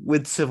chat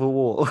with Civil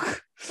War.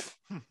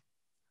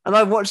 And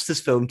I watched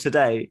this film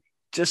today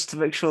just to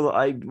make sure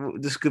that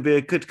this could be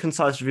a good,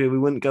 concise review. We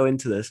wouldn't go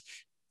into this,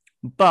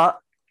 but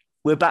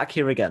we're back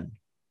here again.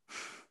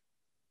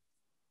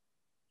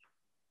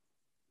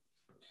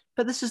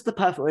 But this is the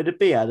perfect way to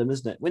be, Adam,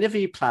 isn't it? Whenever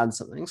you plan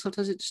something,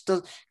 sometimes it just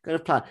doesn't go to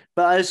plan.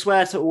 But I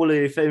swear to all of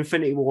you, for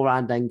Infinity War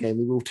and Endgame,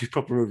 we will do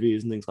proper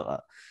reviews and things like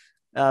that.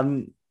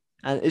 And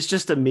it's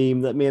just a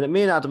meme that me and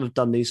Adam have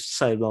done these for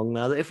so long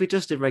now that if we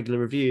just did regular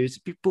reviews,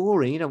 it'd be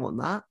boring. You don't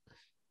want that.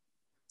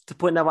 To the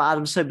point now where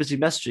Adam's so busy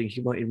messaging, he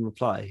won't even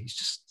reply. He's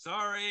just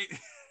sorry.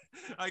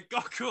 I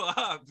got caught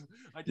up.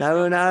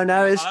 No.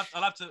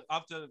 I'll have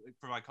to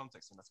provide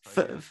context on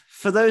that.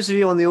 For those of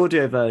you on the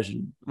audio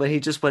version, when he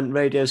just went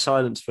radio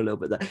silence for a little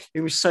bit there, he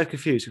was so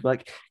confused. He was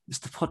like, is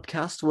the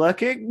podcast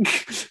working?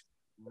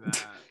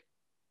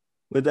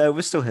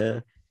 We're still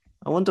here.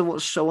 I wonder what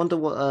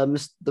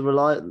the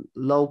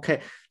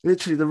Lolcano.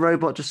 Literally, the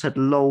robot just said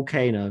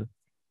Lolcano.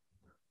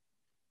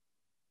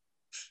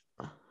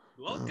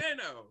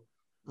 Volcano.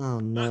 Oh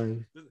no!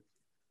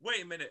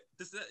 Wait a minute.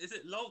 Is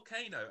it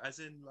Lolcano, as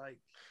in like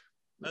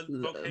a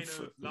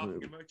volcano of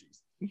laughing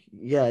emojis?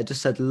 Yeah, it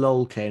just said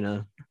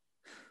Lolcano.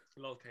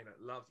 Lolcano,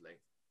 lovely.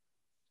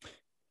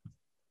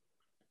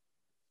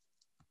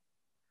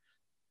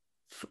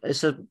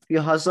 It's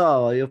your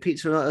huzzah, your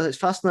pizza. It's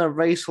faster than a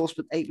racehorse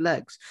with 8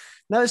 legs.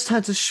 Now it's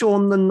time to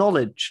Sean the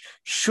Knowledge.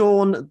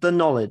 Sean the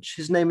Knowledge.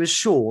 His name is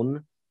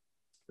Sean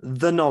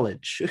the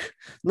Knowledge,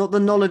 not the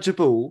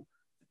knowledgeable.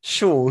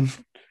 Sean.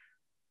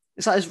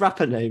 Is that his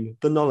rapper name?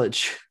 The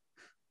Knowledge.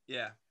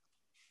 Yeah.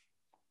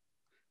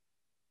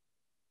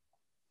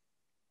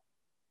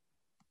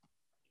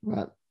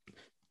 Right.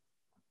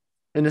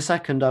 In a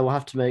second, I will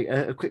have to make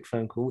a quick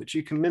phone call, which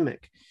you can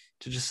mimic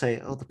to just say,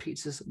 "Oh, the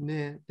pizza's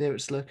near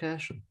its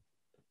location."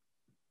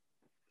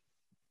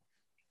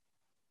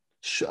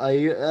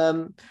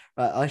 Right,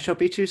 I shall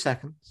be 2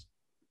 seconds.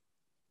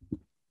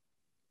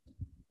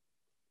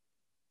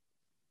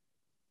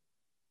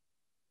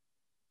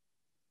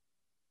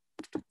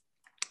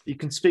 You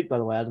can speak, by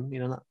the way, Adam. You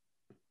know that?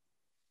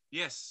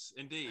 Yes,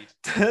 indeed.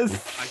 I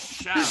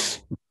shall.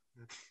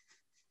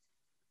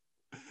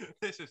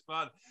 This is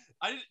fun.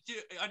 I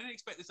didn't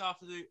expect this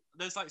after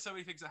there's like so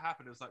many things that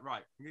happened. It was like,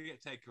 right, I'm gonna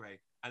get takeaway.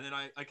 And then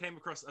I came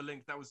across a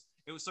link it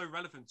was so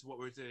relevant to what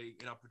we were doing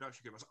in our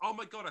production group. I was like, oh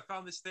my god, I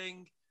found this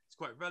thing. It's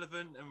quite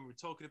relevant, and we were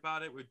talking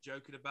about it, we were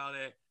joking about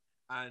it.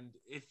 And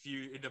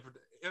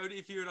only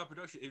if you're in our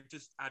production, it would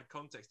just add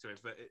context to it.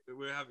 But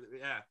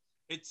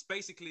it's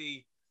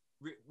basically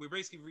we're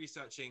basically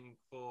researching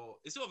for,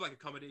 it's sort of like a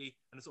comedy,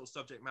 and the sort of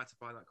subject matter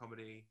behind that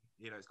comedy,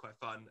 it's quite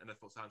fun, and I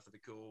thought it sounds really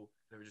cool,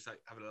 and we're just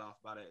like having a laugh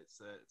about it. It's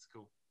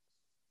cool.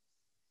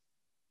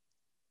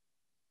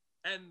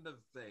 End of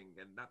thing,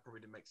 and that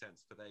probably didn't make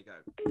sense, but there you go.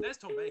 There's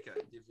Tom Baker.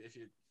 If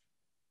you,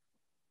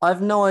 I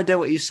have no idea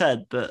what you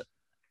said, but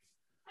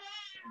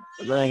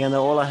then again,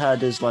 all I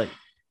heard is like,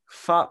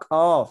 "Fuck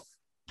off."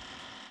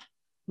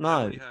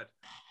 No,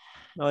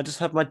 I just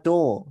heard my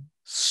door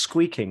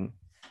squeaking.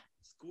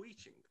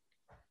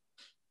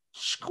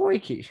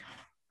 Squeaky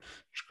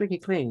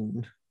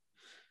clean.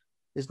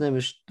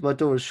 My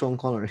door is Sean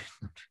Connery.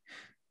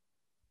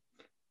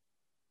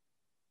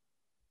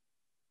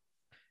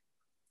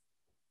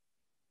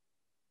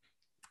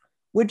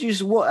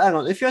 Hang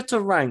on, if you had to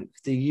rank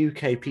the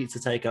UK pizza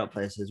takeout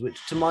places, which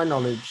to my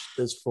knowledge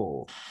there's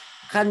 4,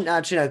 can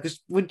actually no,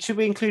 because should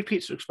we include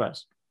Pizza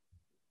Express?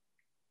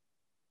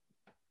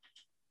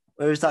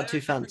 Or is that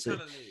too fancy?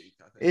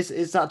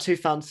 Is that too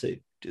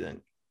fancy, do you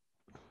think?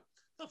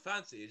 Not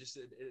fancy, it's just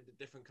a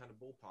different kind of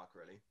ballpark,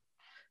 really.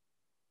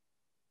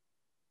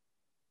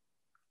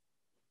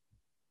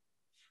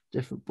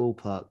 Different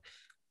ballpark.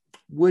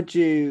 Would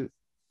you?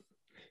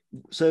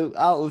 So,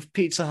 out of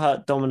Pizza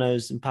Hut,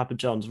 Domino's, and Papa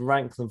John's,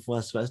 rank them from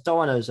worst to best.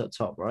 Domino's at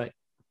top, right?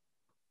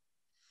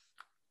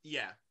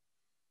 Yeah.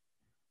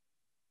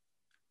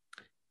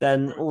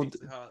 then Probably all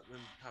Pizza Hut,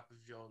 then Papa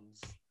John's,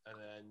 and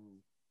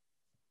then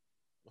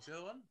what's the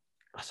other one?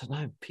 I don't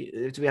know.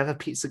 Do we have a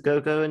Pizza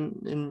Go-Go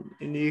in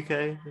the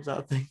UK? Is that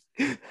a thing?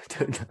 I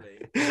don't know.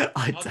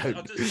 I don't.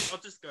 I'll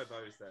just go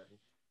those then.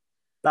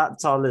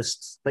 That's our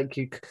list. Thank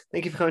you.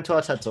 Thank you for coming to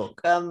our TED Talk.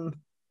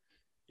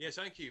 Yes,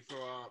 thank you for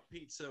our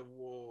Pizza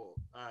War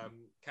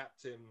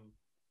captain.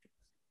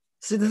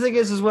 See, the thing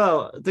is as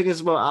well,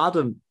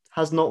 Adam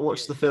has not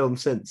watched the film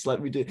since, like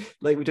we do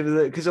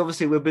because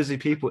obviously we're busy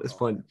people at this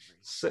point.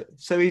 So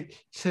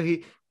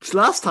he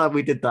last time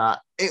we did that,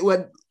 it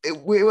went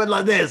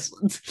like this.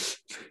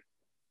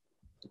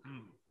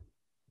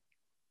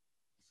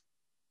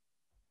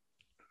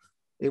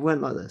 It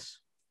went like this.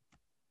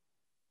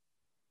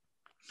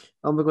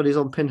 Oh my god, he's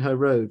on Pinho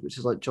Road, which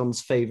is like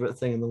John's favorite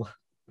thing in the world.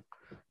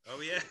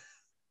 Oh yeah.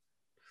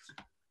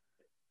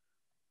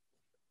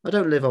 I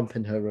don't live on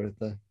Pinho Road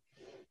though.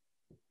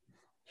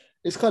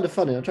 It's kind of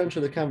funny. I'm trying to show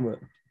the camera.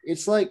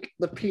 It's like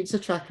the pizza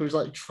tracker is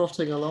like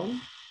trotting along.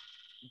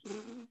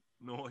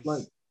 Nice.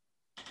 Like,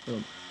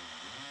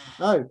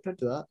 no, don't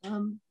do that.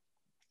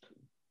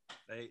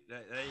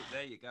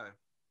 There you go.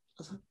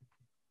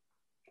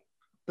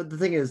 But the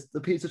thing is,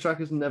 the pizza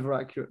tracker is never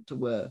accurate to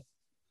where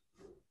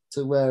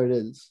it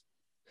is,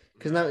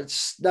 because now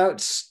it's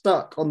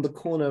stuck on the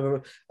corner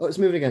of. Oh, it's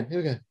moving again. Here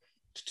we go.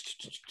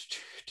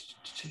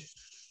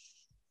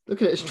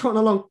 Look at it. It's trotting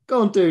along.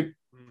 Go on, dude.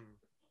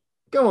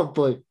 Go on,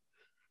 boy.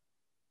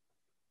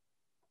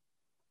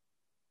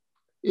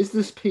 Is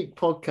this peak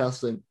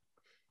podcasting?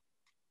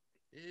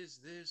 Is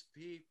this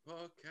peak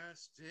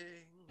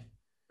podcasting?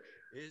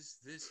 Is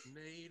this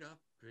made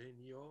up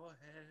in your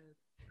head?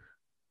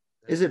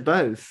 Is it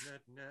both?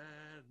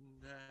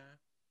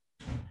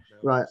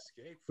 Right.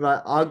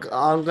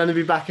 I'm going to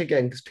be back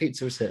again because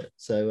pizza is here.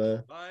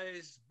 So.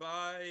 Bye,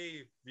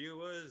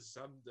 viewers.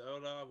 I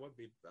won't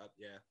be.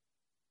 Yeah.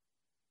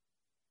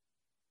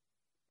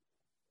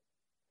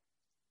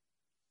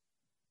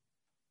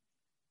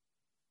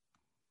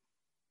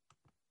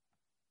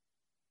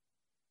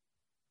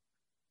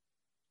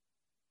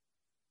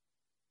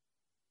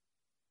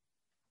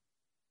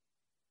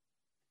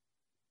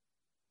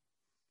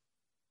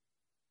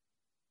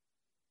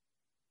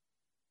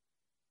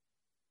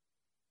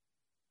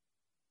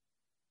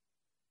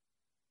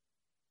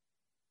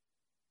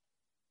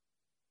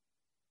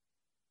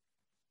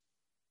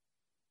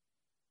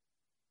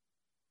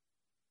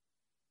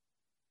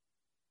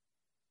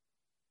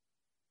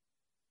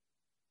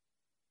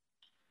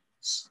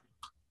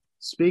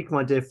 Speak,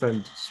 my dear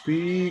friend.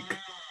 Speak.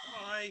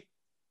 Hi.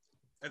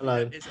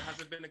 Hello. Has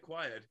it been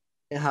acquired?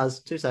 It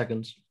has 2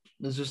 seconds.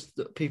 There's just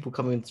people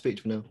coming in to speak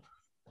to me now.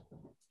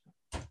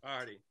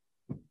 Alrighty.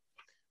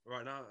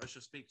 Right now, I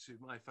shall speak to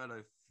my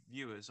fellow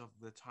viewers of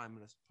the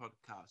Timeless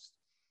podcast.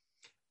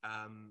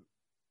 Hi.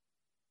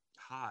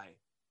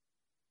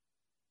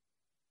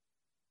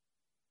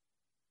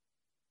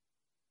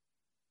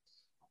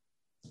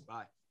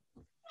 Bye.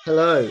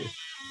 Hello.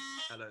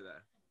 Hello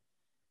there.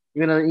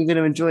 You're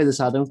gonna enjoy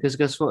this, Adam, because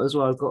guess what? As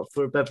well, I've got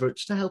for a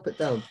beverage to help it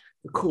down.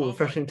 The cool,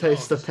 refreshing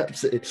taste of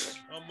Pepsi.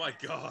 Oh my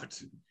god!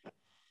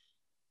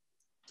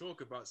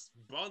 Talk about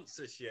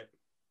sponsorship.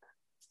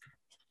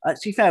 To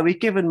be fair, we've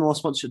given more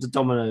sponsorship to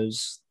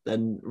Domino's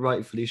than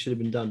rightfully should have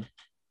been done.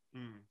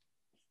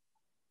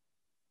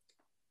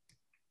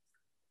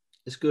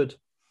 It's good.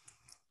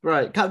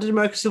 Right, Captain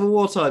America: Civil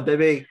War time,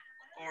 baby.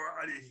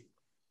 Alrighty.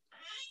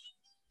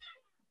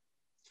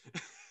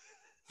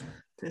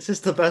 This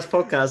is the best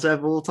podcast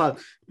of all time.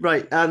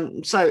 Right.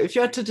 So if you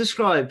had to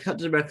describe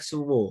Captain America: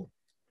 Civil War,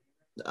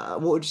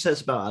 what would you say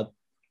it's about, Ad?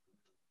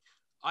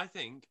 I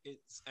think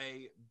it's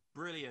a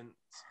brilliant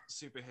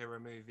superhero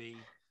movie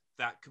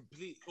that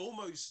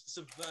almost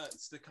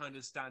subverts the kind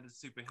of standard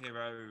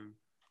superhero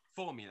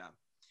formula.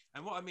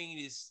 And what I mean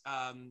is,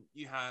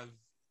 you have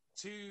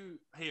two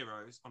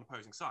heroes on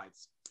opposing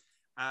sides,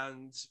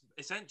 and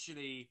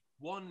essentially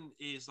one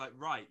is like,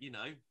 right,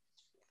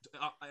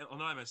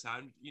 on Iron Man's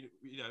hand,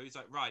 it's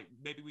like, right,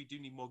 maybe we do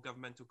need more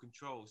governmental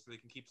control so they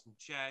can keep us in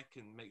check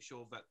and make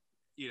sure that,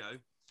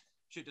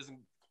 shit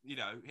doesn't,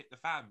 hit the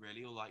fan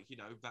really, or like,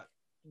 that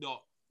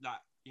not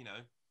that,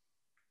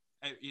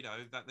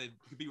 that they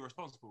could be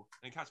responsible.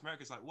 And Captain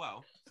America's like,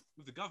 well,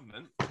 with the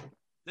government,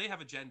 they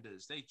have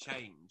agendas, they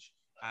change,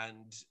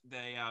 and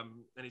they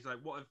and he's like,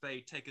 what if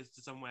they take us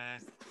to somewhere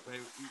where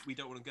we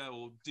don't want to go,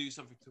 or do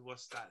something to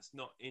us that's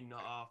not in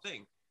our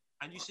thing?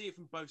 And you see it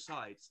from both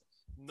sides.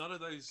 None of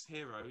those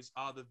heroes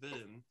are the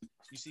villain.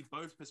 You see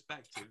both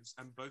perspectives,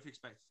 and both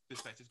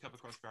perspectives come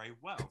across very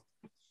well.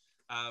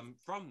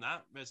 From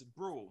that, there's a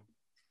brawl,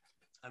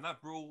 and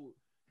that brawl,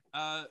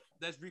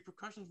 there's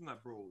repercussions from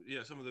that brawl.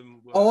 Yeah, some of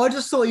them. I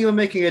just thought you were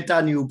making a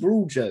Daniel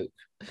Brawl joke.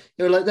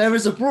 You were like, there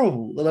is a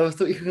brawl, and I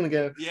thought you were going to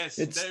go. Yes,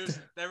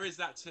 there is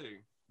that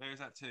too. There is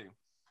that too.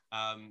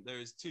 There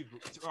is two.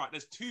 All right,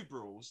 there's two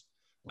brawls,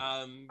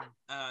 and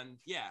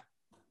yeah,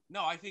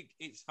 no, I think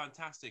it's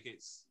fantastic.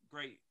 It's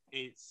great.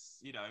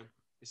 It's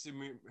it's a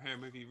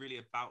movie really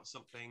about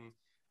something,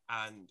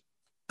 and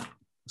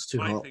it's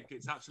too I hot. think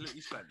it's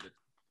absolutely splendid.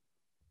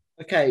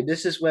 Okay,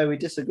 this is where we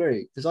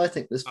disagree because I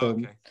think this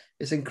film Okay.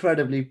 is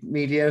incredibly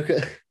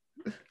mediocre.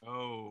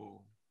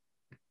 Oh.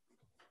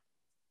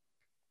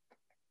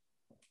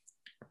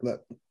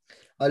 Look,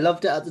 I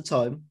loved it at the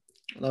time,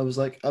 and I was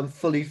like, I'm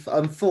for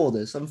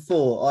this. I'm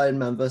for Iron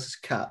Man versus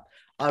Cap.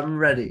 I'm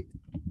ready.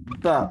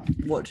 But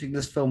watching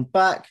this film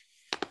back,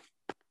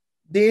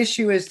 the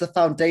issue is the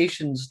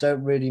foundations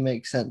don't really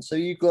make sense. So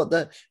you've got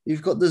the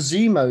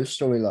Zemo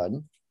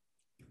storyline,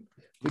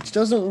 which Hmm.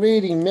 doesn't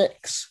really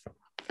mix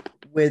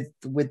with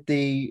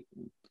the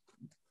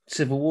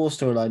Civil War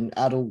storyline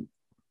at all.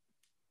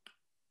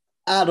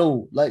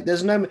 Like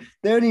there's no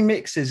the only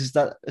mixes is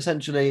that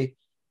essentially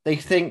they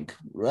think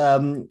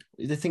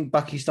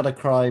Bucky's done a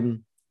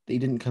crime that he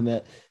didn't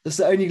commit. That's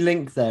the only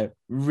link there,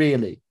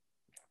 really.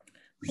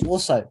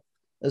 Also,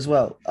 as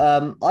well,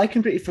 I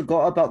completely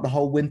forgot about the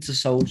whole Winter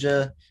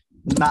Soldier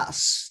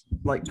mass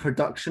like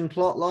production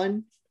plot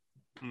line.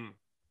 Hmm.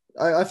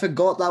 I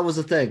forgot that was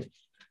a thing.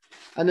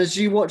 And as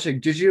you watching,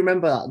 did you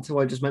remember that until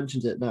I just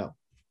mentioned it now?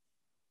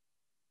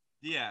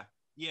 Yeah.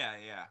 Yeah.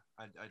 Yeah.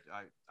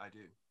 I do.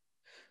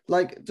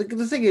 Like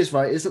the thing is,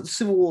 right, is that the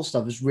Civil War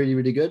stuff is really,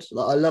 really good.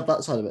 Like I love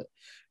that side of it.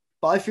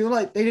 But I feel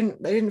like they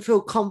didn't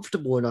feel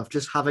comfortable enough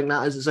just having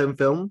that as its own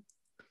film.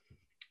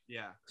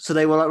 Yeah. So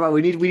they were like, right,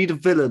 we need a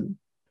villain.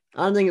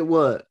 I don't think it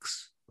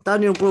works.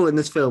 Daniel Brühl in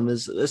this film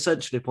is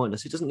essentially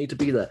pointless. He doesn't need to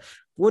be there.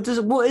 What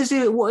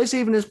is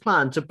even his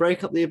plan to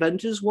break up the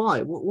Avengers?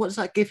 Why? What does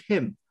that give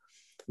him?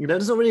 You know,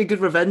 it's not really a good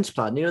revenge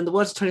plan. You know, in the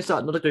words of Tony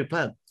Stark, not a good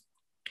plan.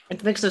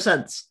 It makes no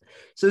sense.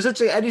 So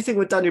essentially, anything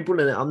with Daniel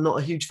Brühl in it, I'm not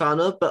a huge fan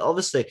of. But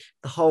obviously,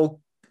 the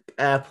whole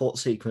airport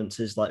sequence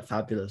is like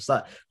fabulous.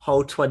 That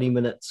whole 20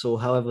 minutes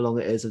or however long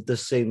it is of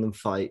just seeing them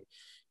fight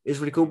is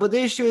really cool. Hmm. But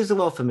the issue is,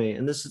 well, for me,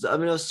 and this is, I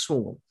mean, it's a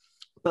small one,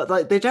 but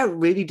like they don't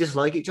really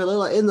dislike each other.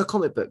 Like in the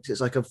comic books,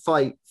 it's like a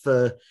fight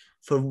for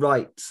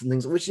rights and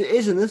things, which it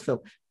is in this film.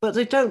 But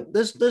they don't.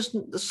 There's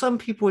some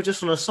people are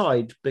just on a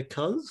side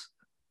because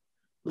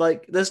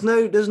like there's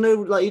no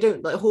like you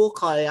don't like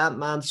Hawkeye, Ant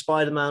Man,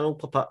 Spider Man all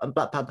pop up and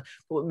Black Panther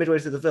midway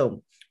through the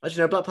film.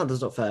 Actually, no, Black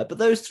Panther's not fair, but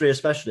those three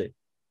especially,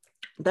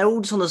 they're all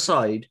just on the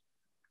side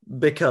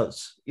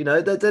because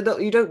they're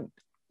not. You don't.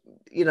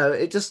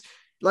 It just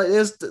like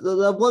there's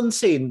the one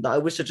scene that I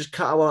wish I just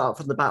cut out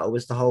from the battle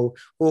was the whole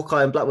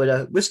Hawkeye and Black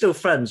Widow. We're still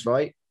friends,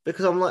 right?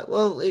 Because I'm like,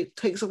 well, it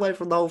takes away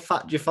from the whole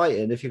fact you're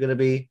fighting if you're going to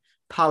be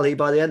pally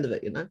by the end of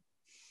it.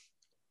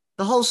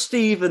 The whole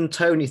Steve and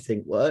Tony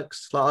thing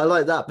works. Like I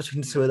like that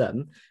between the two Hmm. of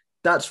them.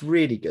 That's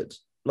really good.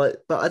 Like,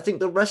 but I think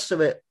the rest of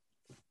it,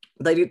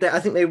 I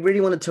think they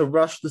really wanted to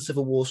rush the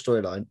Civil War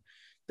storyline.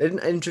 They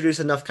didn't introduce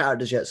enough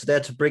characters yet, so they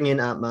had to bring in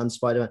Ant Man,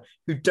 Spider Man,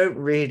 who don't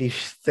really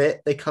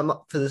fit. They come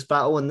up for this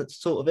battle, and that's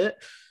sort of it.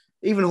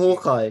 Even Hmm.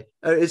 Hawkeye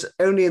is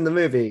only in the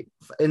movie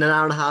in an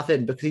hour and a half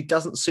in because he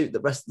doesn't suit the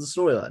rest of the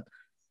storyline.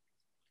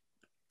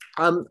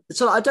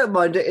 So I don't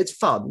mind it; it's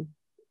fun,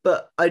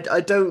 but I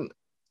don't.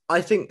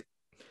 I think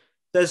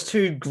there's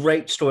two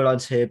great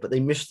storylines here, but they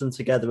mish them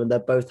together, and they're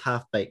both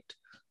half baked.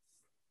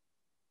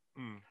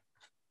 Hmm.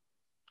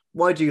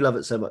 Why do you love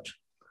it so much?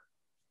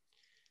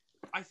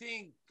 I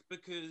think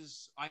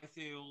because I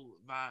feel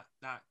that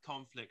that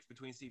conflict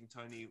between Steve and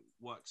Tony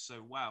works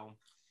so well.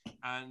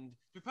 And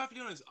to be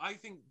perfectly honest, I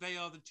think they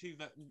are the two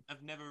that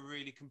have never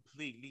really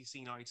completely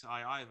seen eye to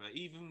eye either.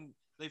 Even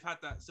they've had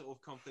that sort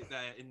of conflict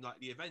there in like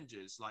the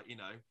Avengers, like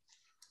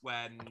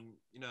when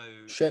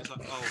Shit. it's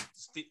like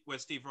where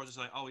Steve Rogers is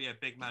like, oh yeah,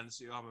 big man in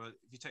suit armor. If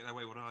you take that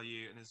away, what are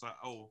you? And it's like,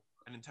 oh,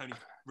 and then Tony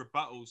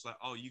rebuttals like,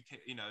 oh,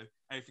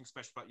 everything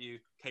special about you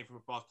came from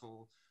a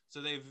bottle.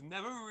 So they've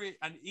never really,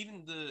 and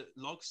even the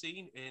log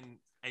scene in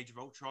Age of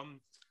Ultron,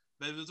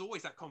 there was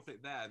always that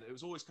conflict there. It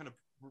was always kind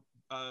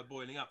of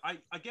boiling up. I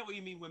get what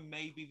you mean when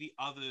maybe the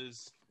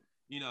others,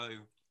 in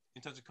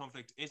terms of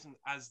conflict, isn't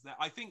as there.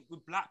 I think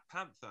with Black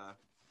Panther,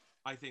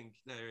 I think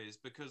there is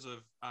because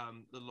of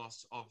the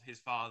loss of his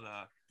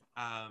father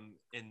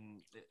in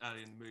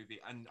early in the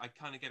movie, and I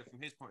kind of get it from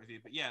his point of view.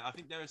 But yeah, I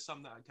think there are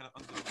some that are kind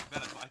of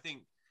underdeveloped. But I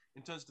think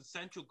in terms of the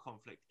central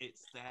conflict,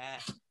 it's there,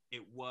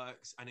 it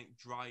works, and it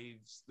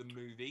drives the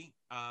movie.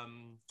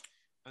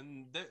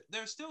 And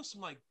there are still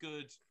some like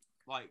good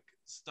like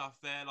stuff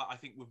there. Like I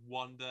think with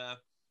Wanda,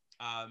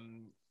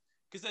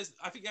 because there's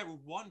I think yeah with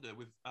Wanda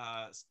with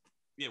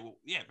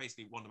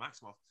basically Wanda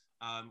Maximoff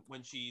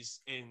when she's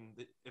in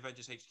the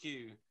Avengers HQ,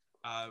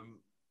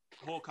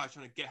 Hawkeye's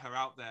trying to get her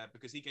out there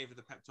because he gave her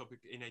the pep talk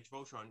in Age of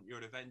Ultron. You're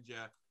an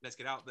Avenger. Let's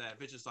get out there.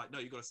 Vision's like, no,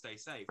 you got to stay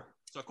safe.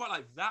 So I quite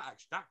like that.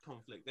 Actually, that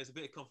conflict. There's a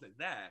bit of conflict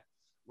there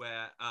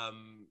where,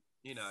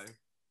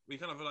 we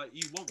kind of like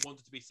you want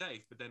Wanda to be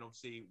safe, but then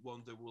obviously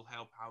Wanda will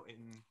help out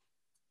in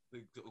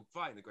the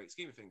fight in the great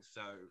scheme of things.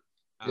 So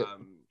Yep.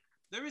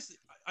 there is,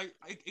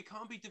 it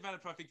can't be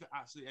developed. I think for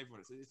absolutely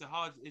everyone. It's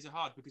a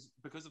hard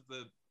because of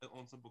the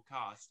ensemble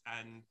cast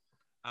and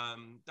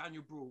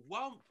Daniel Brühl.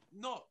 Well,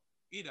 not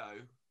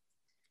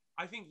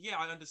I think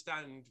I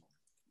understand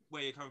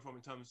where you're coming from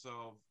in terms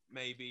of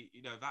maybe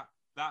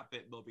that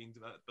bit not being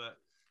developed, but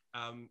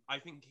I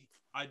think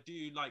I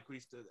do like what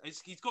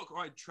he's got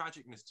quite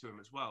tragicness to him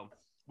as well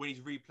when he's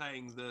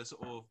replaying the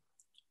sort of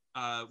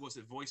what's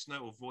it, voice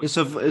note or voice.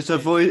 It's a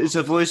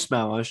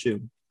voicemail, I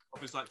assume.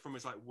 From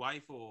his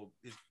wife or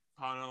his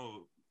partner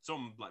or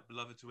some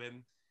beloved to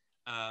him.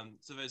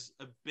 So there's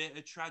a bit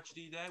of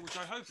tragedy there, which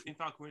I hope in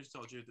Falcon Winter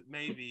Soldier that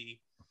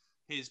maybe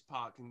his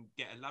part can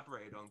get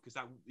elaborated on, because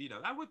that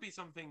would be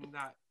something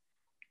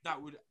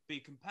that would be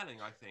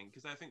compelling, I think,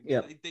 because I think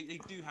they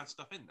do have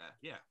stuff in there.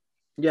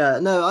 Yeah,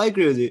 no, I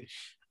agree with you.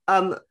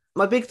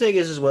 My big thing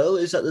is as well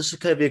is that the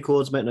Sokovia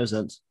Accords make no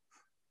sense.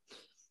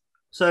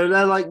 So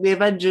they're like the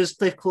Avengers,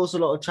 they've caused a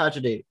lot of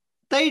tragedy.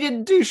 They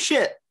didn't do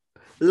shit.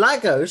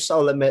 Lagos,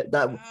 I'll admit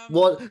that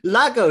Wanda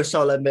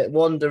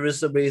is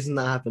the reason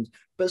that happened.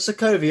 But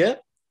Sokovia,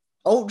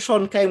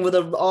 Ultron came with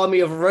an army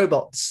of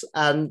robots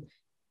and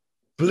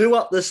blew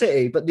up the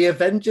city, but the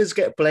Avengers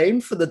get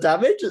blamed for the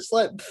damage. It's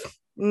like,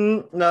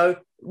 no.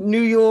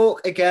 New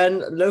York,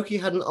 again, Loki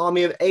had an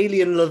army of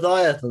alien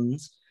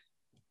Leviathans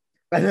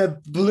and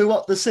it blew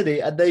up the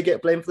city and they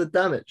get blamed for the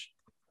damage.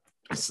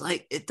 It's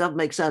like, it doesn't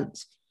make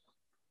sense.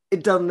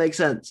 It doesn't make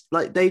sense.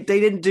 Like, they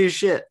didn't do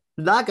shit.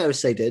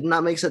 Lagos they did, and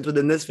that makes sense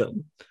within this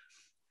film.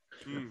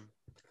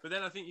 But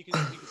then I think you can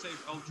say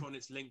with Ultron,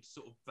 it's linked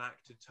sort of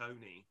back to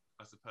Tony,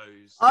 I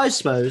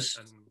suppose.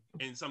 And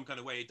in some kind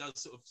of way, it does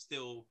sort of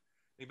still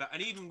think about,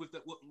 and even with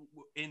the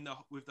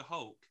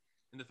Hulk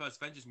in the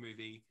first Avengers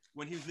movie,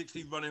 when he was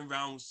literally running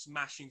around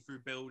smashing through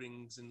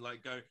buildings and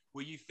going,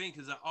 well, you think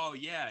is that, oh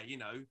yeah,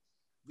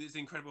 this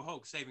Incredible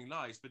Hulk saving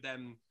lives, but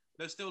then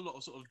there's still a lot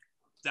of sort of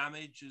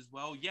damage as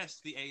well. Yes,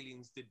 the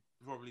aliens did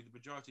probably the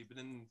majority, but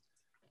then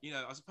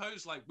I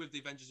suppose with the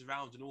Avengers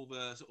around and all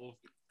the sort of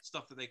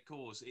stuff that they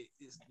cause,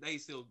 they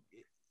still,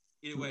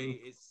 in a way,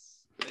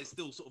 they're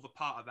still sort of a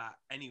part of that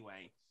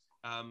anyway.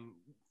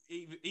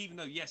 Even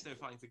though yes, they were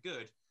fighting for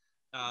good.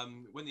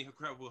 When the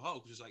Incredible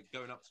Hulk was just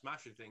going up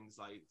smashing things,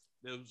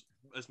 there was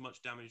as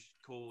much damage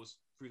caused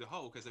through the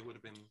Hulk as there would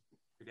have been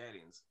through the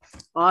aliens.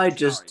 I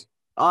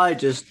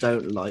just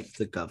don't like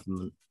the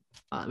government.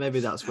 Maybe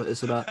that's what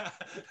it's about.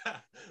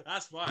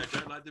 That's why I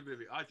don't like the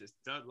movie. I just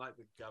don't like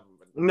the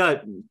government.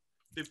 No.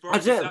 Let's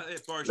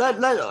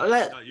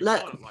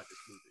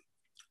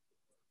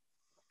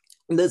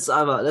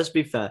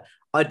be fair.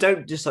 I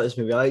don't dislike this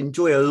movie. I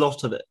enjoy a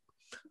lot of it.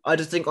 I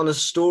just think on a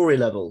story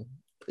level,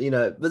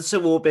 the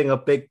Civil War being a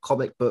big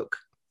comic book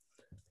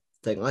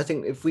thing, I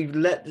think if we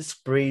let this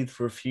breathe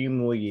for a few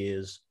more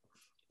years,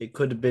 it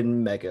could have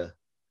been mega.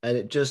 And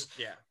it just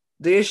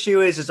the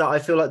issue is that I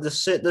feel like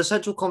the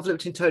central conflict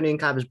between Tony and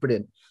Cap is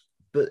brilliant,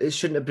 but it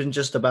shouldn't have been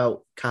just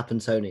about Cap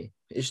and Tony.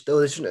 They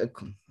shouldn't have.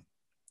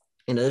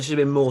 There should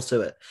have been more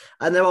to it.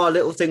 And there are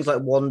little things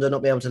like Wanda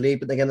not being able to leave,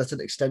 but again, that's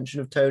an extension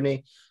of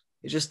Tony.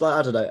 It's just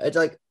I don't know. It's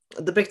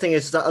the big thing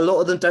is that a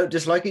lot of them don't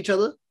dislike each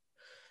other.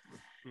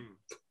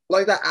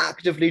 They're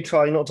actively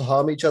trying not to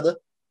harm each other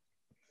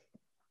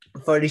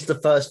for at least the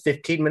first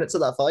 15 minutes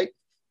of that fight.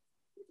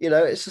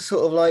 It's just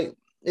sort of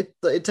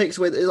it takes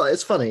away,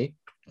 it's funny.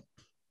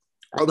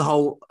 Or the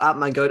whole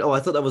Ant-Man going, oh, I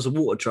thought that was a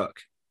water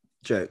truck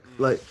joke.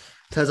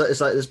 Turns out it's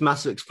this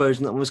massive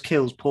explosion that almost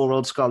kills poor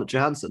old Scarlett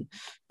Johansson.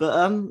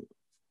 But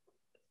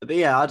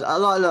yeah,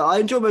 I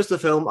enjoy most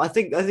of the film. I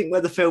think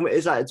where the film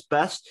is at its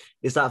best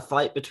is that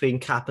fight between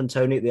Cap and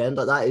Tony at the end.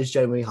 That is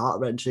genuinely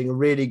heart-wrenching,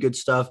 really good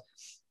stuff.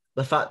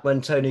 The fact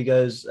when Tony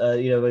goes,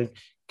 when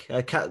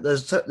Cap,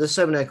 there's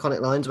so many iconic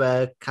lines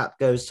where Cap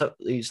goes,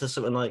 he says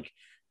something like,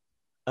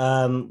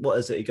 what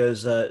is it? He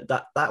goes,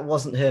 that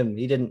wasn't him.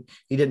 He didn't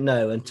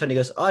know. And Tony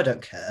goes, I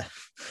don't care.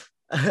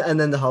 And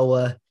then the whole,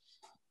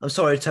 I'm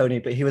sorry, Tony,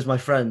 but he was my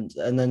friend.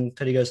 And then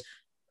Tony goes,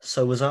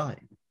 so was I.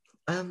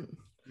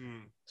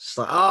 It's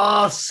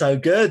so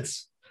good.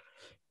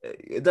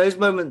 Those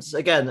moments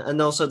again,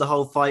 and also the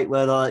whole fight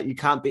where you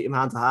can't beat him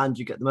hand to hand.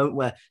 You get the moment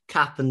where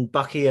Cap and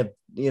Bucky are,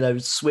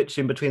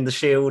 switching between the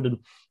shield and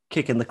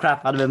kicking the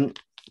crap out of him,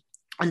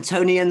 and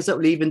Tony ends up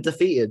leaving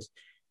defeated.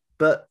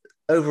 But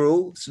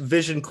overall,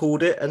 Vision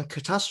called it a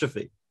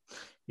catastrophe.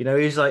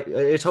 He's like,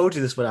 I told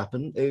you this would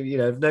happen.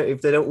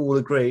 If they don't all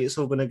agree, it's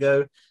all going to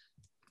go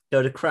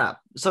to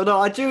crap. So no,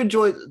 I do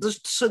enjoy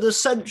the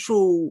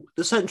central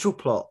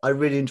plot. I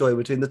really enjoy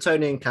between the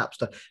Tony and Cap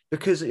stuff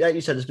because, like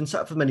you said, it's been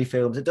set up for many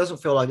films. It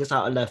doesn't feel like it's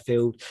out of left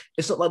field.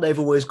 It's not like they've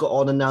always got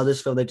on and now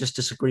this film they just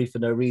disagree for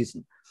no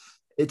reason.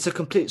 It's a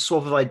complete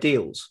swap of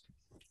ideals,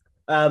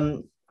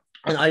 and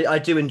I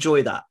do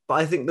enjoy that. But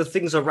I think the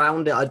things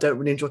around it I don't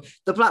really enjoy.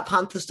 The Black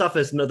Panther stuff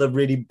is another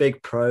really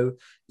big pro.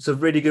 It's a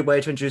really good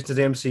way to introduce to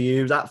the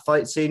MCU. That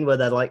fight scene where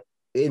they're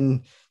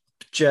in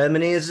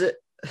Germany, is it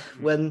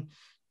when?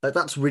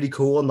 That's really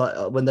cool.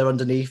 And when they're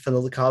underneath and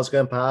all the cars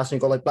going past,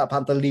 and you've got Black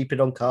Panther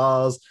leaping on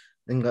cars,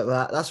 things like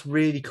that. That's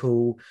really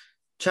cool.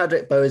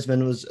 Chadwick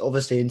Boseman was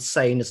obviously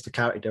insane as the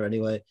character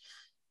anyway.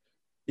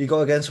 You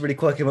got against some really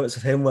quirky moments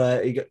of him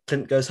where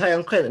Clint goes, "Hey,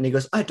 I'm Clint," and he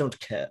goes, "I don't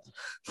care."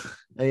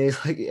 And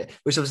he's like, yeah.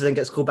 Which obviously then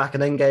gets called back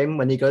in Endgame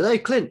when he goes, "Hey,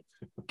 Clint,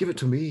 give it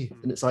to me."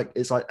 And it's like,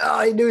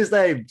 oh, he knew his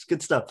name. It's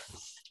good stuff.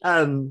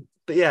 But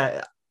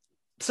yeah,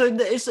 So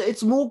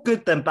it's more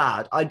good than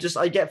bad. I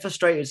get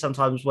frustrated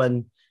sometimes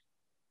when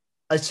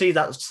I see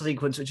that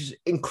sequence, which is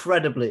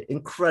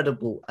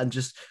incredible, and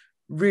just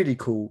really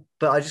cool.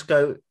 But I just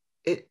go,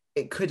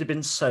 it could have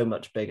been so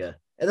much bigger.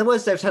 In the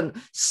words they've done,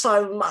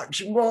 so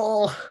much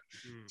more.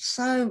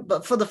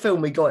 But for the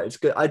film we got, it's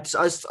good. I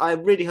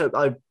really hope.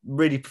 I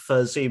really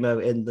prefer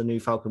Zemo in the new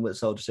Falcon Winter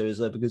Soldier series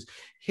though, because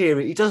here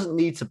he doesn't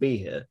need to be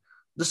here.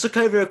 The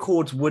Sokovia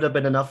Accords would have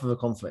been enough of a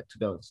conflict, to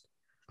be honest.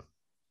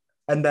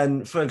 And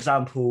then, for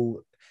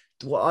example,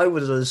 what I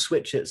would have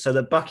switch it so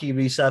that Bucky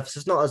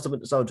resurfaces not as the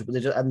Winter Soldier, but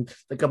and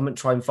the government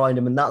try and find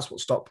him, and that's what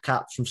stopped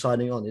Cap from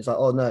signing on. He's like,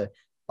 oh no,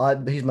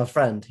 he's my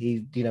friend.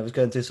 He was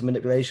going through some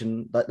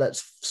manipulation.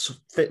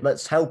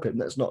 Let's help him.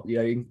 Let's not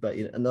but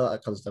and all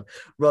that kind of stuff.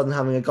 Rather than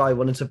having a guy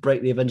wanting to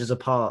break the Avengers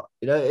apart,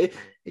 it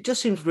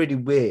just seems really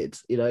weird.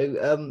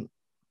 I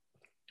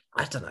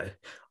don't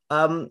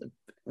know.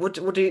 What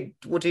do you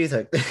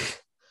think?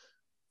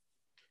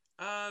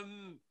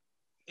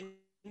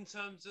 In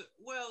terms of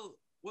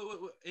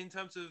in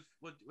terms of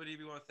what do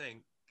you want to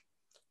think?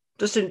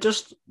 Just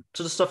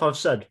to the stuff I've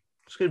said.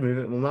 Excuse me, a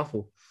bit more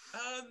mouthful.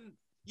 I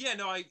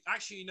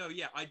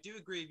do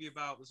agree with you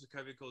about the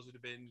Sokovia Accords would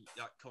have been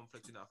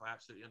conflict enough. I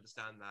absolutely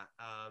understand that.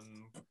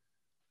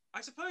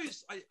 I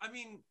suppose I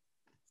mean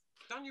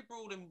Daniel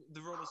Brühl and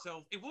the role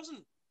itself, it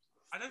wasn't.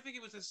 I don't think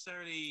it was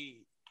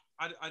necessarily.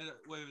 I don't know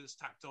whether it's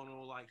tacked on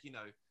or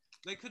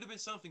there could have been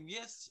something.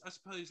 Yes, I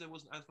suppose there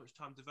wasn't as much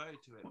time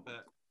devoted to it,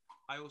 but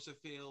I also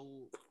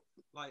feel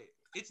like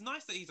it's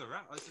nice that he's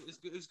around. It's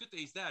good that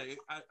he's there.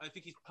 I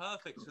think he's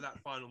perfect for that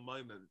final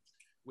moment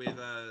with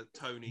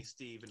Tony,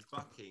 Steve, and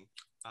Bucky.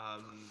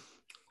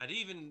 And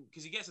even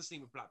because he gets a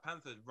scene with Black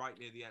Panther right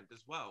near the end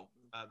as well.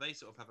 They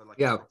sort of have a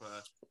proper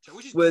chat,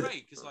 which is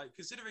great because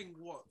considering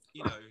what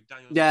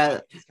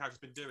his character's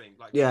been doing,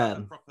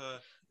 a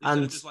proper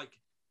and just Black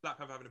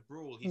Panther having a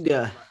brawl, he's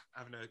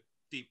having a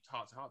deep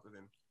heart-to-heart with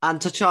him. And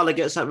T'Challa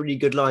gets that really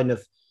good line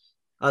of,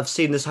 I've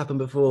seen this happen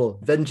before.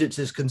 Vengeance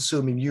is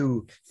consuming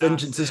you.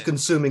 Vengeance is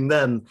consuming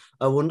them.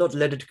 I will not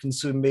let it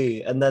consume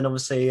me. And then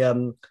obviously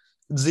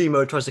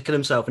Zemo tries to kill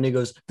himself and he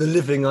goes, the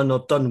living are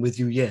not done with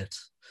you yet.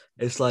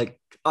 It's like,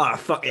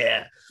 fuck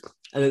yeah.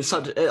 And it's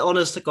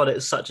honest to God,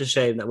 it's such a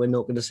shame that we're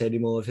not going to see any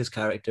more of his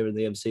character in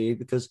the MCU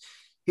because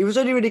he was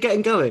only really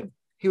getting going.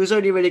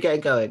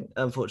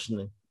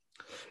 Unfortunately.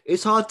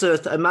 It's hard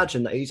to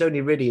imagine that he's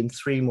only really in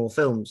 3 more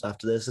films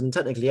after this. And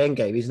technically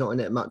Endgame, he's not in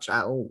it much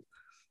at all.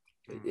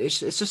 It's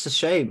just a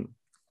shame.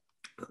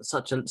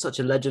 Such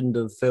a legend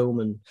of film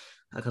and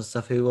that kind of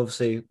stuff. Who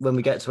obviously, when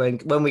we get to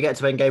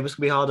Endgame, it's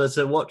gonna be harder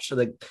to watch. I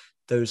think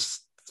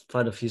those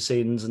final few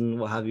scenes and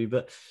what have you.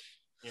 But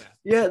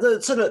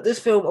so look, this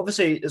film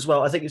obviously as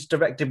well. I think it's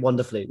directed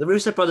wonderfully. The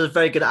Russo brothers are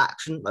very good at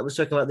action. Like we're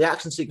talking about the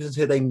action sequences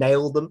here, they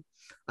nailed them.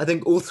 I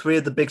think all 3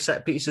 of the big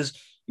set pieces.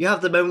 You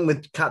have the moment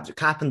with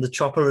Cap and the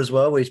chopper as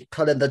well, where he's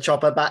pulling the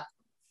chopper back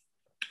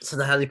to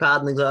the helipad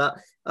and things like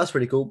that. That's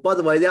pretty cool. By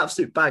the way, the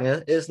absolute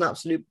banger is an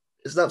absolute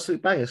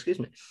banger. Excuse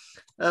me.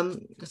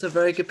 It's a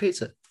very good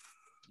pizza.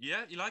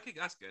 Yeah, you like it?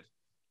 That's good.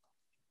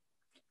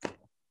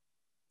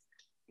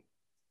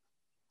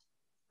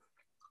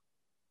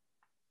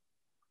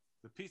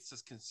 The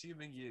pizza's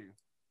consuming you,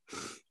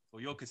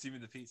 or you're consuming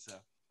the pizza.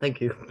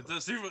 Thank you.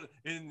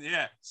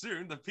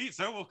 Soon the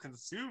pizza will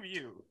consume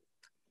you.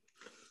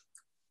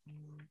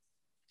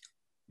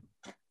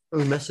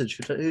 Oh, message.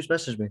 Who's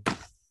messaged me?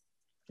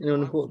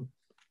 Anyone important?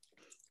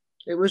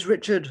 It was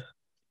Richard.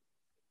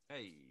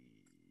 Hey.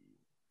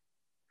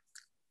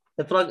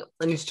 I feel like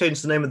I need to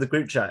change the name of the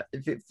group chat.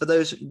 For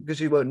those, because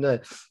you won't know,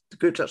 the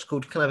group chat's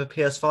called "Can I have a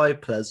PS5,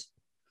 Plez?"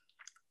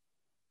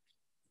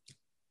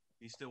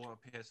 You still want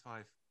a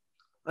PS5?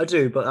 I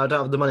do, but I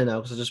don't have the money now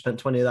because I just spent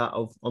 20 of that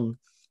on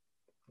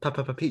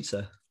Papa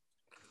Pizza.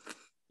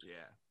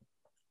 Yeah.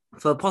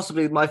 For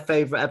possibly my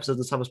favourite episode of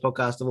the Thomas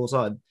podcast of all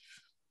time.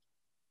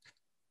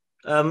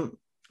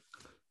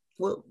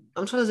 Well,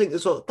 I'm trying to think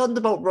as well.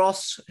 Thunderbolt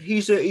Ross,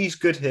 he's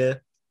good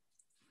here.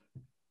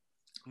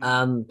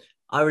 I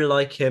really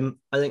like him.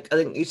 I think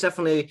he's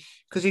definitely,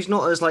 because he's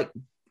not as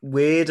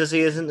weird as he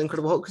is in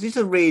Incredible Hulk, because he's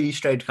a really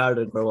strange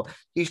character in Incredible Hulk.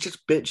 He's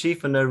just bitchy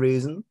for no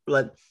reason.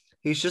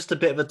 He's just a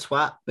bit of a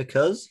twat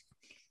because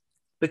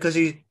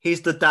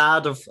he's the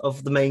dad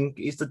of the main,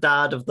 he's the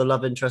dad of the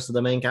love interest of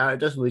the main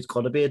character, so he's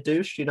got to be a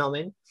douche, you know what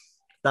I mean?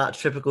 That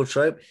typical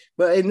trope.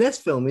 But in this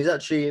film, he's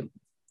actually,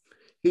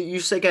 you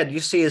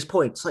see his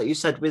points, like you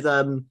said with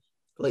Tony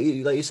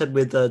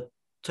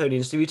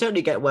and Steve. You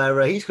totally get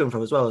where he's coming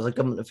from as well as a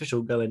government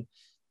official going,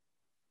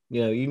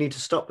 you need to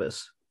stop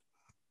this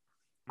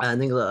and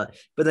things like that.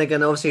 But then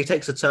again, obviously, he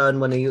takes a turn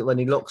when he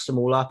locks them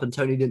all up, and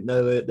Tony didn't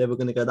know they were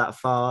going to go that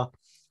far,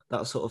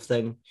 that sort of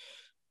thing.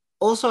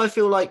 Also, I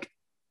feel like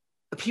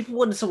people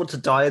wanted someone to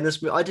die in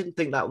this movie. I didn't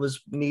think that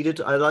was needed.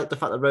 I like the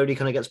fact that Rhodey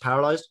kind of gets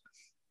paralyzed,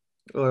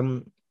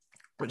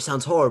 which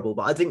sounds horrible,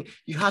 but I think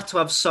you had to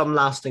have some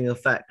lasting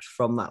effect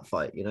from that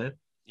fight, Yeah.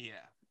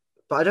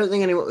 But I don't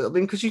think anyone. I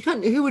mean, because you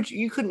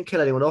couldn't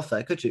kill anyone off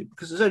there, could you?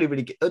 Because it's only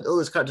really all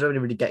those characters only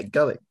really get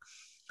going.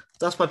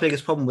 That's my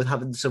biggest problem with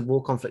having the Civil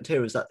War conflict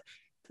here, is that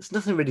there's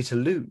nothing really to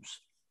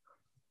lose.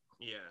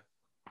 Yeah.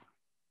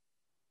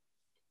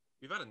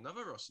 We've had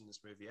another Ross in this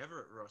movie,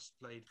 Everett Ross,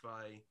 played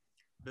by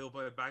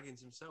Bilbo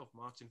Baggins himself,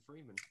 Martin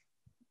Freeman.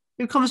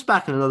 It comes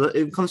back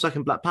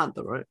in Black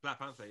Panther, right? Black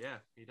Panther, yeah,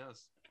 he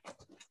does.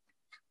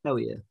 Hell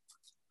yeah.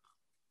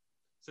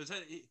 So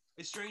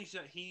it's strange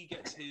that he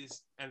gets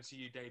his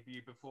MCU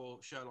debut before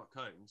Sherlock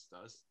Holmes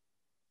does.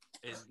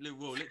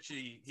 Well,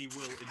 literally, he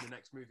will in the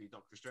next movie,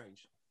 Doctor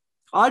Strange.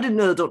 I didn't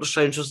know that Doctor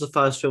Strange was the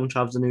first film to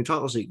have the new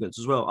title sequence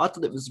as well. I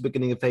thought it was the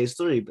beginning of Phase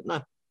 3, but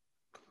no.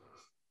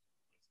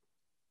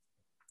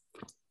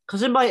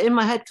 Because in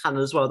my head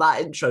canon as well,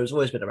 that intro has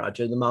always been around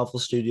during the Marvel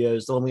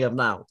Studios, the one we have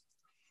now.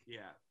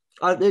 Yeah.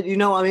 You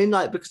know what I mean?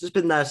 Like, because it's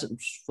been there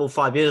since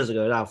 5 years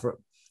ago now.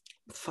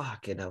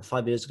 Fucking hell,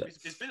 5 years ago.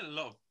 It's been a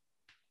lot of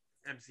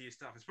MCU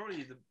stuff. It's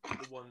probably the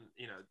one,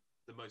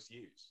 the most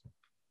used.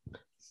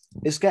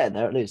 It's getting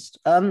there at least.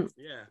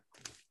 Yeah.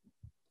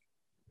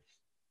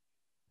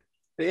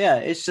 But yeah,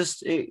 it's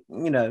just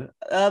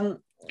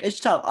it's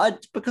tough.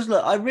 Because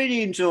look, I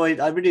really enjoyed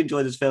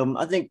this film.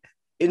 I think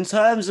in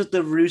terms of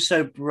the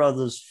Russo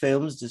brothers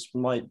films, this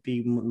might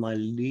be my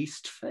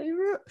least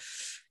favorite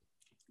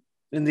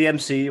in the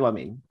MCU. I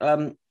mean,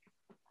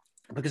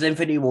 because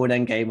Infinity War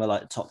and Endgame are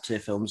like top tier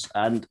films,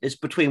 and it's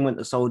between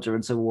Winter Soldier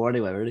and Civil War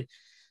anyway. Really,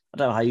 I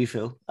don't know how you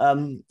feel.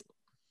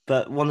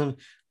 But one of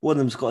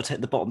them's got to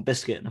take the bottom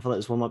biscuit, and I feel like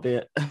this one might be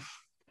it.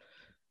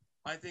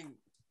 I think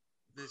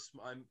this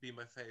might be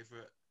my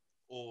favorite,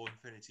 or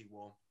Infinity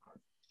War.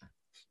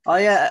 Oh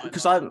yeah,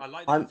 because I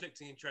like the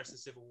conflicting interest in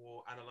Civil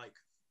War, and I like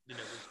the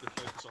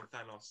focus on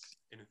Thanos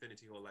in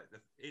Infinity War. Like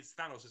it's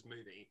Thanos'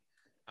 movie.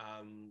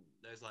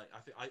 There's like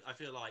I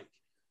feel like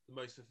the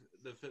most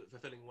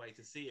fulfilling way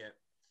to see it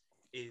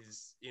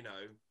is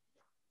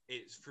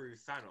it's through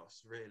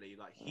Thanos, really.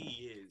 Like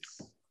he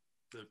is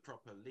the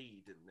proper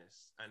lead in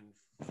this, and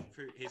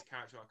through his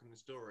character arc in the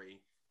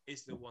story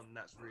is the one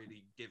that's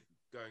really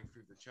going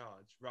through the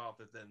charge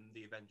rather than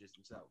the Avengers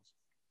themselves.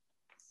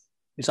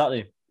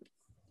 Exactly.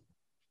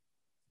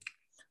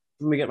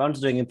 When we get around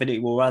to doing Infinity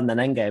War and then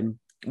Endgame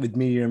with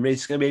me and Reese,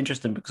 it's going to be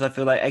interesting because I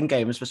feel like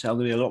Endgame, especially, I'm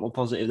going to be a lot more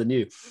positive than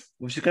you,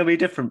 which is going to be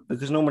different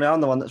because normally I'm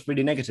the one that's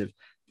really negative,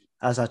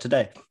 as I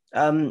today.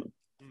 But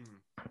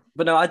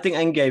no, I think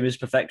Endgame is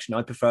perfection.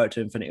 I prefer it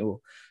to Infinity War,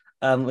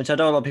 which I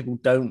know a lot of people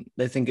don't.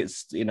 They think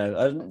it's they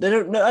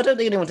don't know. I don't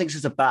think anyone thinks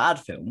it's a bad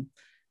film.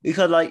 It's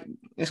kind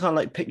of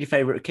like pick your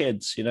favorite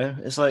kids.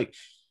 It's like.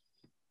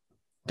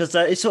 Because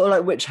it's sort of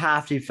like which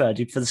half do you prefer?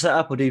 Do you prefer the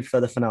setup or do you prefer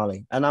the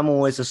finale? And I'm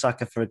always a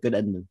sucker for a good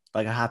ending,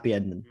 like a happy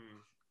ending.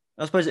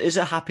 I suppose, is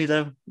it happy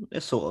though?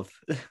 It's sort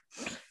of.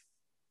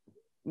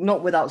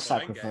 Not without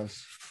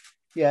sacrifice.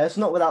 Yeah, it's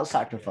not without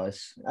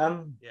sacrifice.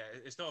 Yeah,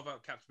 it's not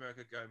about Captain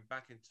America going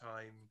back in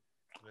time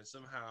and then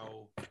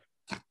somehow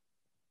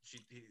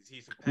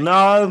he's a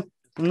No.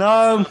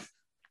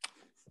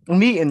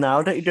 I'm eating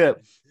now, don't you do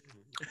it?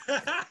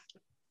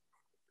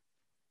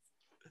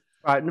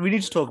 Right, we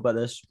need to talk about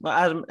this.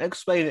 Adam,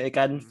 explain it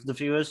again for the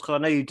viewers, because I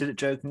know you did it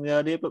jokingly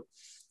earlier, but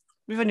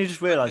we've only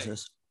just realised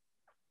this.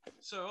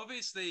 So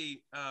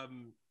obviously,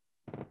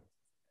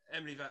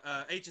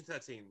 Agent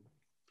 13,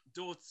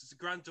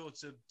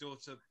 granddaughter,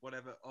 daughter,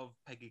 whatever, of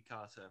Peggy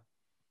Carter.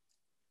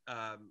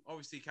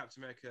 Obviously,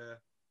 Captain America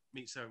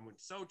meets her in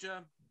Winter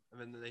Soldier, and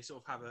then they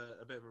sort of have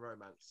a bit of a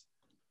romance.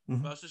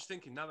 But I was just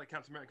thinking, now that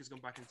Captain America's gone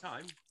back in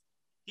time,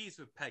 he's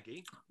with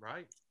Peggy,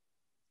 right?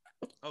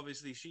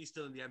 Obviously, she's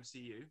still in the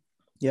MCU.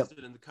 Yep.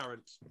 Still in the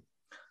current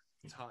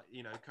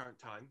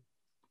time.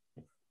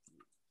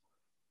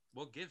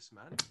 What gives,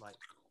 man? Like,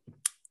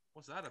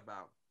 what's that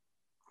about?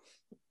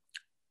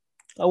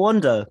 I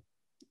wonder.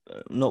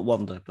 Not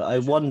wonder, but I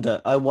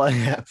wonder. I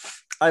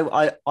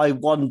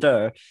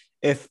wonder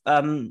if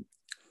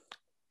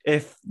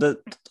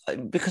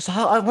because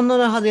I want to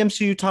know how the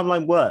MCU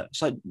timeline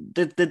works. Like,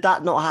 did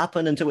that not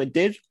happen until it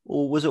did,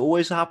 or was it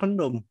always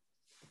happened?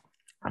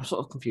 I'm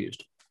sort of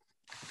confused.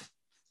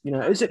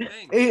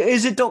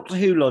 Is it Doctor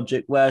Who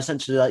logic where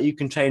essentially like you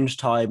can change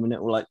time and it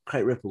will like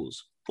create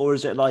ripples, or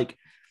is it like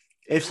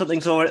if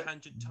something's already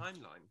tangent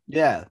timeline?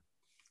 Yeah.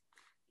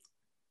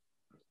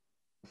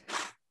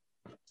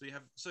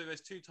 So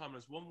there's two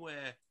timelines. One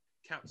where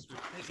Cap's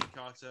with Peggy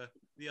Carter,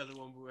 the other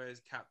one where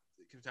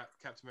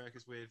Captain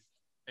America's with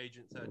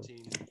Agent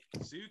 13,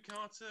 Sue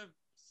Carter,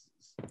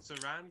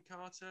 Saran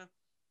Carter,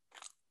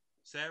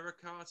 Sarah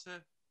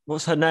Carter.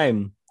 What's her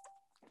name?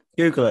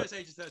 Google it. It's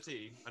Agent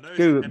 13. I know it's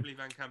Google. Emily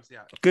Van Camp's the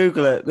actor.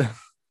 Google it.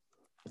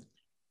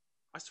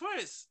 I swear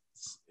is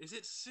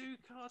it Sue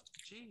Carter?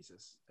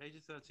 Jesus.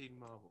 Agent 13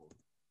 Marvel.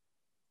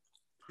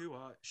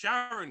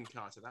 Sharon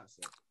Carter, that's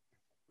it.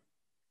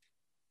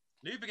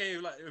 New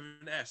beginning with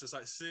an S. It's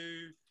like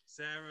Sue,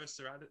 Sarah,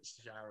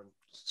 Sharon.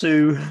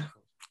 Sue.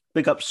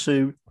 Big up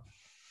Sue.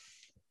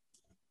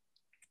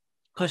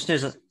 Question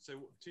is, so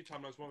two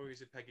timelines, one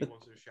with Peggy, one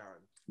with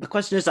Sharon. The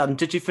question is, Adam,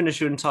 did you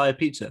finish your entire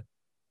pizza?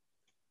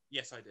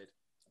 Yes, I did.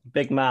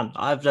 Big man.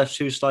 I've left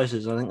 2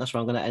 slices. I think that's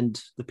where I'm going to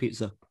end the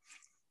pizza.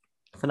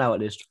 For now, at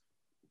least.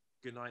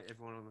 Good night,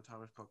 everyone on the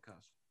Timers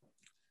podcast.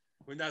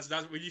 when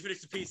when you finish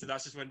the pizza,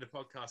 that's just when the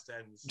podcast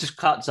ends. Just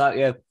cuts out,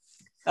 yeah.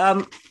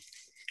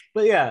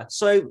 But yeah,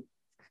 so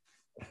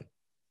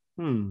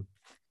I'm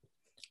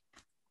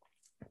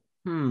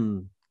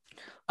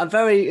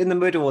very in the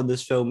middle on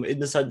this film in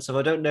the sense of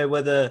I don't know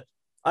whether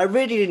I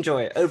really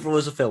enjoy it overall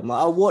as a film. Like,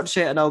 I'll watch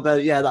it and I'll go,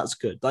 yeah, that's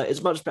good. Like,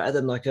 it's much better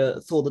than like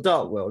a Thor: The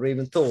Dark World or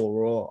even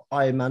Thor or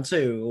Iron Man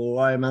 2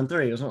 or Iron Man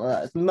 3 or something like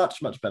that. It's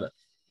much, much better.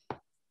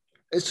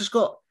 It's just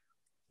got,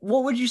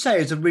 what would you say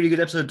is a really good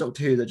episode of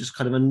Doctor Who that just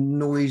kind of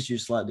annoys you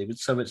slightly with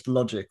so much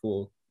logic,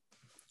 or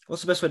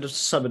what's the best way to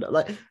sum it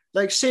up?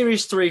 Like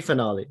series 3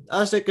 finale.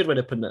 That's a good way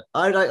to put it.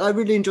 I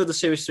really enjoyed the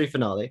series 3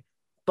 finale,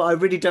 but I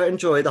really don't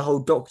enjoy the whole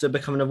Doctor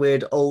becoming a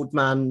weird old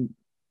man,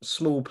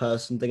 small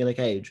person thing in a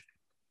cage.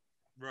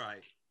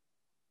 Right.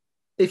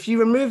 If you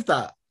remove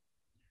that,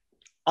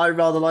 I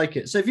rather like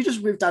it. So if you just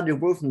remove Daniel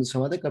Brühl from this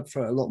film, I think I'd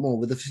prefer it a lot more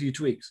with a few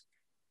tweaks.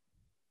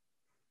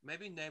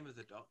 Maybe Name of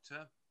the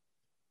Doctor.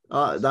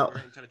 That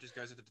kind of just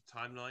goes into the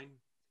timeline,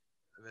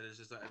 and then it's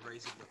just like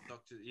erasing the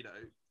Doctor,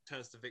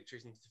 turns to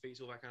victories and defeats,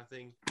 all that kind of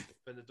thing.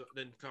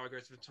 Then Clara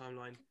goes to the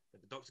timeline,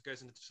 then the Doctor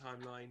goes into the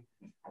timeline,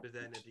 but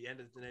then at the end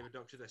of the Name of the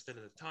Doctor, they're still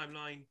in the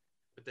timeline,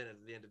 but then at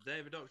the end of the Day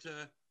of the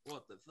Doctor,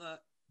 what the fuck?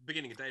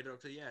 Beginning of Day of the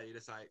Doctor, yeah, you're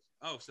just like,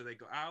 oh, so they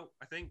got out,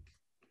 I think.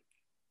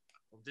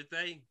 Or did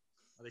they?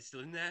 Are they still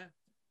in there?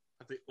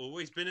 Have they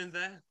always been in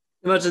there?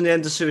 Imagine the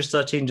end of Series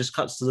 13 just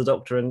cuts to the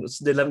Doctor and it's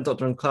the 11th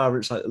Doctor and Clara.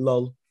 It's like,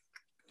 lol.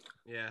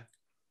 Yeah.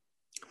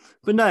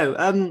 But no,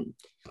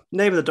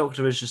 Name of the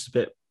Doctor is just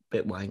a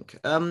bit wank.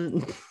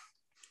 I'm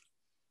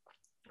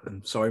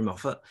sorry,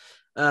 Moffat.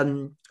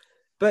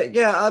 But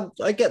yeah,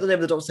 I get the Name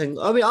of the Doctor thing.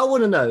 I mean, I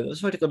want to know. I was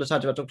trying to go on a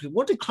tangent about Doctor Who.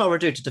 What did Clara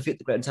do to defeat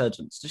the Great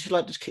Intelligence? Did she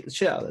like just kick the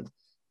shit out of them?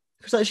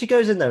 Because like she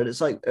goes in there and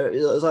it's like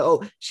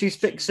oh, she's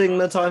fixing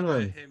the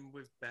timeline. Him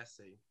with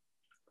Bessie.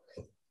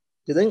 Do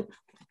you think?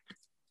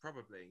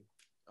 Probably.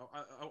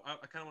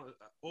 I kind of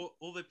want.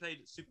 All they played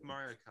Super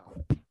Mario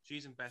Kart.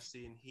 She's in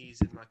Bessie and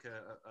he's in like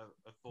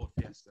a Ford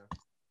Fiesta.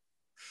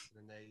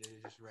 And they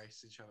just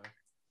race each other.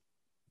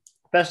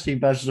 Bessie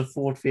versus a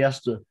Ford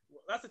Fiesta.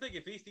 Well, that's the thing.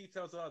 If these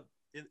details are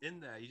in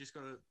there, you just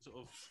got to sort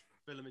of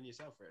fill them in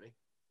yourself, really.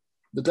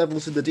 The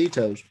devil's in the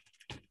details.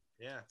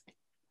 Yeah.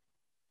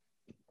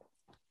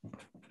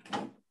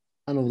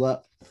 And all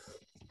that.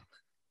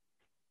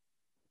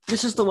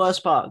 This is the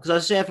worst part because I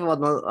see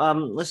everyone.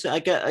 Let's see. I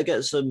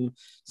get some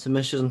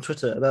messages on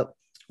Twitter about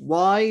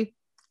why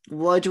do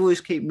you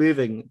always keep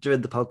moving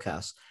during the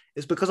podcast?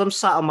 It's because I'm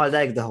sat on my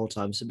leg the whole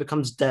time, so it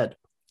becomes dead.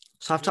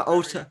 So I have to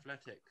alter.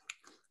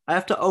 I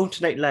have to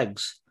alternate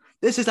legs.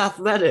 This is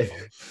athletic.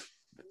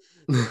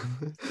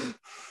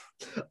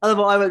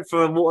 Otherwise, I went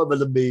for a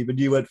watermelon meme, and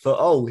you went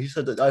for he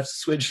said that I have to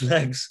switch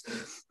legs.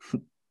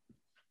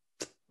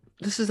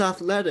 This is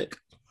athletic.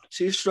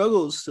 She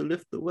struggles to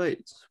lift the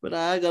weights, but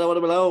I gotta want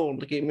him alone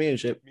to keep me in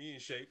shape.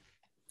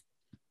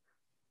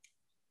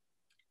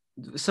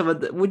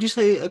 Would you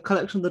say a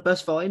collection of the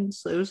best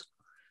finds? Those?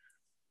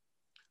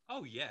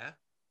 Oh yeah.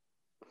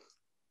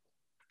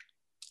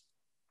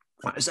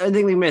 Is there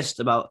anything we missed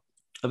about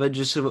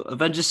Avengers Civil?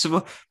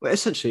 Well,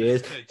 essentially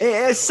is.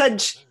 It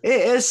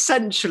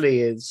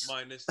essentially is.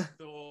 Minus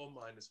Thor,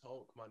 minus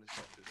Hulk, minus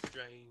Doctor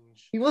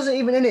Strange. He wasn't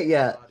even in it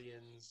yet.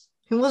 Guardians.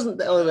 He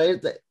wasn't. Oh,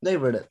 they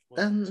were in it.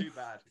 Too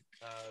bad.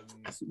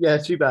 Yeah,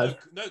 too bad.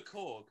 No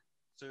Korg.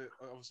 So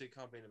obviously it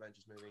can't be an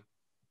Avengers movie.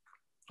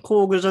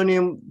 Korg was only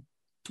in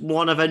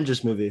one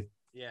Avengers movie.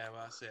 Yeah,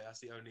 well, that's it. That's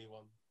the only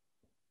one.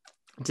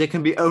 There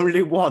can be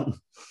only one.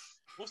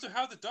 Also,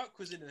 how the Duck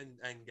was in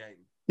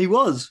Endgame. He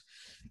was.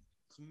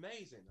 It's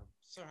amazing. I'm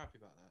so happy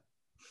about that.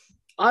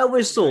 I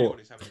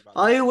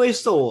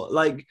always thought,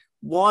 like,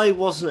 why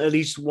wasn't at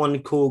least one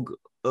Korg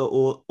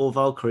or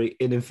Valkyrie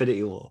in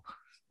Infinity War?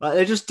 Like,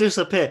 they just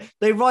disappear.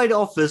 They ride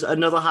off as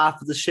another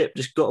half of the ship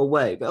just got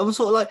away. But I'm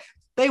sort of like,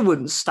 they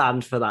wouldn't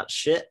stand for that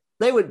shit.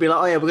 They wouldn't be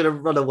like, oh yeah, we're going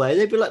to run away.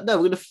 They'd be like, no,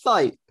 we're going to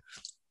fight.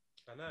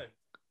 I know.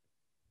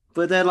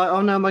 But they're like,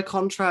 oh no, my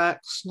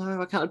contracts.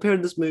 No, I can't appear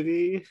in this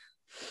movie.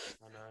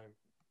 I know.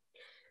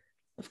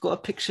 I've got a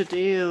picture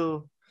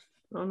deal.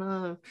 Oh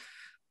no.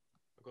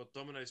 I've got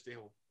Domino's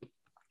deal.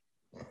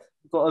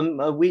 I've got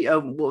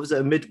what was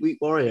it? A midweek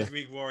warrior.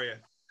 Midweek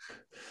warrior.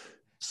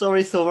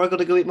 Sorry, Thor. I got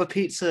to go eat my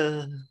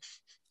pizza.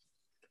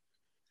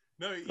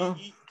 No,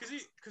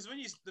 because when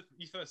you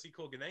first see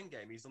Korg in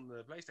Endgame, he's on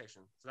the PlayStation.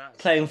 So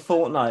playing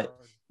Fortnite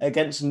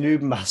against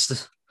Noob Master.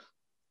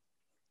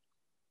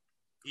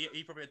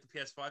 He probably had the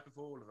PS5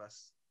 before all of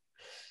us.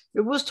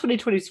 It was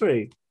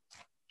 2023.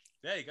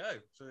 There you go.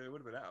 So it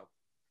would have been out.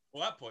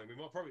 Well, at that point,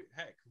 we'll probably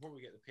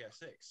get the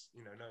PS6.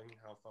 Knowing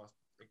how fast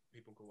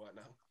people can work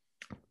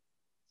now.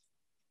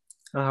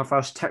 And how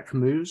fast tech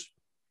moves.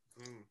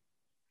 Mm.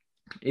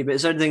 Yeah, but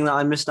is there anything that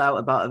I missed out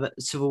about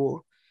Civil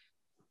War?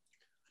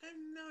 I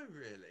don't know,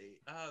 really.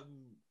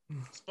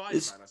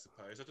 Spider-Man, I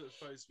suppose. I don't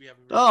suppose we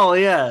haven't. Oh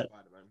yeah.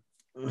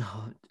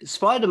 Spider-Man.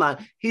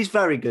 Spider-Man. He's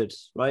very good,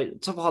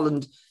 right? Tom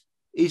Holland.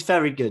 He's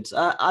very good,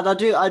 and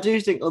I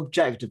do think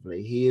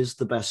objectively he is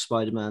the best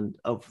Spider-Man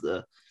of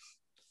the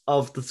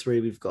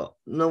three we've got.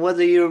 Now,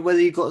 whether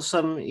you got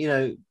some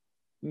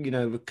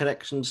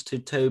connections to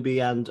Toby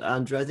and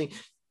Andrew. I think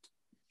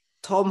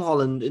Tom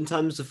Holland, in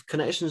terms of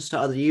connections to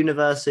other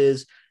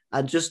universes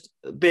and just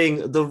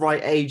being the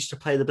right age to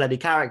play the bloody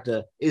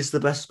character, is the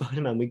best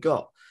Spider-Man we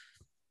got.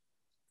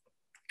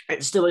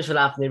 It still makes me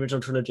laugh in the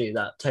original trilogy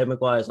that Tobey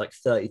Maguire is like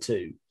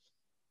 32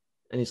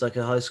 and he's like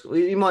a high school.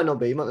 He might not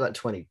be. He might be like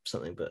 20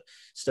 something, but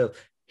still,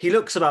 he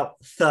looks about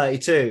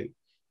 32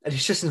 and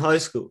he's just in high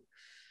school.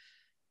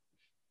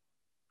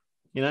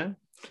 But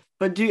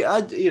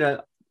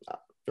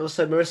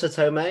also Marissa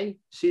Tomei,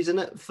 she's in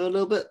it for a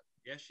little bit.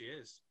 Yeah, she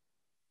is.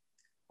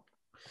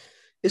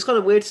 It's kind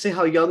of weird to see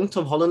how young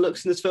Tom Holland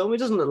looks in this film. He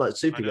doesn't look like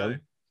super young.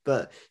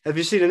 But have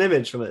you seen an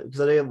image from it? Because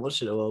I haven't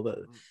watched it in a while. But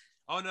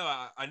oh no,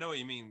 I know what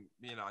you mean.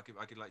 I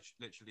could like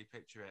literally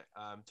picture it.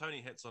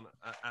 Tony hits on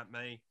Aunt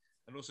May,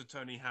 and also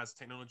Tony has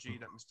technology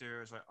that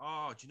Mysterio is like,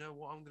 oh, do you know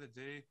what I'm gonna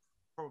do?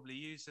 Probably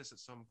use this at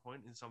some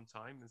point in some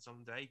time and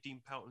someday. Dean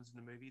Pelton's in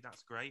the movie.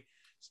 That's great.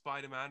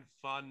 Spider-Man,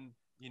 fun.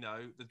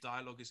 The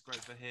dialogue is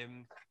great for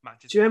him.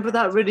 Do you remember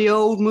that really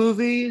old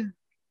movie?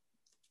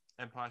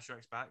 Empire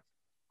Strikes Back.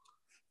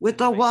 With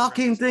the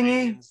walking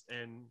thingy?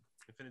 In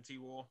Infinity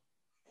War.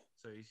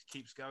 So he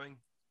keeps going.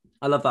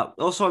 I love that.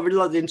 Also, I really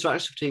like the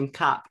interaction between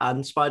Cap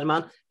and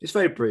Spider-Man. It's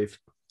very brief.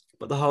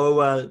 But the whole,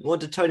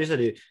 what did Tony say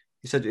to you?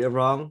 He said you're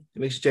wrong.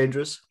 It makes you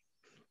dangerous.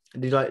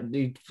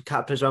 And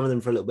Cap plays around with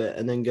him for a little bit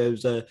and then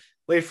goes, where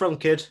you from,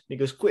 kid? And he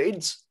goes,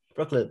 Queens,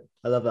 Brooklyn.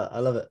 I love that. I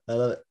love it.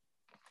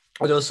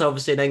 And also,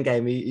 obviously, in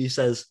Endgame, he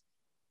says,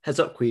 heads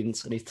up,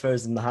 Queens. And he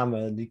throws in the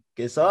hammer and he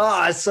goes,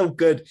 it's so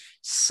good.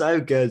 So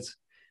good.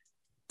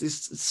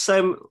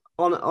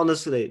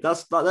 Honestly,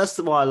 that's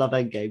why I love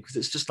Endgame, because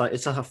it's just like,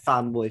 it's like a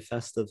fanboy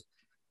fest of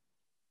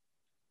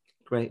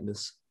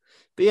greatness.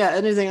 But yeah,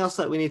 anything else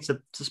that we need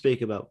to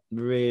speak about,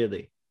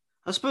 really?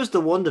 I suppose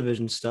the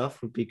WandaVision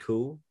stuff would be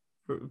cool,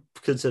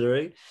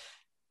 considering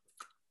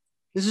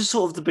this is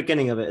sort of the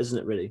beginning of it, isn't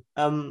it, really?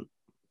 Of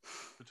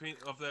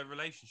their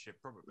relationship,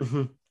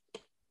 probably.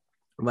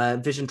 Where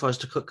Vision tries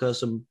to cook her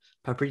some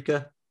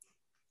paprika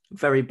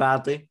very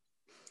badly.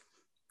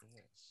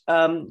 Yes.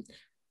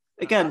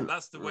 Again,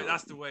 that's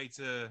the way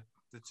to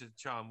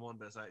charm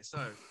Wanda. It's like,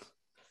 so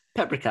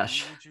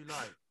paprikash. What would you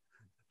like?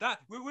 That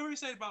when we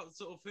say about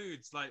sort of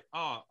foods, like,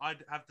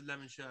 I'd have the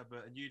lemon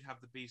sherbet and you'd have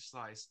the beef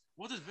slice.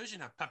 What does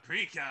Vision have?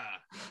 Paprika.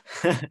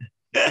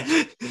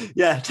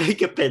 Yeah,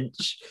 take a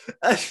pinch.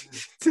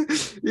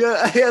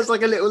 Yeah, he has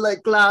like a little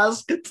like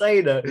glass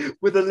container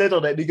with a lid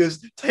on it, and he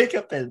goes, "Take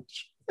a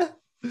pinch."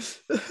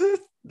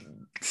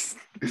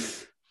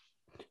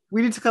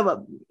 We need to come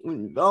up.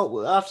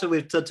 After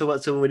we've talked to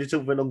what, so we need to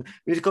talk for long.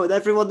 We need to go with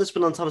everyone that's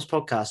been on Tom's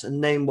podcast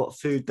and name what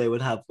food they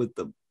would have with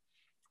them.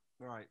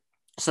 Right.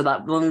 So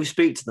that when we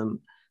speak to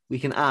them, we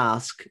can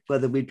ask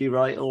whether we'd be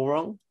right or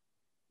wrong,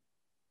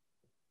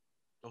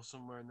 or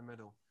somewhere in the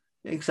middle.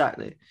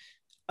 Exactly.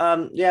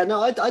 I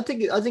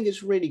think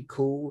it's really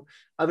cool.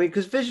 I mean,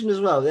 because Vision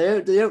as well,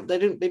 they do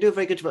a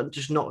very good job at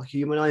just not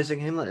humanizing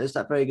him. Like, there's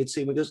that very good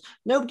scene because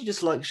nobody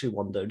dislikes you,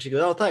 Wanda, and she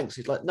goes, "Oh, thanks."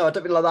 He's like, "No, I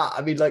don't mean like that.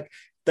 I mean, like,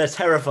 they're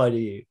terrified of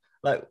you.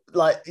 Like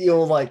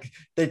you're like,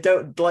 they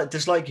don't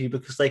dislike you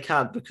because they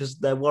can't, because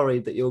they're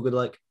worried that you're gonna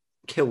like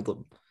kill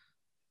them."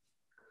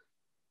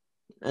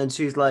 And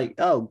she's like,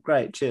 "Oh,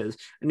 great, cheers."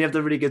 And you have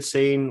the really good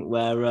scene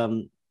where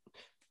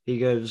he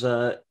goes,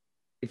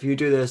 "If you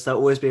do this, they'll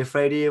always be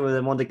afraid of you." And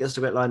then Wanda gets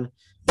the great line,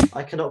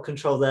 "I cannot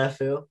control their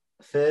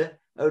fear,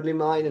 only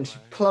mine." And she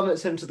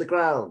plummets him to the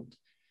ground.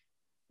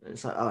 And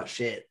it's like, oh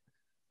shit.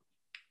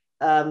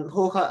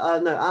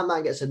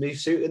 Ant-Man gets a new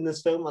suit in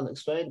this film,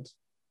 unexplained.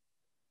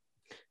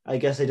 I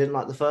guess they didn't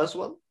like the first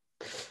one.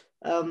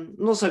 I'm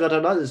not saying I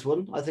don't like this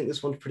one. I think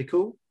this one's pretty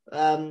cool.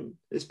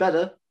 It's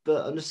better,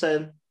 but I'm just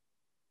saying,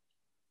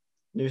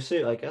 new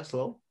suit, I guess,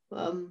 lol.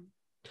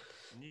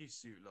 New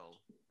suit, lol.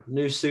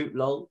 New suit,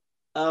 lol.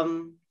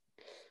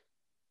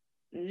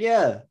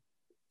 Yeah.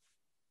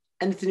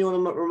 Anything you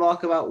want to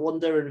remark about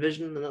Wanda and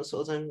Vision and that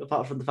sort of thing,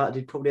 apart from the fact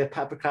he'd probably have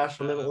paprikash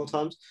on him at all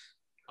times?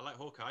 I like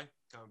Hawkeye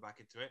coming back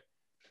into it.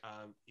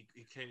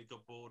 He clearly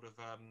got bored of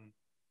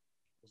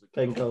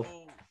playing golf.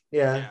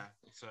 Yeah.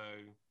 So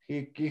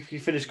he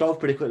finished golf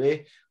pretty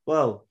quickly.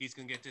 Well, he's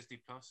gonna get Disney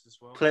Plus as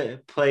well.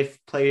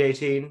 Play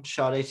 18,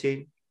 shot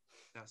 18.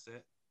 That's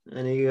it.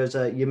 And he goes,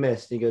 "You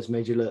missed." And he goes,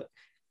 "Made you look."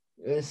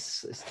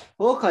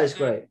 Hawkeye's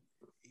great.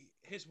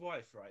 His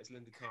wife, right, is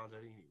Linda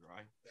Cardellini,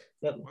 right?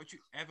 Yep. Why would you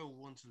ever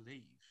want to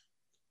leave?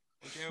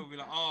 Would you ever be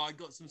like, "Oh, I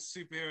got some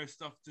superhero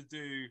stuff to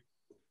do,"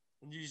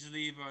 and you just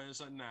leave her, and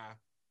it's like, nah.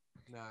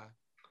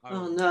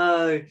 Oh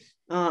no.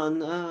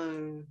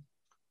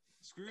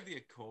 Screw the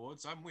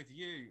Accords, I'm with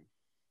you.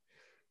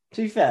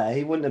 To be fair,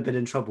 he wouldn't have been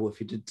in trouble if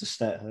he did just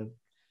stay at home.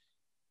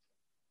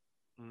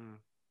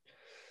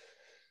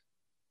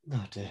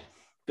 Oh dear.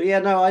 But yeah,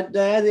 no,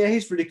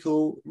 he's really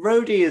cool.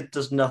 Rhodey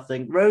does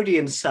nothing. Rhodey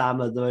and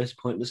Sam are the most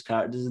pointless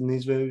characters in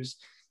these movies.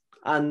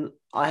 And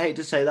I hate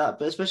to say that,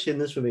 but especially in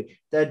this movie,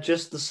 they're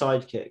just the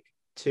sidekick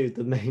to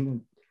the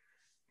main.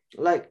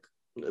 Like,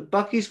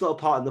 Bucky's got a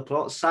part in the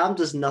plot. Sam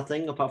does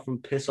nothing apart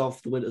from piss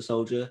off the Winter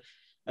Soldier.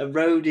 And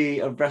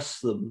Rhodey arrests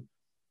them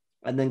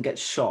and then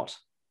gets shot.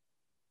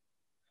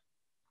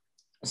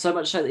 So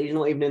much so that he's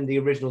not even in the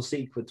original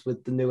sequence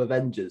with the new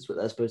Avengers, but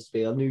they're supposed to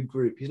be a new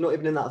group. He's not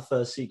even in that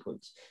first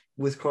sequence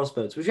with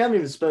Crossbones, which we haven't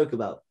even spoke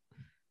about,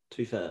 to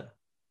be fair.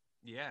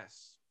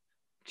 Yes.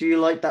 Do you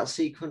like that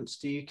sequence?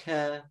 Do you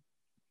care?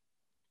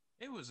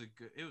 It was a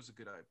good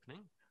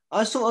opening.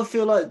 I sort of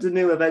feel like the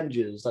new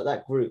Avengers, like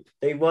that group,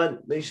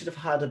 they should have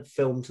had a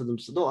film to them,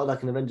 so not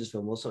like an Avengers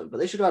film or something, but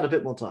they should have had a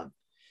bit more time,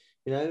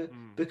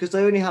 because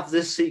they only have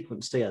this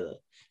sequence together.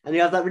 And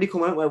you have that really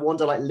cool moment where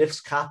Wanda like lifts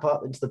Cap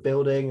up into the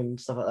building and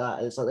stuff like that.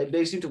 And it's like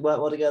they seem to work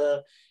well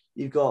together.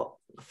 You've got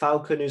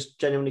Falcon, who's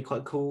genuinely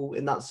quite cool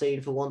in that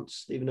scene for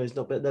once, even though he's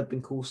not been, they've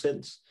been cool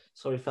since.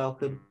 Sorry,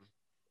 Falcon.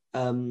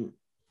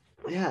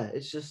 Yeah,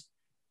 it's just,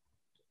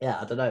 yeah,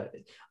 I don't know.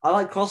 I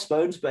like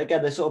Crossbones, but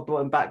again, they sort of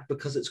brought him back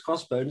because it's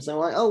Crossbones. They're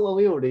like, oh, well,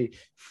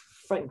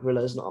 Frank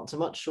Grillo's not up to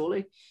much,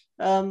 surely.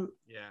 Yeah.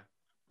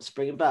 Let's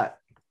bring him back.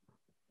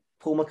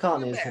 Paul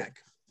McCartney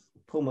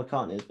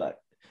is back.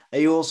 Are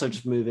you also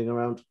just moving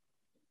around?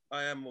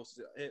 I am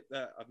also.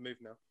 I've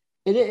moved now.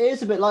 It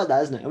is a bit like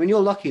that, isn't it? I mean,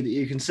 you're lucky that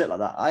you can sit like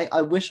that.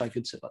 I wish I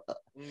could sit like that.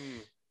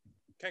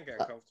 Can get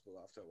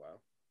uncomfortable after a while.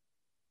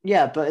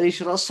 Yeah, but at least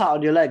you're not sat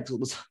on your legs all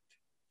the time.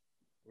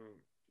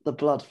 The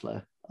blood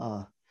flow.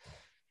 Ah,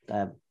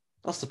 damn.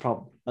 That's the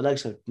problem. My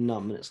legs are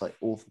numb and it's like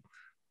awful.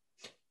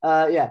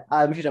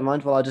 If you don't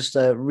mind, while I just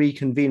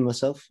reconvene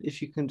myself,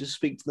 if you can just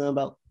speak to them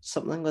about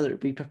something, whether it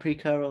be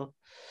Paprika or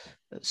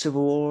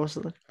Civil War or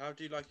something. How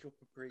do you like your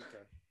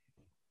paprika?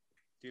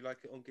 Do you like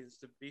it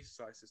against the beef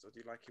slices, or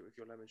do you like it with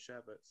your lemon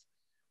sherbets?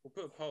 We'll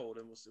put a poll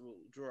and we'll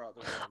draw out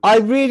the one. I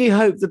really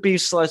hope the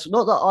beef slice,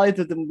 not that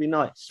either of them would be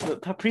nice,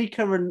 but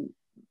paprika and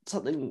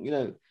something,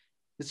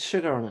 with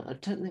sugar on it, I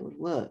don't think it would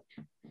work.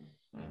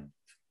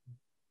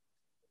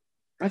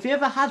 Have you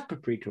ever had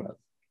paprika?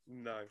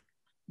 No.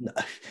 No,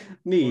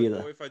 me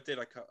either. Or if I did,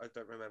 I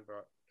don't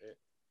remember it.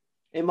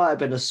 It might have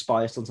been a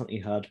spice on something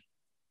you had.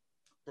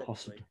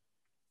 Probably.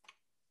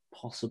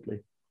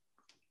 Possibly.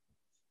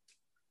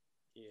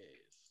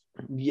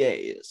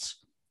 Yes.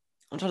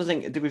 I'm trying to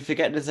think, did we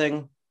forget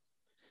anything?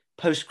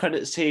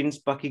 Post-credit scenes,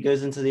 Bucky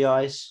goes into the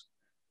ice.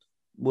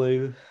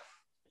 Woo.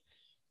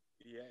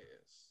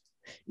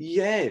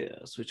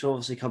 Yes, which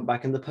obviously come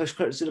back in the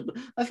post-credit scene.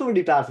 I feel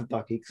really bad for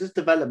Bucky because his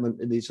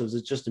development in these films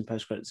is just in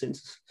post-credit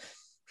scenes.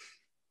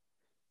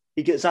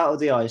 He gets out of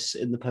the ice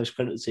in the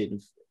post-credit scene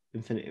of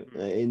Infinity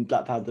in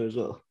Black Panther as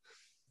well.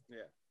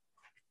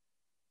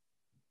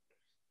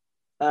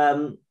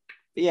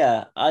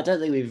 Yeah. I don't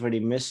think we've really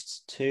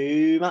missed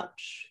too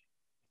much.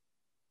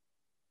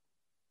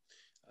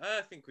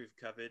 I think we've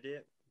covered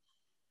it.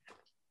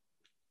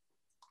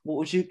 What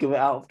would you give it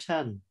out of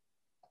 10?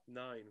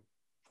 9.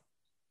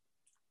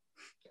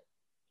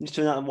 You just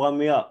doing that and wind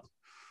me up?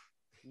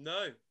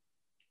 No.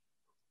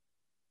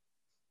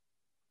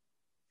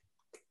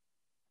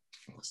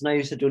 So now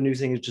you said your new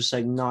thing is just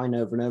saying 9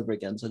 over and over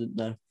again, so I didn't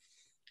know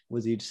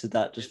whether you just said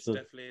that just it's for...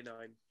 definitely a 9.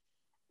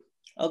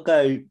 I'll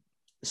go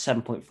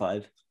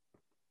 7.5.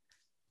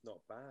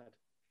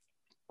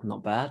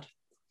 Not bad.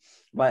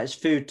 Right, it's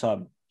food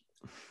time.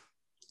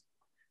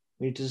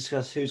 We need to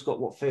discuss who's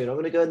got what food. I'm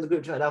going to go in the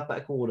group chat in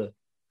alphabetical order. Is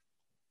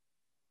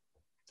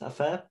that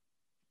fair?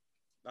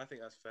 I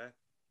think that's fair.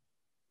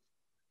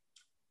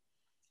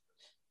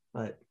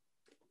 Right.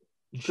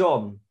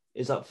 John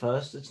is up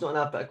first. It's not an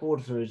alphabetical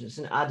order for us. It's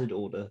an added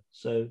order.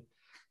 So.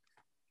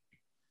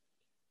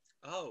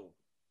 Oh.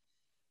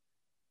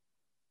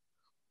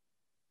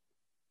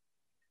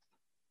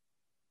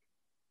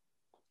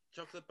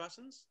 Chocolate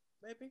buttons,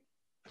 maybe?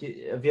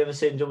 Have you ever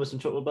seen John with some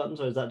chocolate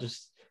buttons, or is that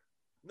just...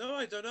 No,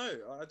 I don't know.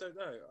 I don't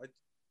know.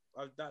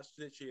 That's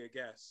literally a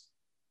guess.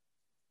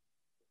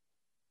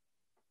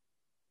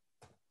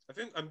 I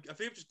think I'm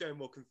just going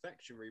more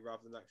confectionery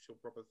rather than actual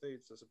proper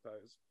foods, I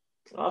suppose.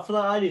 I feel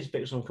like I need to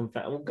pick some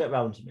confetti. We'll get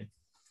round to me.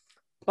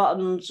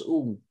 Buttons.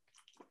 Ooh.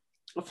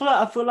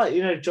 I feel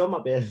like John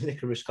might be a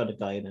licorice kind of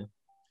guy.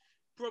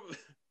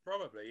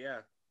 Probably, yeah.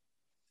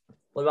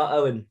 What about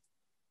Owen?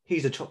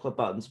 He's a chocolate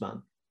buttons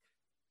man.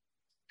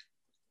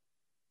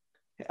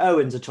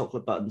 Owen's a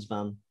chocolate buttons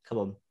man. Come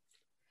on.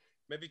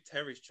 Maybe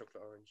Terry's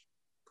chocolate orange.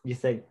 You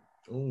think?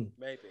 Ooh.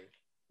 Maybe.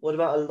 What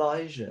about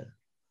Elijah?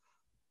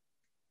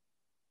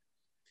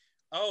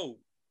 Oh,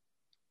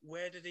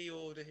 where did he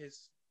order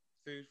his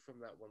food from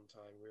that one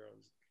time we were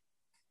on?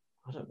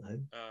 I don't know.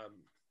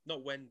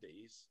 Not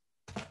Wendy's.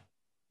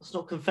 It's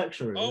not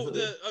confectionery.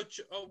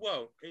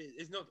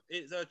 It's not.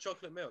 It's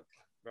chocolate milk,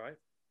 right?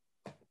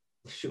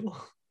 Sure.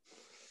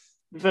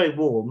 Very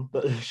warm,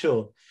 but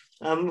sure.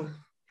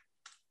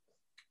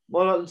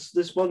 Well,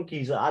 this one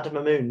geezer, Adam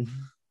Amoon.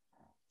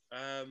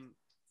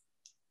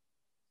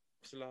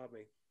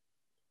 Salami.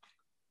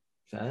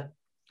 Fair.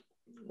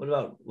 What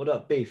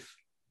about beef?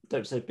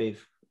 Don't say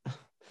beef.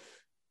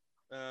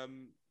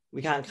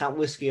 We can't count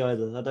whiskey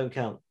either. I don't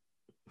count.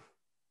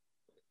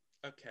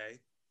 Okay.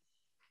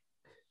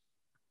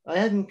 I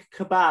had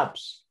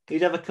kebabs.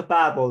 You'd have a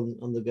kebab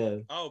on the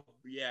go. Oh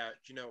yeah,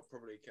 do you know,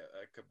 probably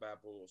a kebab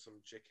or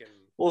some chicken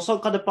or some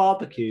kind of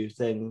barbecue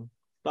thing.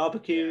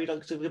 Barbecue. Yeah. You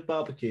like some good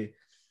barbecue.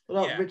 What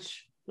about Yeah.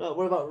 Rich? No,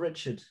 what about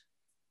Richard?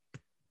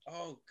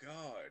 Oh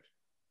God,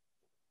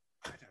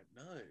 I don't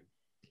know.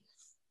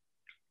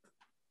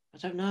 I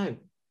don't know.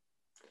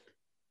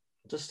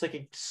 Just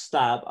taking a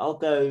stab. I'll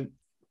go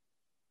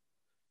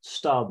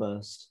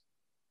Starburst.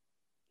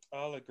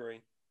 I'll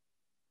agree.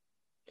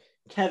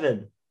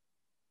 Kevin.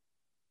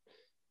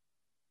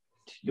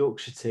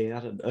 Yorkshire tea. I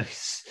don't know.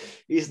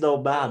 He's an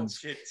old man.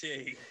 Yorkshire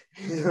tea.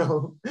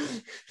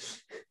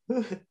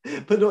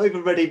 But not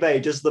even ready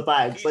made, just the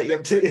bags. Like you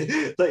have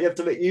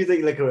to make you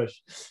think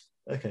licorice.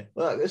 Okay.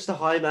 Well, it's the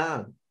high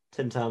man,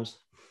 Tim Tams.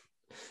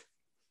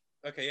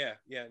 Okay,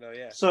 yeah, no,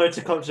 yeah. Sorry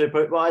to contradict,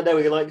 but I know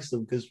he likes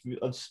them because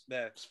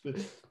There.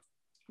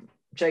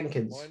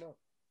 Jenkins. Why not?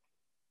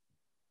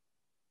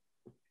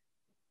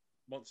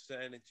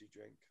 Monster energy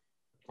drink.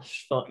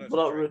 What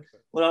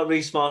about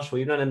Reese Marshall?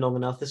 You've known him long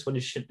enough. This one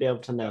you should be able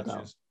to nail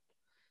down. Thatchers.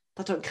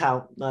 That don't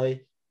count. No,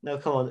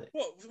 come on.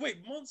 What?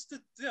 Wait, Monster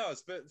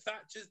does, but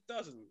Thatcher's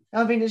doesn't.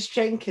 I mean, it's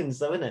Jenkins,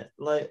 though, isn't it?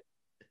 Like,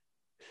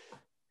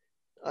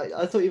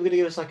 I thought you were going to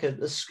give us like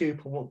a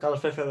scoop on what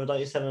Gallifrey over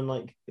 97,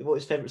 like what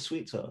his favourite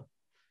sweets are.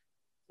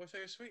 What's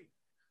your sweet?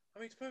 I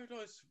mean, to probably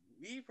like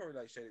you probably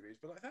like Shady Reeves,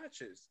 but like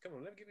Thatcher's. Come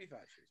on, let me give you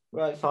Thatcher's.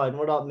 Right, fine.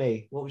 What about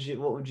me? What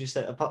would you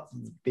say apart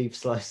from the beef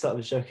slice that I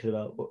was joking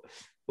about? What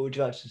would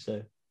you actually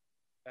say?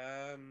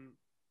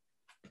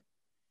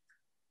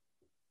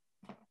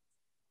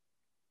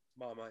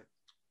 Marmite.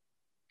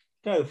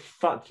 Go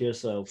fuck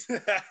yourself.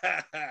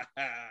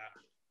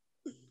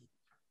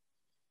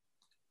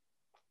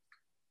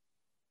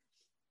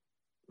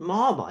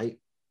 Marmite?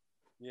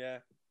 Yeah.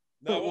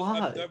 But No,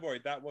 why? don't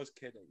worry, that was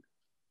kidding.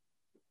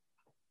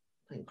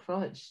 Thank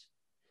Christ.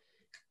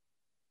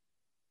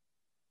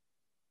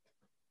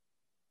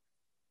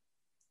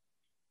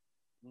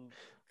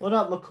 What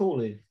about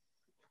Macaulay?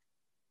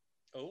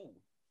 Oh.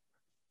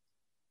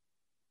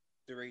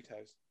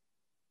 Doritos.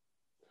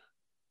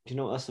 Do you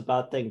know that's a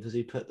bad thing? Because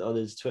he put on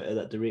his Twitter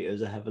that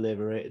Doritos are heavily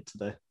overrated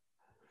today.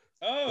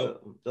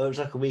 Oh. That was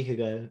like a week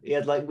ago. He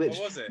had like What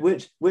was it?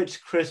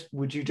 which crisp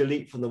would you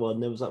delete from the one?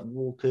 There was like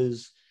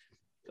Walker's,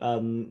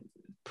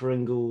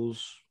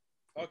 Pringles.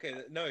 Okay,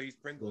 no, he's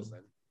Pringles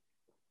then.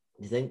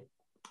 You think?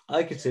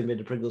 I could see him being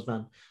a Pringles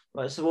man.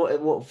 Right. So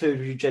what food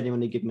would you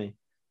genuinely give me?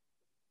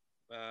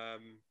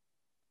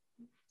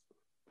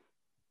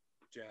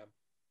 Jam.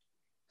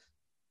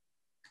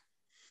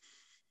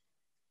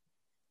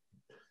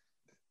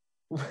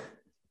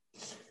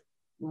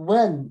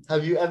 When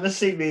have you ever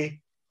seen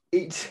me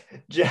eat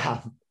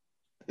jam?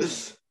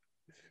 With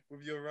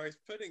your rice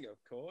pudding, of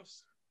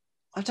course.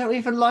 I don't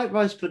even like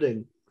rice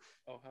pudding.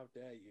 Oh, how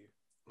dare you?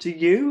 Do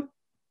you?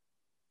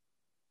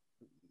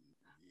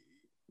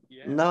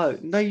 Yes.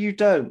 No, you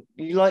don't.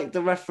 You like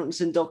the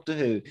reference in Doctor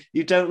Who.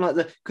 You don't like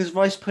because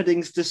rice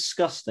pudding's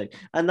disgusting,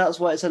 and that's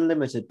why it's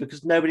unlimited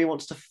because nobody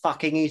wants to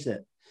fucking eat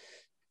it.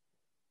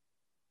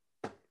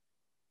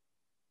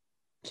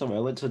 Sorry, I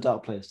went to a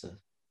dark place there.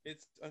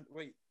 It's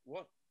wait,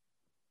 what?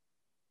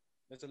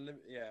 There's a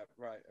limit. Yeah,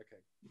 right. Okay.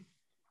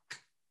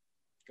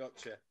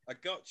 Gotcha. I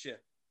gotcha.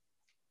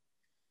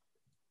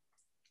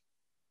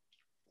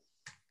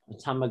 A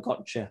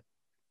Tamagotchi.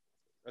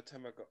 A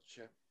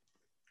Tamagotchi.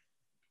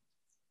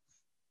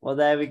 Well,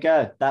 there we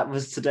go. That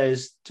was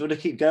today's. Do you want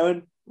to keep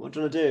going? What do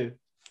you want to do?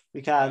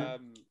 We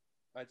can.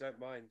 I don't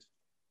mind.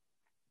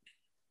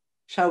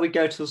 Shall we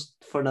go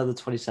for another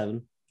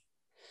 27?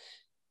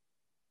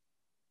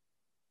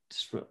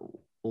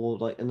 Or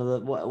like another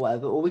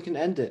whatever, or we can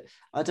end it.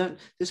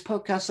 This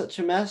podcast's such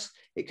a mess.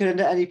 It could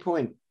end at any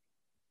point.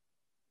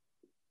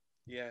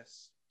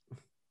 Yes.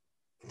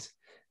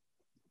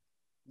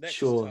 Next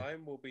Sure.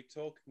 time we'll be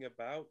talking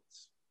about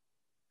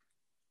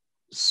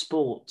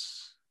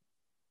Sports.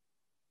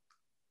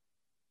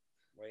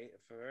 Wait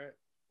for it.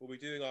 We'll be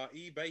doing our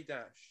eBay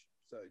dash,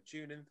 so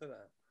tune in for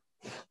that.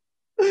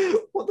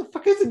 What the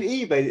fuck is an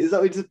eBay? Is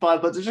that we just buy a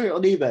bunch of shit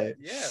on eBay?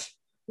 Yeah.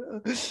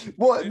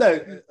 What?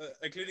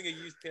 Including a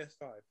used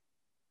PS5.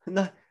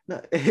 No,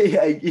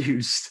 yeah,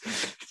 used.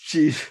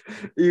 Jeez,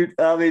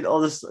 I mean,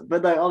 honest,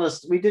 but no,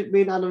 honest. We did.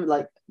 Me and Adam,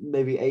 like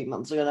maybe 8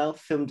 months ago now,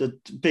 filmed a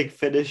Big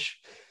Finish,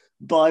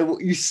 buy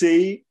what you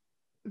see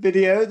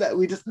video that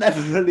we just never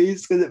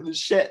released because it was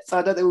shit. So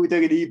I don't think we'll be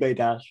doing an eBay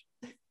dash.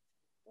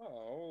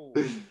 Oh.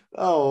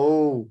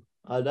 Oh,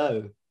 I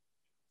know.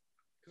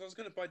 Because I was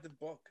going to buy the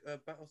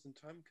Battles in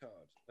Time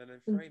card and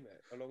then frame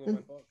it along with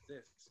my box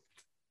discs.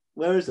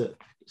 Where is it?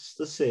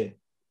 Let's see.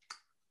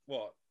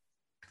 What?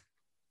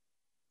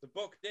 The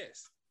box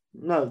disc?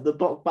 No, the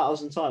box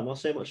Battles in Time. I'll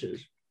see how much it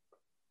is.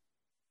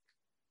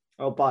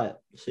 I'll buy it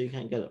so you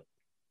can't get it.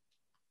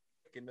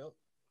 Milk.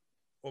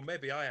 Or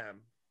maybe I am.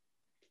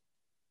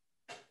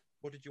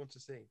 What did you want to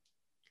see?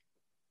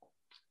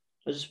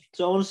 I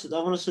want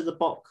to see the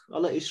box.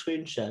 I'll let you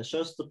screen share.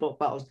 Show us the box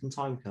Battles in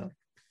Time card.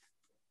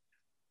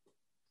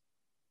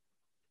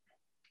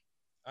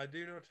 I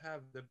do not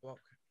have the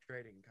box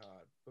trading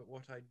card, but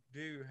what I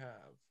do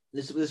have.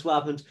 This is what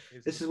happens.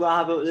 This is what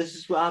happened. This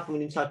is what happened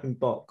when you type in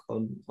 "bok"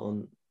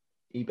 on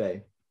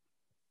eBay.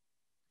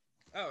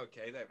 Oh,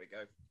 okay. There we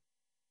go.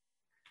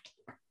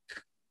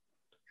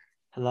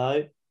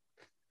 Hello?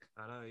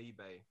 Hello,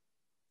 eBay.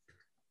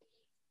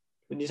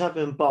 When you type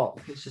in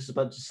bok, it's just a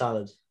bunch of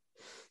salad.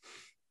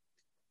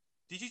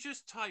 Did you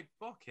just type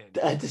Bok in?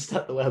 I just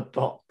typed the word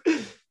bok.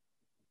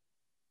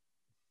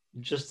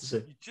 Just to see.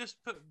 You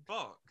just put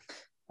Bok.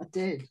 I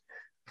did.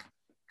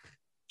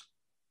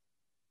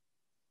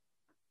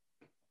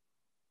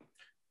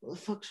 What the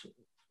fuck's...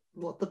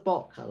 What the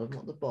bok, Adam?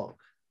 What the bok?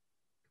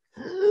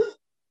 I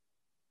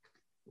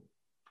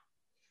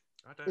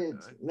don't know.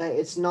 Mate,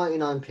 it's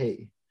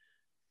 99p.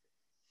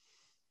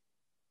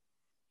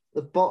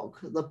 The bok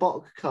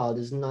card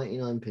is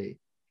 99p.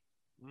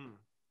 Mm.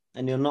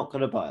 And you're not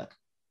going to buy it.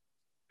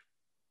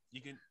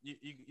 You can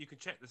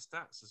check the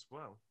stats as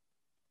well.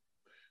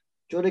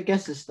 Do you want to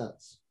guess the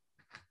stats?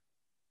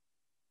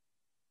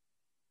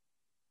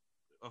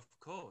 Of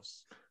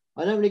course.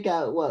 I don't really get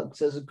how it works.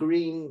 There's a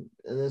green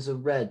and there's a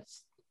red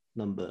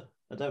number.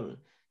 I didn't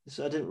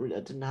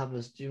have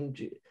a.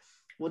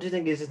 What do you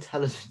think is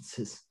intelligence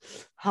is?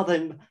 How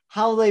they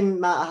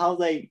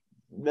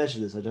measure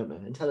this? I don't know.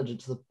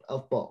 Intelligence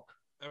of bok.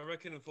 I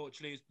reckon,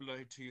 unfortunately, it's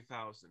below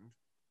 2,000.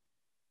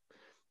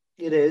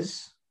 It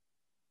is.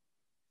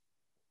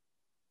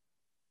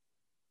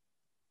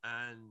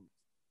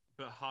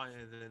 But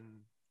higher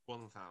than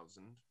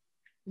 1,000.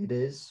 It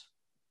is.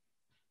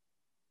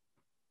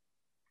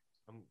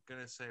 I'm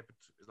gonna say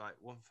like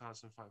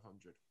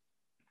 1,500.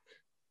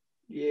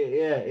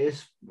 Yeah.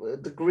 It's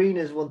the green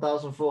is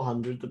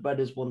 1,400. The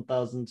red is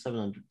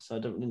 1,700. So I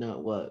don't really know how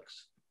it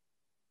works.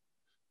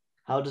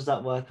 How does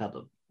that work,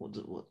 Adam? What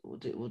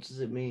does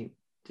it mean?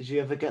 Did you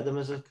ever get them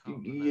as a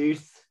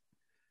youth?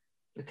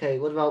 Okay.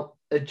 What about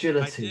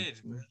agility? I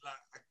did.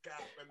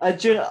 I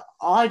can't remember.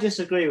 I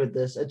disagree with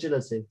this.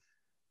 Agility.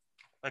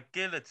 A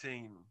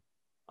guillotine.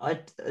 I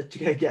get a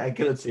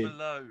guillotine. It's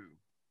below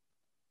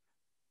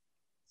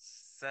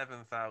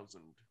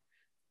 7,000.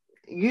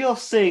 You're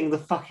seeing the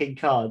fucking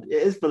card. It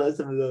is below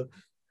 7,000.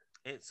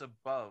 It's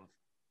above.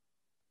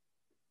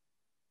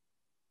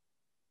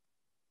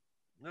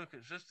 Look,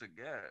 it's just a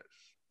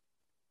guess.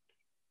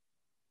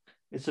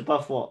 It's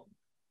above what?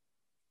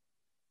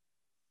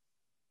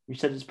 You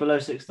said it's below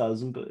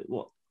 6,000, but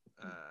what?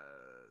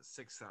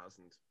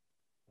 6,000.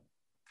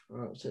 All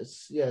right, so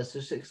so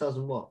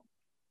 6,000 what?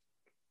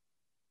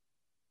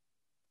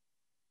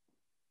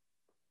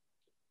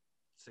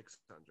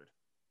 600.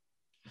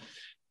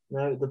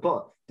 No,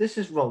 this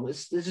is wrong.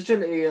 There's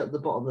agility at the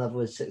bottom level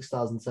is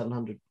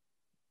 6,700.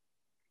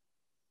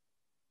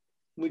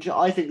 Which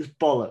I think is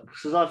bollocks,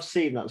 because I've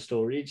seen that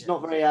story. It's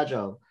not very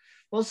agile.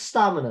 What's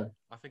stamina?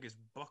 I think it's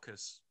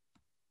Bocchus.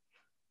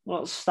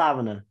 What's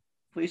stamina?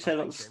 What do you say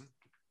about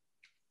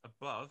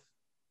above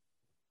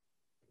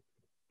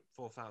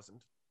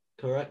 4,000.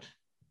 Correct.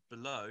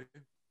 Below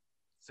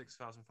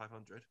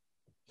 6,500.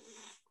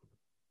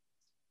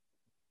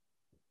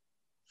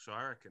 So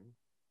I reckon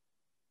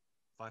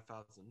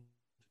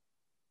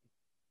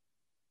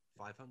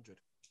 5,500.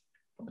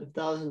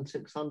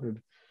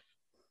 5,600.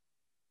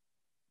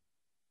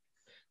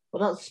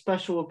 Well, that's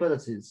special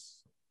abilities.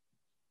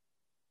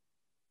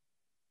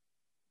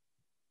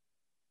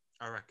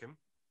 I reckon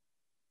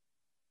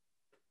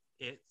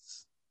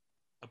it's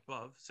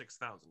above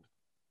 6,000.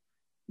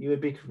 You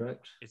would be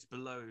correct. It's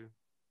below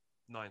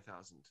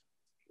 9,000.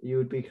 You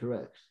would be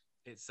correct.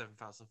 It's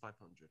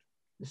 7,500.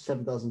 It's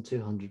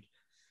 7,200.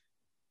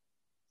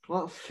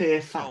 What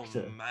fear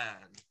factor? Oh,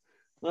 man.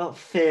 Well,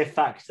 fear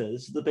factor.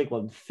 This is the big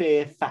one.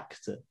 Fear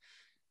factor.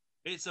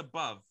 It's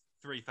above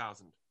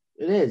 3,000.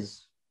 It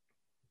is.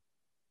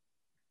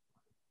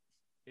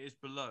 It is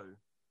below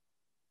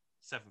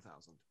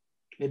 7,000.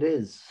 It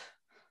is.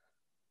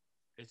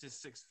 It is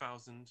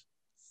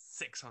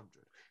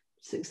 6,600.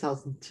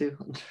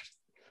 6,200.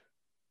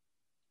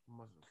 Oh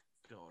my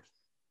God.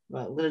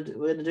 Right, we're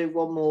gonna do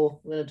one more.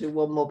 We're gonna do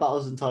one more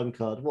battles in time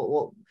card.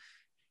 What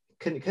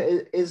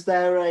is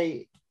there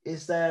a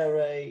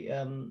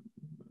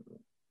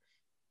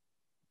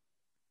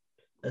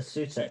Sutek?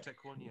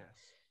 Sutek one,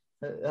 yes.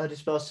 How do you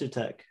spell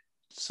Sutek?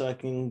 So I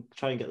can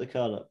try and get the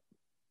card up.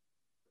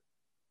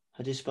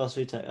 How do you spell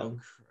Sutek?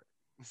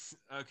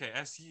 Okay,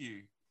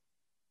 S-U-T-E-K.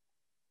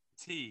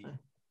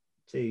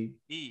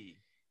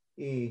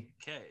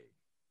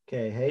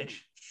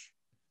 H.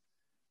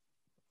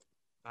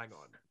 Hang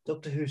on.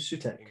 Doctor Who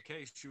Sutek. In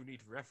case you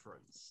need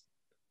reference.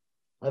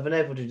 I've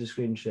enabled you to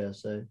screen share,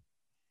 so.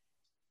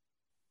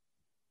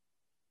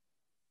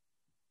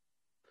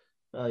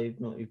 Oh,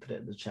 you've not. You put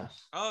it in the chat.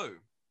 Oh.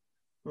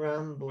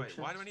 Ramble. Wait, chat.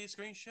 why do I need a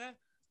screen share?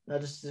 No,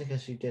 just in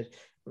case you did.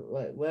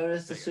 Wait, where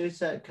is the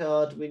Sutek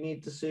card? We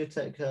need the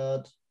Sutek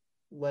card.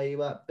 Where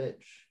you at,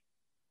 bitch?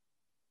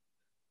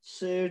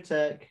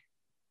 Sutek.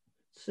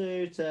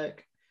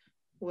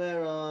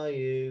 Where are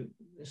you?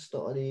 It's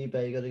not on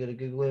eBay. You gotta go to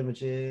Google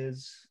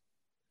Images.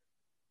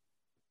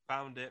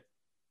 Found it.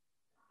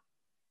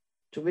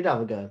 Should we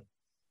have a go?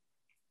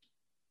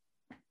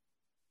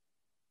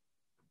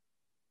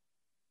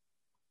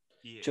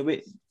 Yes. Should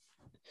we?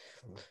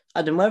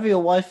 Adam, wherever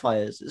your Wi-Fi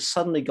is, it's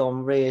suddenly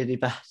gone really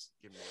bad.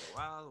 Give me a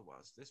while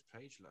whilst this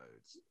page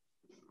loads.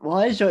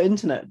 Why is your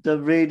internet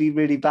really,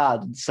 really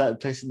bad in certain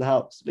places in the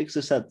house? It makes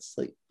no sense.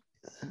 Like,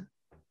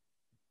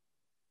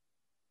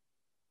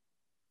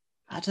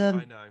 I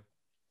Adam,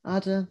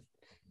 know.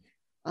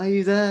 are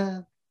you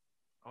there?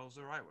 I was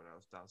alright when I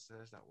was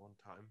downstairs that one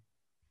time.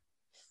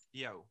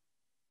 Yo.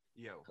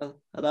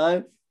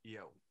 Hello?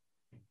 Yo.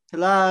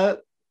 Hello?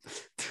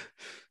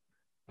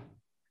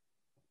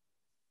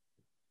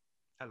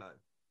 Hello.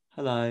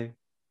 Hello?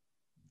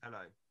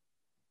 Hello.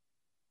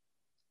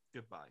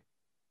 Goodbye.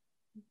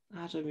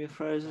 Adam, you're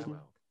frozen.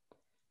 Farewell.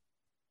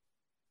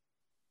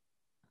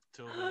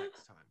 Till the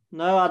next time.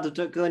 No, Adam,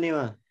 don't go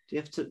anywhere. We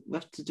have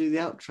to do the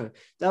outro.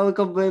 Now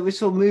we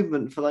saw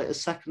movement for like a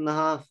second and a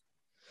half.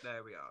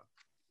 There we are.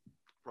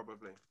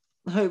 Probably.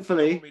 You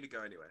Hopefully. don't want me to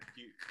go anywhere.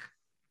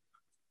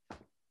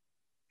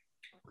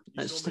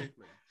 You saw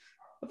movement.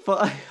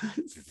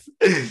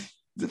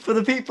 For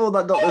the people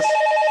that got this,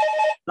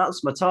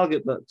 that's my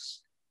target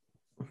books.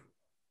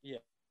 Yeah.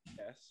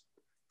 Yes.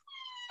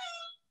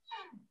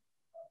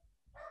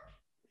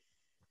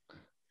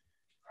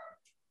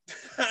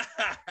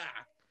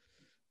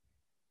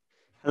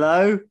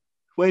 Hello?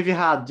 Wave your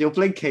hand. You're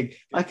blinking.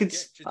 I can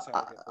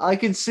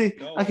see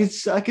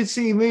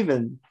you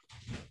moving.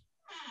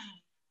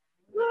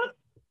 Oh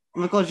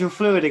my god, you're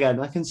fluid again.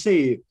 I can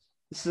see you.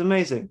 This is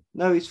amazing.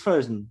 No, he's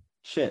frozen.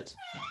 Shit.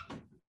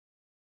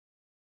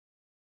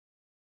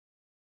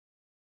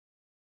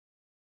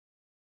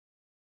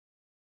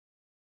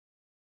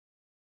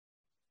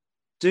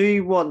 Do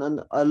you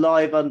want a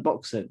live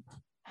unboxing?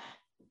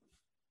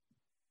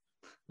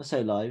 I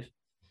say live.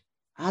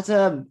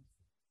 Adam.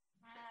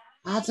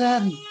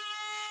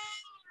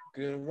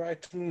 Gonna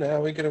write them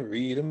now. We're gonna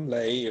read them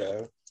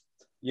later.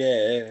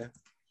 Yeah.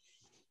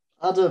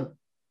 Adam.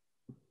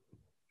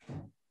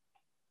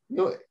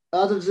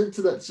 Adam's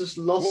internet's just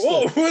lost.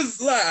 What was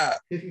that?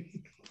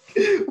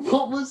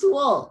 What was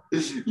what?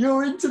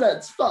 Your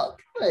internet's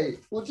fucked. Wait,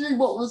 what do you mean,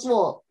 what was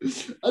what?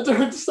 I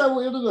don't understand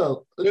what you're on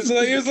about.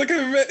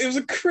 It was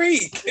a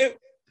creak.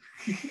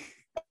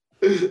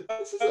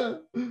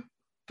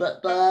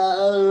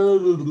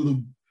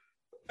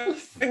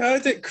 I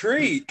heard it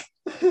creak.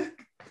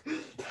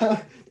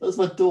 That was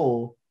my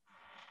door.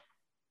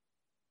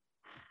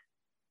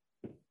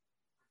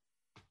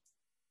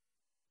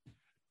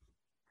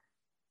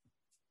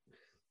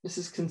 This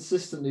is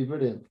consistently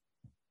brilliant.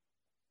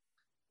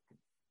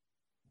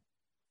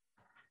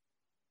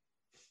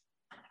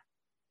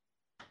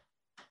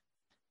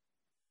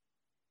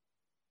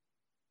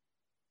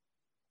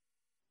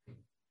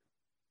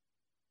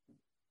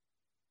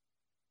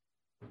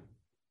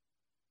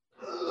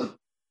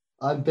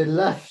 I've been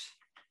left.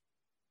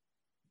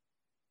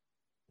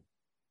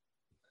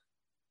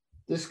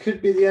 This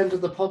could be the end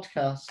of the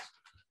podcast.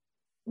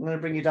 I'm going to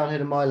bring you down here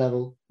to my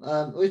level.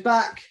 He's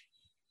back.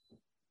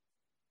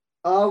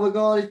 Oh my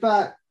god, he's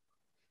back.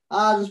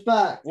 Adam's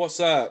back. What's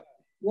up?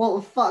 What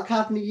the fuck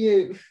happened to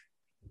you?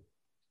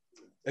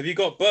 Have you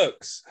got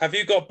books? I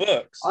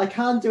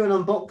can do an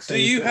unboxing.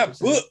 Do you have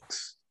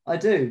books? I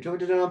do. Do you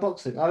want me to do an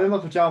unboxing? I'm in my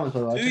pajamas,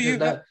 by the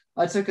way.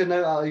 I took a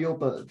note out of your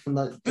book from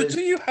that. But do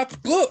you have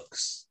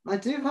books? I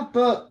do have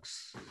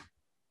books.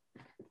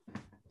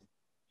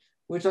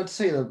 Would you like to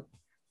see them?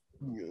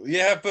 You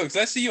have books.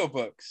 Let's see your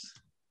books.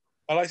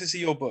 I like to see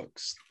your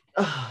books.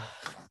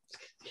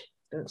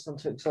 Don't sound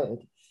too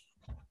excited.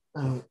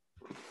 Oh.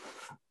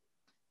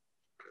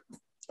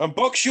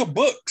 Unbox your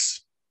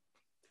books.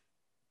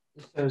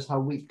 This shows how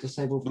weak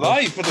disabled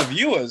live for the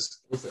viewers.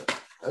 Is it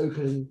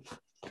open?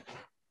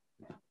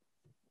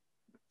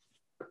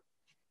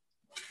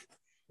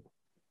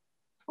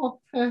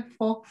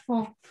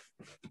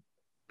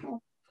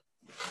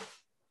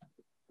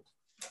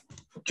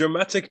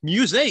 Dramatic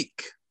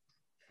music.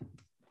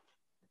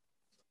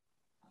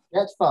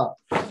 Get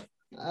fucked.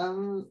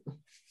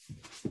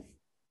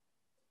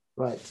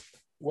 Right.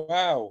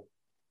 Wow.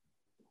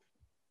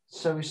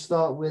 So we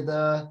start with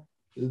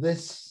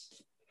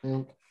this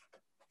film.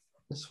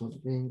 This one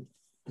being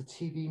the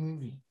TV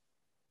movie.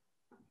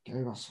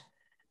 Gary Russell.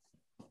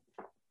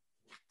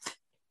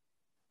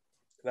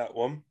 That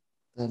one.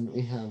 Then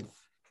we have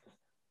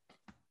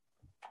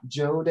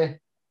Jodie.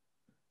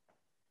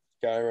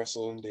 Gary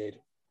Russell,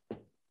 indeed.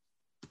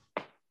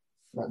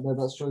 No,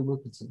 that's Joy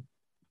Wilkinson.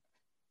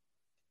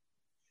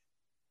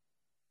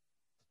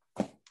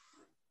 And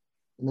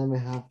then we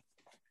have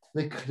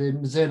the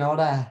Crimson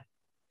Horror.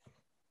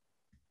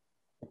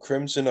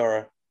 Crimson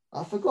Horror.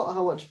 I forgot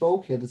how much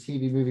bulkier the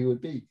TV movie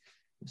would be.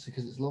 It's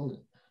because it's longer.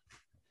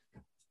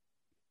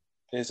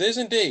 This is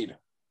indeed.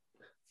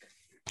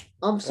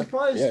 I'm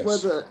surprised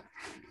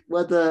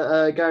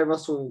whether Gary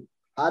Russell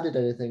added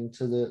anything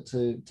to the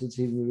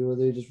TV movie,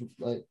 whether he just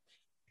like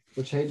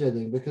would change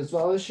anything. Because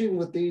I assume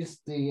with these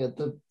the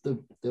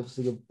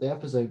obviously the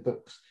episode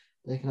books,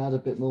 they can add a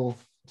bit more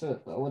to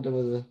it. But I wonder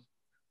whether.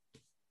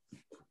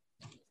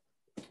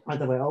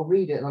 Either way, I'll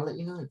read it and I'll let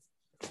you know.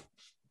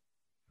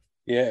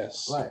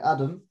 Yes. Right,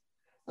 Adam.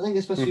 I think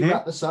it's best we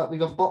wrap this up. We've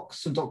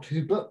unboxed some Doctor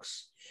Who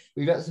books.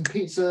 We've got some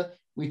pizza.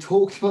 We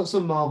talked about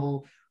some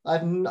Marvel.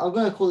 I'm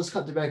going to call this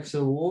Captain America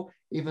Civil War,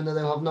 even though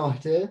they'll have no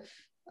idea.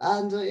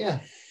 And yeah,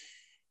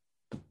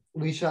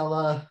 we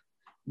shall.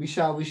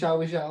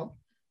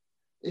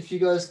 If you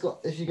guys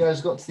got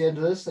to the end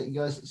of this, thank you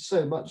guys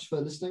so much for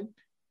listening,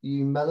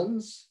 you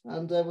melons,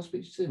 and we'll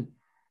speak to you soon.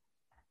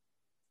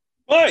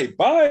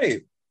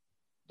 Bye.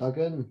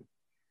 Duggan.